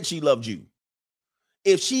just said she loved you.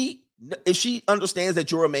 If she If she understands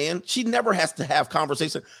that you're a man, she never has to have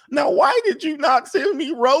conversation. Now, why did you not send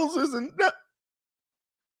me roses? And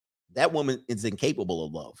that woman is incapable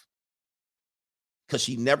of love because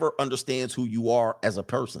she never understands who you are as a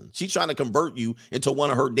person. She's trying to convert you into one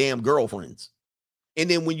of her damn girlfriends. And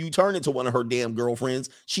then when you turn into one of her damn girlfriends,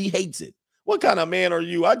 she hates it. What kind of man are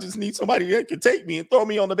you? I just need somebody that can take me and throw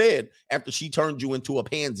me on the bed after she turned you into a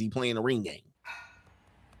pansy playing a ring game.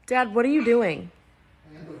 Dad, what are you doing?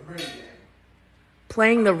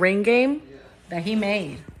 Playing the ring game? That he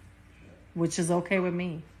made, which is okay with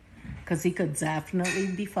me. Because he could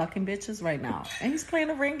definitely be fucking bitches right now. And he's playing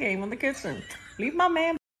a ring game in the kitchen. Leave my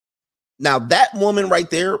man. Now, that woman right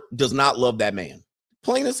there does not love that man.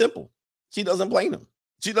 Plain and simple. She doesn't blame him.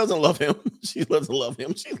 She doesn't love him. She doesn't love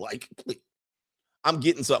him. She's like, please, I'm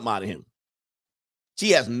getting something out of him.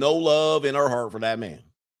 She has no love in her heart for that man.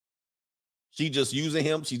 She just using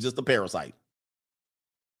him. She's just a parasite.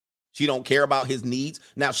 She don't care about his needs.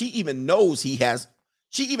 Now, she even knows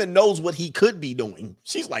what he could be doing.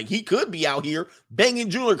 She's like, he could be out here banging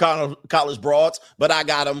junior college broads, but I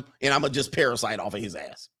got him, and I'm going to just parasite off of his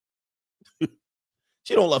ass.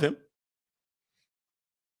 She don't love him.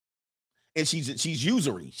 And she's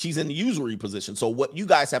usury. She's in the usury position. So what you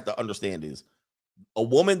guys have to understand is a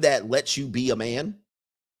woman that lets you be a man,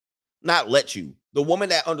 not let you. The woman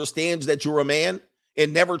that understands that you're a man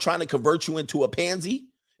and never trying to convert you into a pansy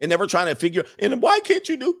and never trying to figure, and why can't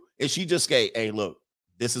you do? And she just say, hey, look,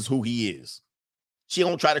 this is who he is. She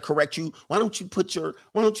don't try to correct you. Why don't you put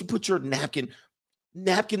your napkin?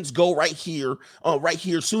 Napkins go right here, right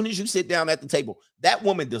here. As soon as you sit down at the table, that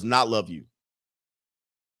woman does not love you.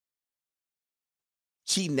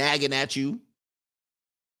 She nagging at you.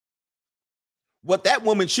 What that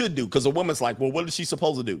woman should do, because a woman's like, well, what is she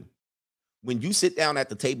supposed to do? When you sit down at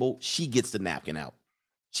the table, she gets the napkin out.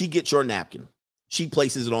 She gets your napkin. She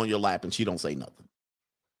places it on your lap and she don't say nothing.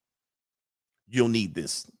 You'll need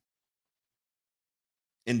this.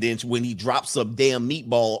 And then when he drops a damn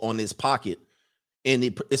meatball on his pocket and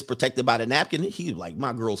it's protected by the napkin, he's like,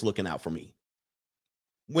 my girl's looking out for me.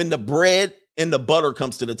 When the bread and the butter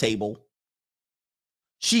comes to the table,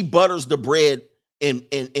 she butters the bread and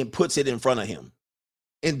puts it in front of him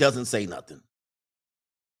and doesn't say nothing.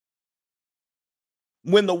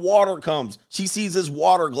 When the water comes, she sees his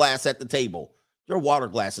water glass at the table. Your water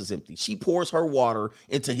glass is empty. She pours her water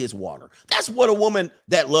into his water. That's what a woman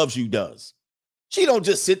that loves you does. She don't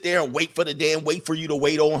just sit there and wait for you to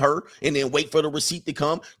wait on her and then wait for the receipt to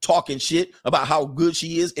come, talking shit about how good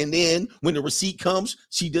she is. And then when the receipt comes,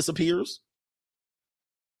 she disappears.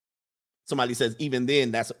 Somebody says, even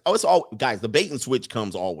then, it's all, guys, the bait and switch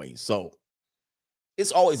comes always. So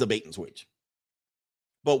it's always a bait and switch.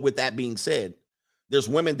 But with that being said, there's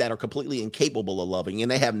women that are completely incapable of loving and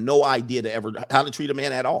they have no idea how to treat a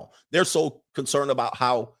man at all. They're so concerned about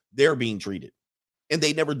how they're being treated. And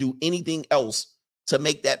they never do anything else to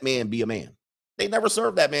make that man be a man. They never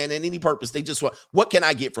serve that man in any purpose. They just want, what can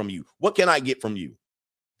I get from you? What can I get from you?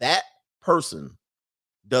 That person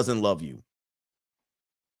doesn't love you.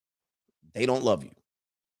 They don't love you.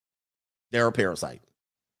 They're a parasite.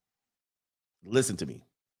 Listen to me.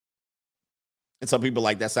 And some people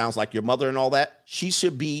like, that sounds like your mother and all that. She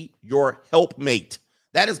should be your helpmate.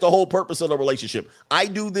 That is the whole purpose of the relationship. I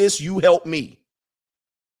do this, you help me.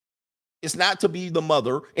 It's not to be the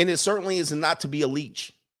mother, and it certainly is not to be a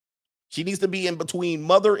leech. She needs to be in between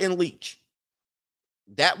mother and leech.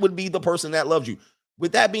 That would be the person that loves you.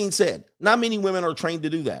 With that being said, not many women are trained to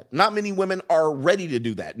do that. Not many women are ready to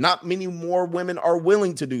do that. Not many more women are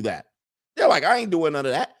willing to do that. They're like, I ain't doing none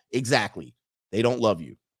of that. Exactly. They don't love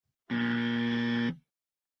you.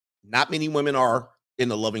 Not many women are in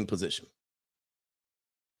a loving position.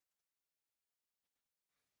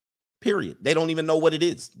 Period. They don't even know what it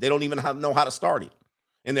is. They don't even know how to start it.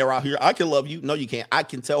 And they're out here, I can love you. No, you can't. I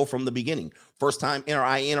can tell from the beginning. First time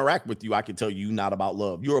I interact with you, I can tell you not about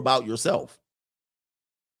love. You're about yourself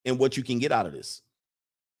and what you can get out of this.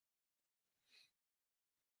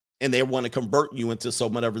 And they want to convert you into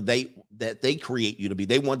whatever they create you to be.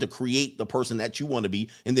 They want to create the person that you want to be.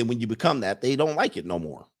 And then when you become that, they don't like it no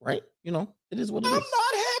more. Right? You know, it is what it is. I'm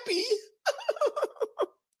not happy.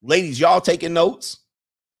 Ladies, y'all taking notes?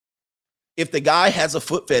 If the guy has a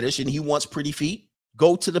foot fetish and he wants pretty feet,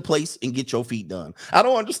 go to the place and get your feet done. I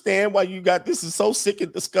don't understand why you got this. Is so sick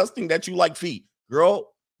and disgusting that you like feet.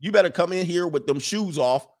 Girl, you better come in here with them shoes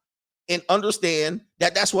off and understand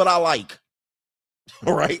that that's what I like.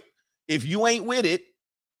 All right? If you ain't with it,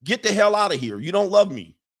 get the hell out of here. You don't love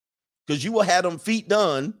me because you will have them feet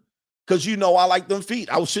done because you know I like them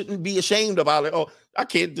feet. I shouldn't be ashamed about it. Oh, I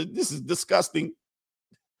can't. This is disgusting.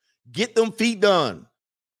 Get them feet done.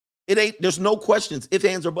 There's no questions, ifs,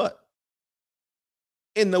 ands, or buts.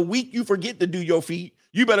 In the week you forget to do your feet,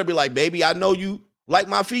 you better be like, baby, I know you like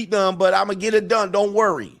my feet done, but I'm going to get it done. Don't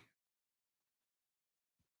worry.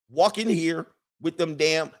 Walk in here with them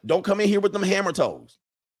don't come in here with them hammer toes.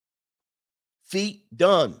 Feet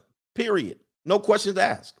done, period. No questions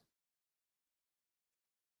asked.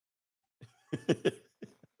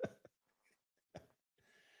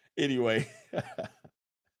 Anyway.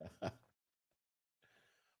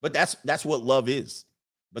 But that's what love is.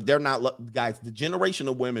 But they're not, guys, the degeneration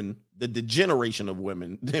of women,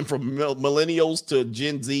 then from millennials to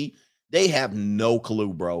Gen Z, they have no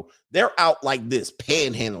clue, bro. They're out like this,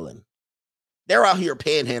 panhandling. They're out here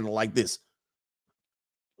panhandling like this.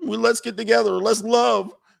 Well, let's get together. Let's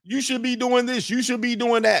love. You should be doing this. You should be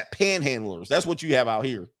doing that. Panhandlers. That's what you have out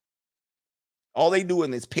here. All they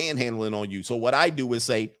doing is panhandling on you. So what I do is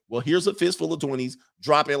say, well, here's a fistful of 20s.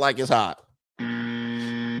 Drop it like it's hot.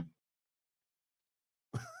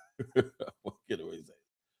 What can we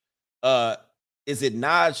say? Is it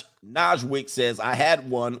Najwick says, I had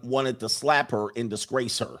wanted to slap her and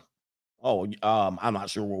disgrace her. Oh, I'm not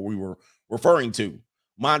sure what we were referring to.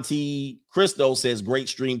 Monty Cristo says, great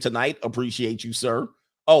stream tonight. Appreciate you, sir.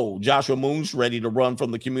 Oh, Joshua Moon's ready to run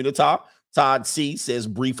from the community. Todd C says,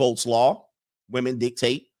 brief Oates law. Women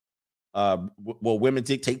dictate. Women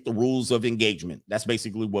dictate the rules of engagement. That's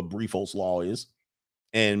basically what brief Oates law is.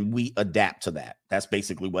 And we adapt to that. That's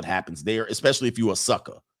basically what happens there, especially if you're a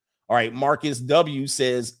sucker. All right, Marcus W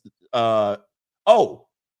says,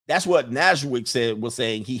 that's what Najwick was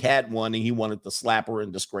saying. He had one and he wanted to slap her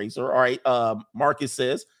and disgrace her. All right, Marcus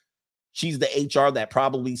says, she's the HR that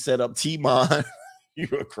probably set up T-Mon.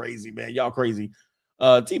 You're crazy, man. Y'all crazy.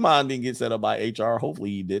 T-Mon didn't get set up by HR. Hopefully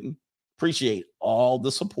he didn't. Appreciate all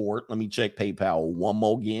the support. Let me check PayPal one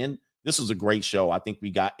more again. This was a great show. I think we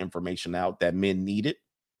got information out that men needed.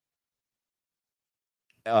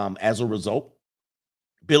 As a result,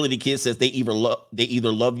 Billy the Kid says they either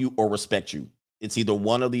love you or respect you. It's either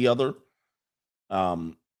one or the other.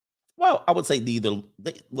 Well, I would say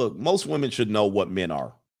look, most women should know what men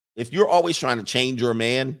are. If you're always trying to change your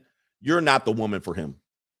man, you're not the woman for him.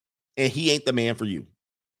 And he ain't the man for you.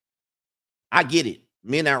 I get it.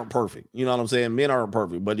 Men aren't perfect. You know what I'm saying? Men aren't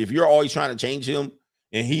perfect. But if you're always trying to change him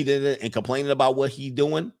and he didn't and complaining about what he's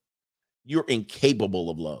doing, you're incapable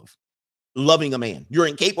of loving a man. You're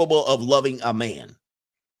incapable of loving a man.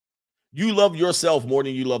 You love yourself more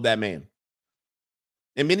than you love that man.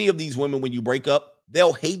 And many of these women, when you break up,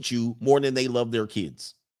 they'll hate you more than they love their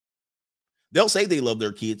kids. They'll say they love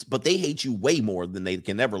their kids, but they hate you way more than they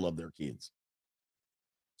can ever love their kids.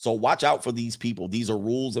 So watch out for these people. These are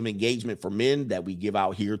rules of engagement for men that we give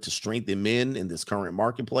out here to strengthen men in this current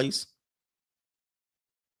marketplace.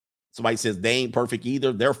 Somebody says they ain't perfect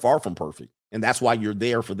either. They're far from perfect. And that's why you're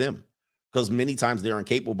there for them. Because many times they're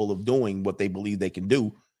incapable of doing what they believe they can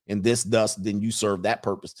do. And then you serve that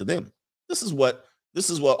purpose to them. This is what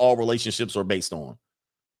all relationships are based on.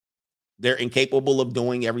 They're incapable of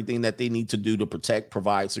doing everything that they need to do to protect,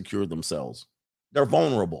 provide, secure themselves. They're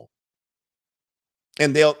vulnerable.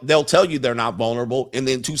 And they'll tell you they're not vulnerable. And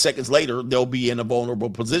then 2 seconds later, they'll be in a vulnerable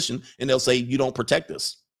position and they'll say, you don't protect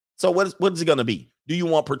us. So what is it going to be? Do you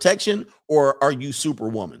want protection or are you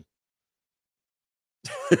Superwoman?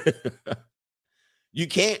 You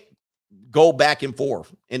can't go back and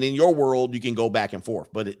forth. And in your world, you can go back and forth.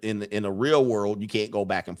 But in a real world, you can't go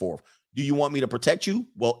back and forth. Do you want me to protect you?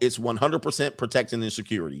 Well, it's 100% protection and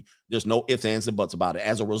security. There's no ifs, ands, and buts about it.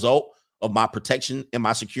 As a result of my protection and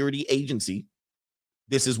my security agency,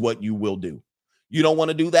 this is what you will do. You don't want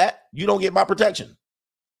to do that? You don't get my protection.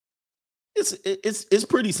 It's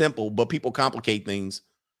pretty simple, but people complicate things.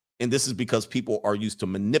 And this is because people are used to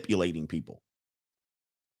manipulating people.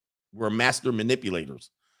 We're master manipulators.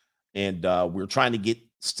 And we're trying to get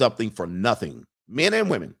something for nothing. Men and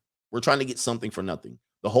women, we're trying to get something for nothing.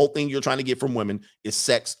 The whole thing you're trying to get from women is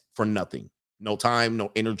sex for nothing. No time,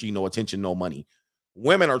 no energy, no attention, no money.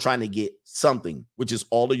 Women are trying to get something, which is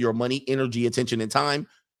all of your money, energy, attention, and time,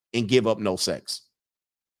 and give up no sex.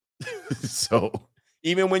 So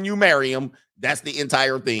even when you marry them, that's the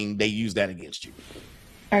entire thing. They use that against you.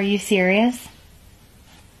 Are you serious?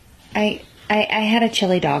 I had a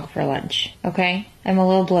chili dog for lunch, okay? I'm a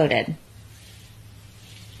little bloated.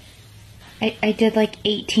 I did like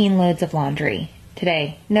 18 loads of laundry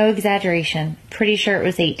today. No exaggeration. Pretty sure it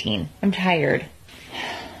was 18. I'm tired.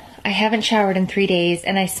 I haven't showered in 3 days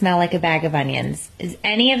and I smell like a bag of onions. Is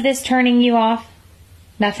any of this turning you off?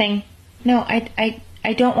 Nothing? No, I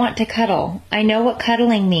don't want to cuddle. I know what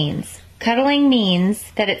cuddling means. Cuddling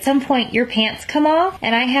means that at some point your pants come off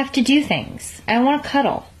and I have to do things. I want to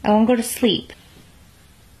cuddle. I want to go to sleep.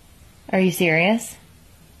 Are you serious?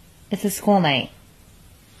 It's a school night.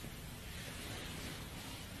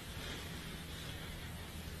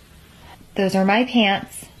 Those are my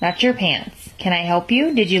pants, not your pants. Can I help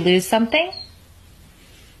you? Did you lose something?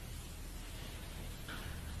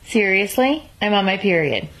 Seriously? I'm on my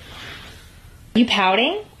period. You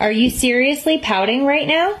pouting? Are you seriously pouting right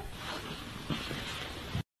now?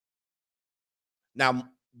 Now,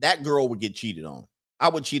 that girl would get cheated on. I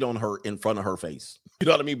would cheat on her in front of her face. You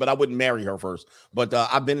know what I mean? But I wouldn't marry her first. But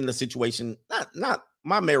I've been in a situation, not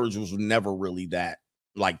my marriage was never really that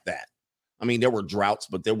like that. I mean, there were droughts,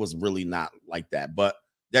 but there was really not like that. But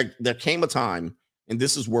there came a time, and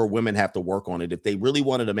this is where women have to work on it. If they really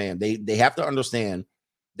wanted a man, they have to understand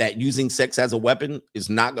that using sex as a weapon is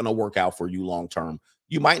not going to work out for you long term.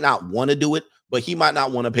 You might not want to do it, but he might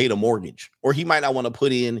not want to pay the mortgage, or he might not want to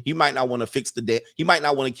put in, he might not want to fix the debt. He might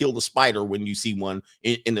not want to kill the spider when you see one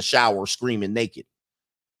in the shower screaming naked.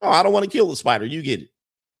 Oh, I don't want to kill the spider. You get it.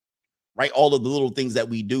 Right? All of the little things that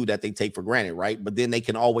we do that they take for granted, right? But then they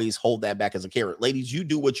can always hold that back as a carrot. Ladies, you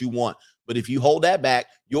do what you want. But if you hold that back,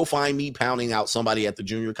 you'll find me pounding out somebody at the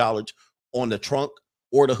junior college on the trunk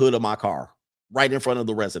or the hood of my car, right in front of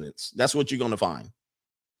the residence. That's what you're going to find.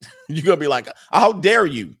 You're going to be like, how dare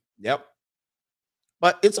you? Yep.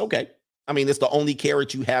 But it's okay. I mean, it's the only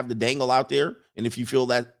carrot you have to dangle out there. And if you feel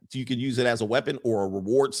that you could use it as a weapon or a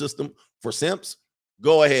reward system for simps,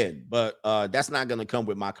 go ahead. But that's not going to come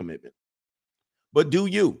with my commitment. But do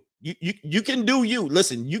you. You can do you.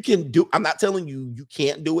 Listen, you can do. I'm not telling you you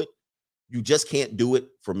can't do it. You just can't do it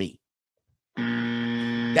for me.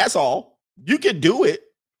 That's all. You can do it.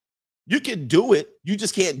 You can do it. You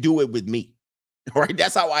just can't do it with me. All right?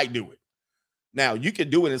 That's how I do it. Now, you can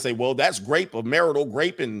do it and say, well, that's grape of marital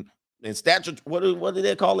grape and statutory. What do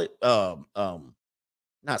they call it?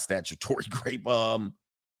 Not statutory grape. What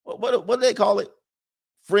do they call it?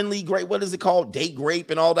 Friendly grape. What is it called? Date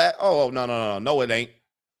grape and all that. Oh, no, it ain't.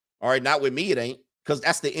 All right. Not with me. It ain't, because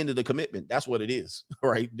that's the end of the commitment. That's what it is.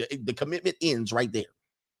 All right. The commitment ends right there.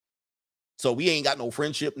 So we ain't got no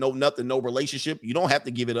friendship, no nothing, no relationship. You don't have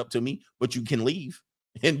to give it up to me, but you can leave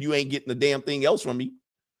and you ain't getting a damn thing else from me.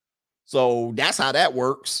 So that's how that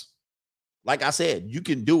works. Like I said, you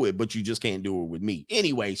can do it, but you just can't do it with me.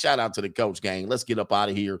 Anyway, shout out to the Coach Gang. Let's get up out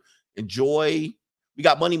of here. Enjoy. We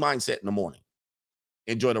got Money Mindset in the morning.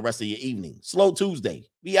 Enjoy the rest of your evening. Slow Tuesday.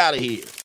 We out of here.